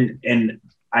 Yep, and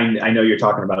I know you're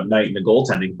talking about Knight and the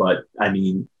goaltending, but I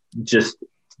mean, just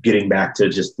getting back to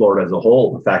just Florida as a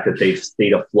whole, the fact that they've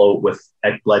stayed afloat with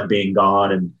Ekblad being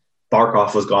gone and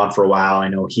Barkov was gone for a while. I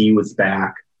know he was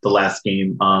back the last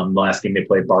game. They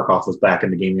played, Barkov was back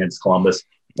in the game against Columbus.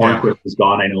 Hornquist was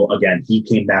gone. I know, again, he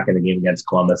came back in the game against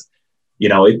Columbus.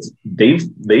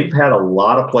 They've had a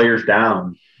lot of players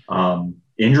down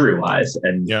injury wise,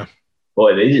 and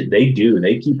boy, they do.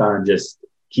 They keep on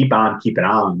keeping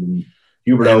on. And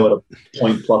Huberdeau at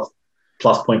a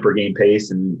plus point per game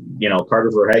pace, and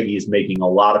Carter Verhaeghe is making a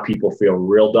lot of people feel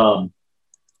real dumb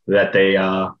that they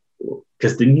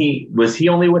because was he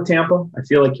only with Tampa? I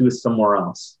feel like he was somewhere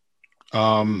else.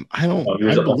 I don't.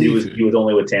 He was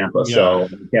only with Tampa, so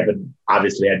Tampa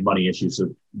obviously had money issues,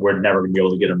 so we're never going to be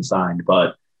able to get him signed.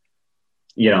 But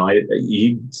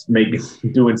he's maybe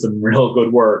doing some real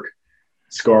good work,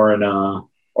 scoring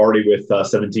already with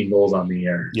 17 goals on the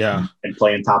year, and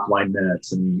playing top line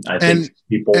minutes, and I think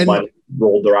people might have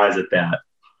rolled their eyes at that.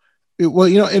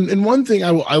 Well, and one thing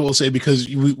I will say, because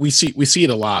we see it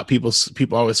a lot. People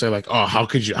always say, like, oh, how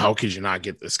could you not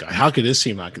get this guy? How could this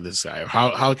team not get this guy? Or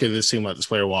how could this team let this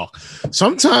player walk?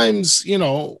 Sometimes,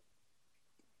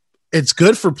 it's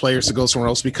good for players to go somewhere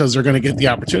else because they're going to get the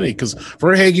opportunity. Because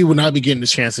Verhaeghe would not be getting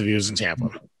his chance if he was in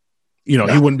Tampa. He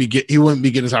wouldn't be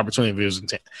getting his opportunity if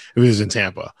he was in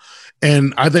Tampa.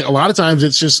 And I think a lot of times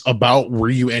it's just about where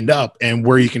you end up and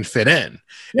where you can fit in.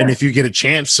 Yeah. And if you get a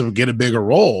chance to get a bigger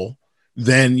role,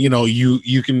 then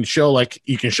you can show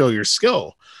your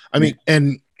skill. I mean,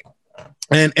 and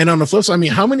on the flip side, I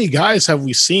mean, how many guys have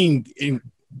we seen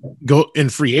go in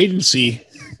free agency?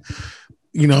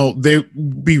 They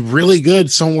be really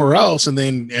good somewhere else, and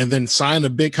then sign a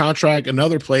big contract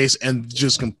another place, and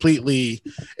just completely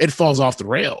it falls off the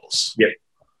rails. Yeah,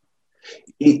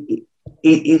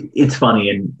 it's funny,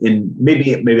 and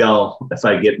maybe I'll, if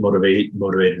I get motivated,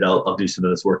 I'll do some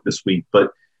of this work this week,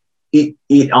 but.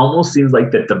 It almost seems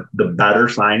like that the better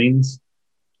signings,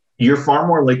 you're far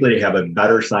more likely to have a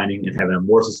better signing and have a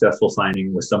more successful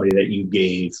signing with somebody that you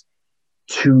gave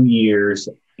 2 years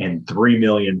and $3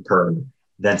 million per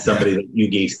than somebody that you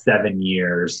gave 7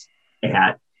 years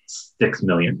at $6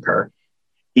 million per.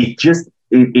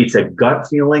 It's a gut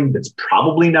feeling that's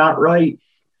probably not right,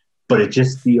 but it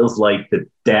just feels like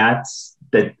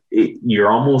you're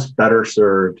almost better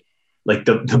served. Like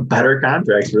the better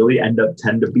contracts really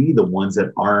tend to be the ones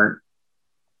that aren't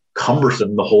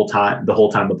cumbersome the whole time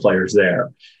the player's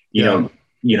there.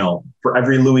 For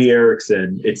every Louis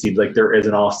Eriksson, it seems like there is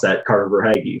an offset Carter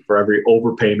Verhaeghe. For every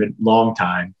overpayment long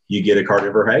time, you get a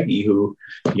Carter Verhaeghe who,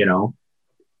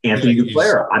 Anthony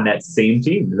Duclair on that same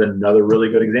team is another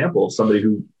really good example of somebody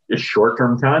who is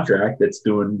short-term contract that's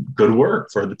doing good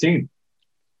work for the team.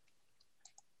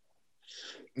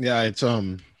 Yeah, it's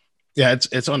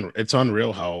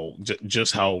unreal how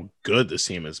just how good this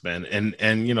team has been, and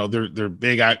their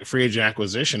big free agent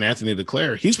acquisition, Anthony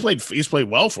Duclair, he's played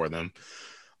well for them.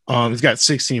 He's got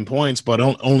 16 points, but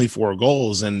only 4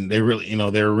 goals, and they really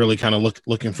they're really kind of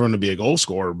looking for him to be a goal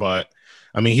scorer. But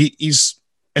I mean, he's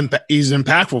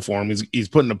impactful for him. He's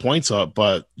putting the points up,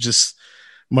 but just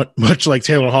much like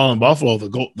Taylor Hall in Buffalo,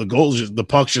 the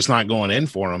puck's just not going in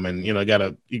for him, and you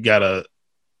gotta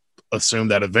assume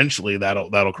that eventually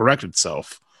that'll correct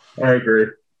itself. I agree.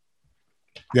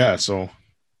 Yeah, so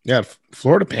yeah,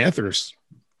 Florida Panthers,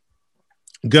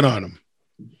 good on them.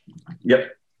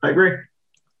 Yep, I agree.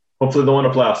 Hopefully they'll win a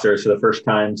playoff series for the first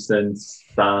time since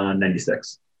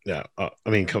 '96. Yeah, I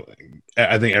mean,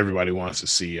 I think everybody wants to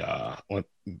see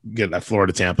get that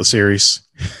Florida Tampa series.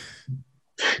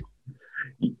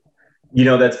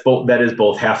 That is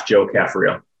both half joke, half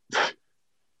real.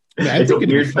 Yeah, it's a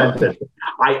weird sentence.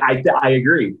 I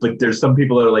agree, but there's some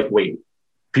people that are like, wait,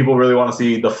 people really want to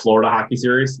see the Florida hockey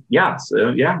series? Yeah, so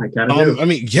yeah, I kind of do. I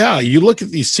mean, yeah, you look at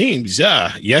these teams.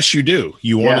 Yeah, yes, you do.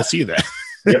 You want to see that.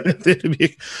 Yep.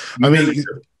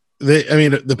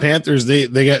 The Panthers, they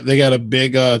got a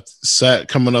big set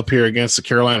coming up here against the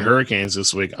Carolina Hurricanes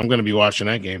this week. I'm going to be watching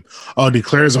that game. Oh,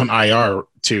 Declare's on IR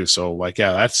too, so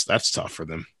that's tough for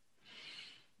them.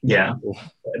 Yeah,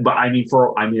 but it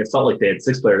felt like they had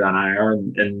 6 players on IR,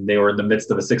 and they were in the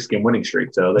midst of a 6-game winning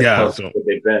streak. So that's what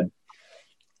they've been.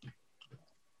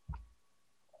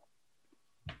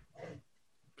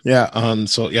 Yeah.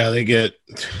 So yeah, they get.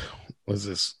 What's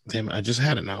this? Damn it! I just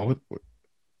had it now.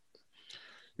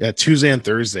 Yeah, Tuesday and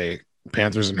Thursday,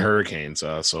 Panthers and Hurricanes.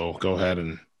 So go ahead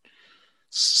and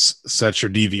set your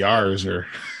DVRs, or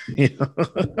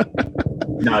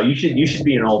No, you should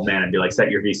be an old man and be like,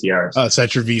 set your VCRs.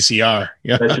 Set your VCR.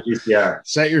 Yeah. Set your VCR.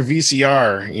 Set your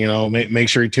VCR. Make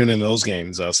sure you tune in those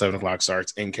games. 7:00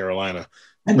 starts in Carolina.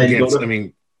 And then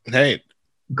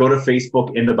go to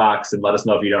Facebook in the box and let us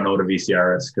know if you don't know what a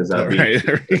VCR is, because that'd be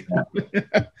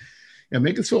yeah,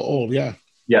 make us feel old. Yeah.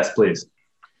 Yes, please.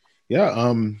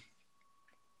 Yeah.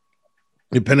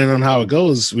 Depending on how it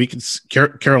goes,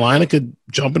 Carolina could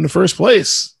jump into first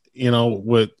place,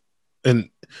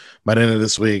 by the end of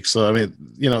this week. So, I mean,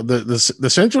 the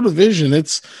Central Division,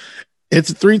 it's a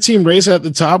 3-team race at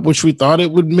the top, which we thought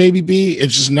it would maybe be.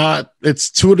 It's just not. It's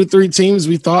 2 of the 3 teams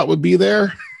we thought would be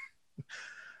there.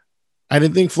 I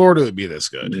didn't think Florida would be this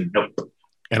good. Nope.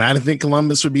 And I didn't think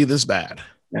Columbus would be this bad.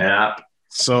 Yeah.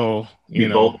 So,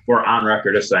 both were on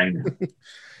record as saying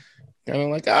kind of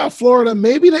like, Florida,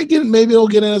 maybe they'll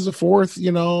get in as a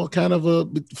 4th, kind of a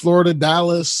Florida,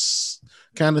 Dallas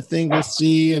kind of thing. We'll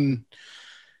see. And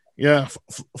yeah,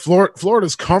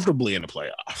 Florida's comfortably in the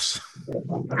playoffs.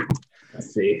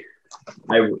 Let's see.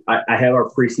 I have our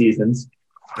preseasons.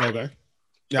 Okay.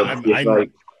 Yeah,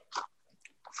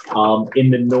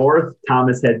 in the North,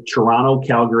 Thomas had Toronto,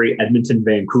 Calgary, Edmonton,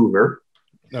 Vancouver.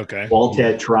 Okay. Walt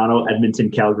had Toronto,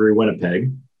 Edmonton, Calgary,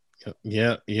 Winnipeg.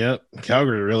 Yeah.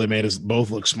 Calgary really made us both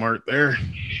look smart there.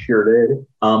 Sure did.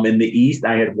 In the East,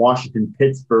 I had Washington,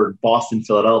 Pittsburgh, Boston,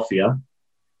 Philadelphia.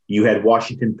 You had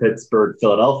Washington, Pittsburgh,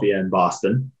 Philadelphia, and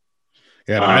Boston.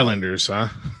 Yeah, Islanders, huh?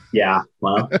 Yeah,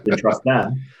 well, didn't trust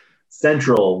them.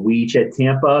 Central, we each had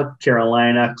Tampa,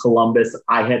 Carolina, Columbus.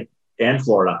 And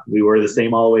Florida. We were the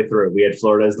same all the way through. We had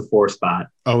Florida as the 4th spot.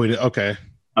 Oh, we did. Okay.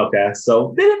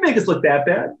 So they didn't make us look that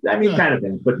bad. I mean, kind of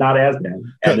bad, but not as bad.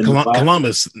 And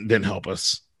Columbus didn't help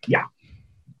us. Yeah.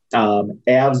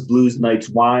 Avs, Blues, Knights,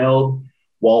 Wild.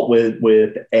 Walt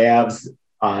with Avs,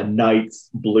 Knights,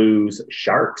 Blues,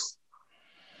 Sharks.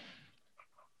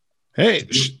 Hey,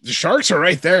 the Sharks are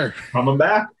right there. Coming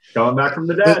back from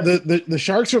the dead. The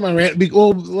Sharks are my rant.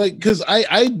 Well, because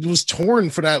I was torn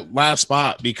for that last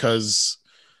spot, because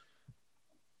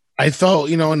I thought,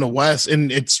 in the West,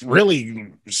 and it's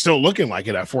really still looking like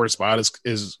it at 4th spot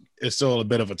is still a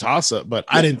bit of a toss up, but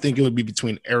I didn't think it would be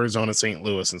between Arizona, St.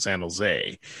 Louis, and San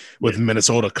Jose, with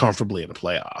Minnesota comfortably in the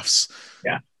playoffs.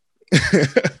 Yeah.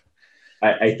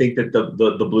 I think that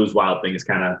the Blues Wild thing is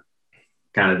kind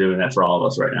of doing that for all of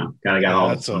us right now. Kind of got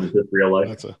all of us real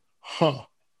life.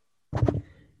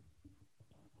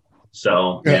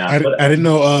 So yeah, I didn't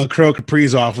know Kirill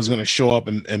Kaprizov was going to show up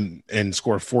and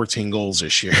score 14 goals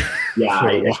this year. Yeah,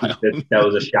 I think that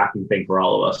was a shocking thing for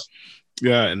all of us.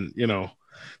 Yeah, and the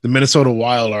Minnesota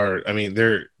Wild are. I mean,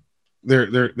 they're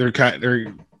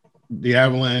the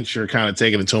Avalanche are kind of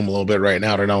taking it to them a little bit right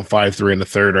now. They're down 5-3 in the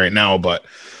 3rd right now, but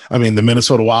I mean, the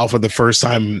Minnesota Wild, for the first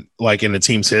time in the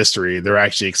team's history, they're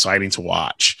actually exciting to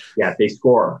watch. Yeah, they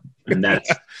score, and that's.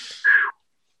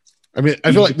 I mean,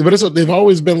 I feel like the Minnesota, they've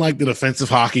always been like the defensive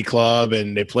hockey club,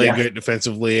 and they play good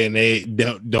defensively, and they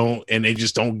they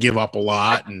just don't give up a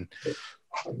lot, and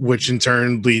which in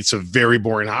turn leads to very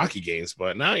boring hockey games.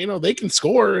 But now, they can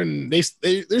score, and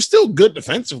they're still good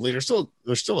defensively. They're still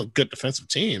a good defensive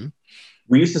team.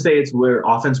 We used to say it's where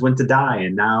offense went to die,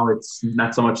 and now it's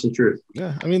not so much the truth.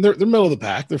 Yeah, I mean, they're middle of the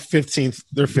pack. They're 15th.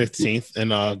 They're 15th in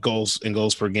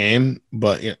goals per game,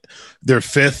 but they're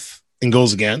 5th in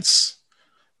goals against.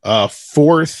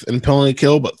 4th in penalty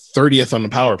kill, but 30th on the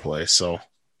power play. So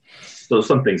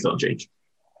some things don't change.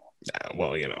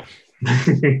 Well, you know.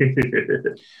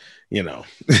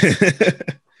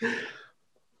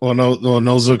 Well, no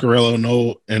Zuccarello,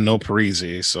 no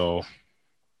Parisi, so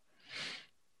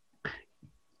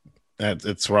that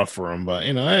it's rough for him. But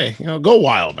hey, go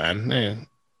wild, man. Hey,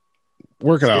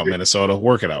 work it out, Minnesota.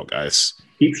 Work it out, guys.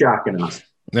 Keep shocking us.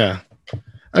 Yeah.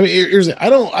 I mean, I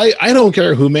don't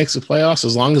care who makes the playoffs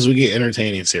as long as we get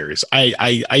entertaining series.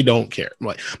 I don't care.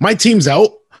 Like, my team's out.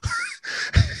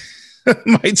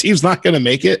 My team's not going to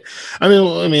make it. I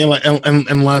mean, like,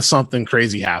 unless something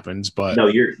crazy happens. But no,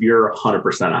 you're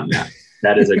 100% on that.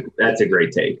 That's a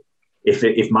great take.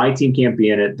 If my team can't be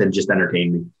in it, then just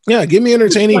entertain me. Yeah, give me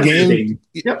entertaining games.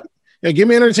 Yep. Yeah, give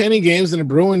me entertaining games, and the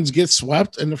Bruins get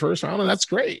swept in the first round, and that's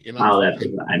great. Oh,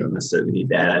 I don't necessarily need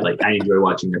that. I enjoy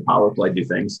watching their power play do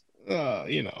things. Yeah. I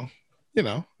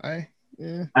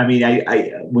mean, I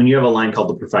when you have a line called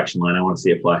the perfection line, I want to see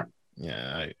it play.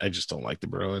 Yeah, I just don't like the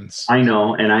Bruins. I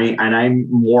know, and I'm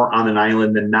more on an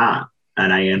island than not,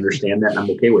 and I understand that, and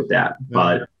I'm okay with that. Yeah.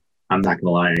 But I'm not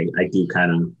gonna lie,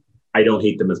 I don't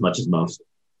hate them as much as most.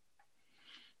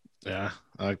 Yeah.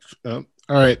 All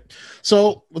right.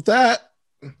 So with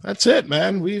that's it,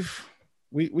 man. We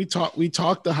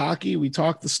talked the hockey, we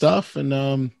talked the stuff,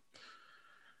 and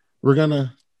we're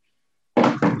gonna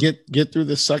get through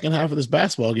the second half of this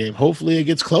basketball game. Hopefully, it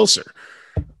gets closer.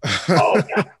 Oh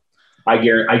yeah. I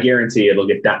guarantee it'll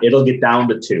get down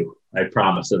to 2. I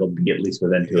promise it'll be at least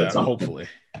within 2. Yeah, hopefully.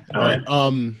 All right.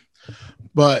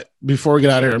 But before we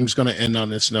get out of here, I'm just going to end on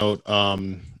this note. A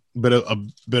bit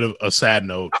of a sad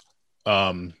note.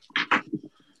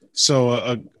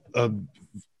 So a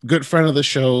good friend of the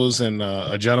show's and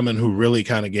a gentleman who really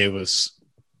kind of gave us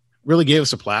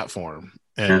a platform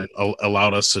and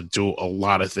allowed us to do a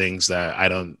lot of things that I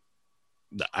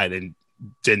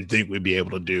didn't think we'd be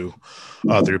able to do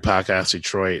through Podcast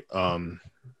Detroit.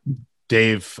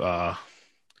 Dave,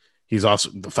 he's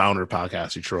also the founder of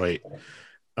Podcast Detroit,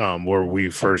 where we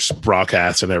first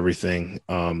broadcast and everything.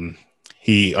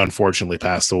 He unfortunately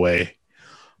passed away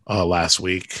last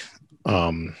week.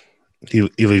 He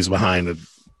leaves behind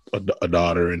a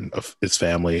daughter and his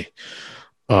family.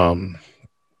 I'm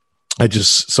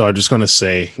just going to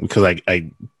say, because I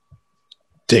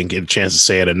didn't get a chance to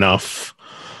say it enough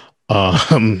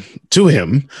to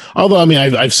him, although I mean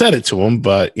I've said it to him,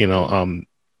 but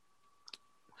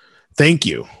thank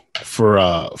you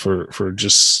for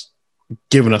just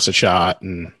giving us a shot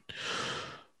and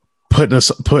putting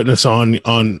us on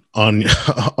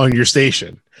your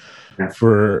station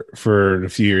for the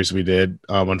few years we did.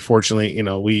 Unfortunately,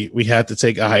 we had to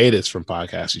take a hiatus from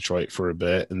Podcast Detroit for a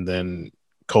bit, and then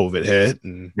COVID hit,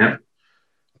 and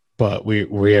but we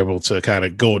were able to kind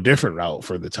of go a different route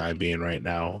for the time being right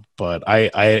now. But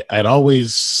I'd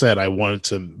always said I wanted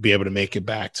to be able to make it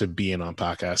back to being on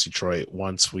Podcast Detroit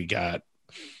once we got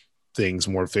things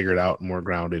more figured out and more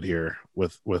grounded here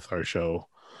with our show.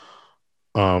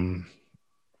 But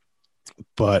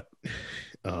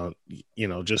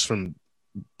just from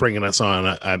bringing us on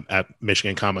at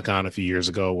Michigan Comic-Con a few years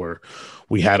ago, where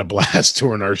we had a blast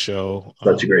touring our show.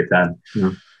 Such a great time.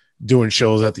 Yeah. Doing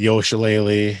shows at the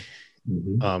Oshilele,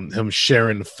 him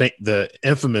sharing the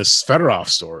infamous Fedorov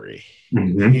story,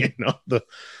 the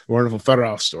wonderful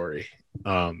Fedorov story,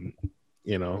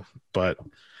 but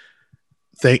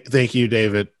thank you,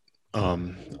 David.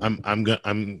 I'm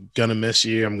gonna miss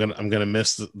you. I'm gonna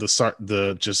miss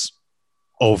the just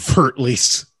overtly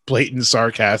blatant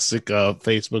sarcastic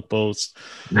Facebook posts,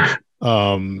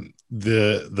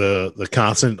 the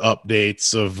constant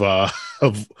updates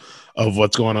of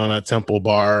what's going on at Temple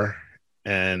Bar,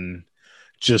 and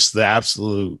just the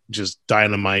absolute just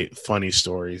dynamite funny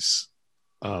stories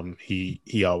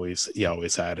he always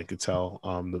had and could tell.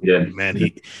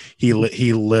 Man,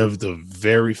 he lived a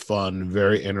very fun,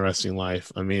 very interesting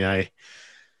life. I mean,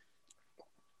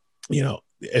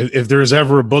 if there's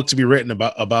ever a book to be written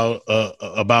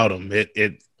about him,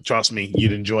 it trust me,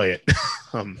 you'd enjoy it.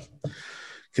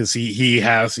 Because he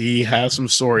has some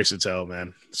stories to tell,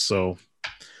 man. So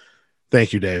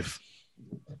thank you, Dave.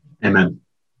 Amen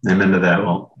to that. Well,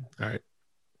 all right.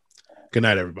 Good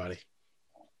night, everybody.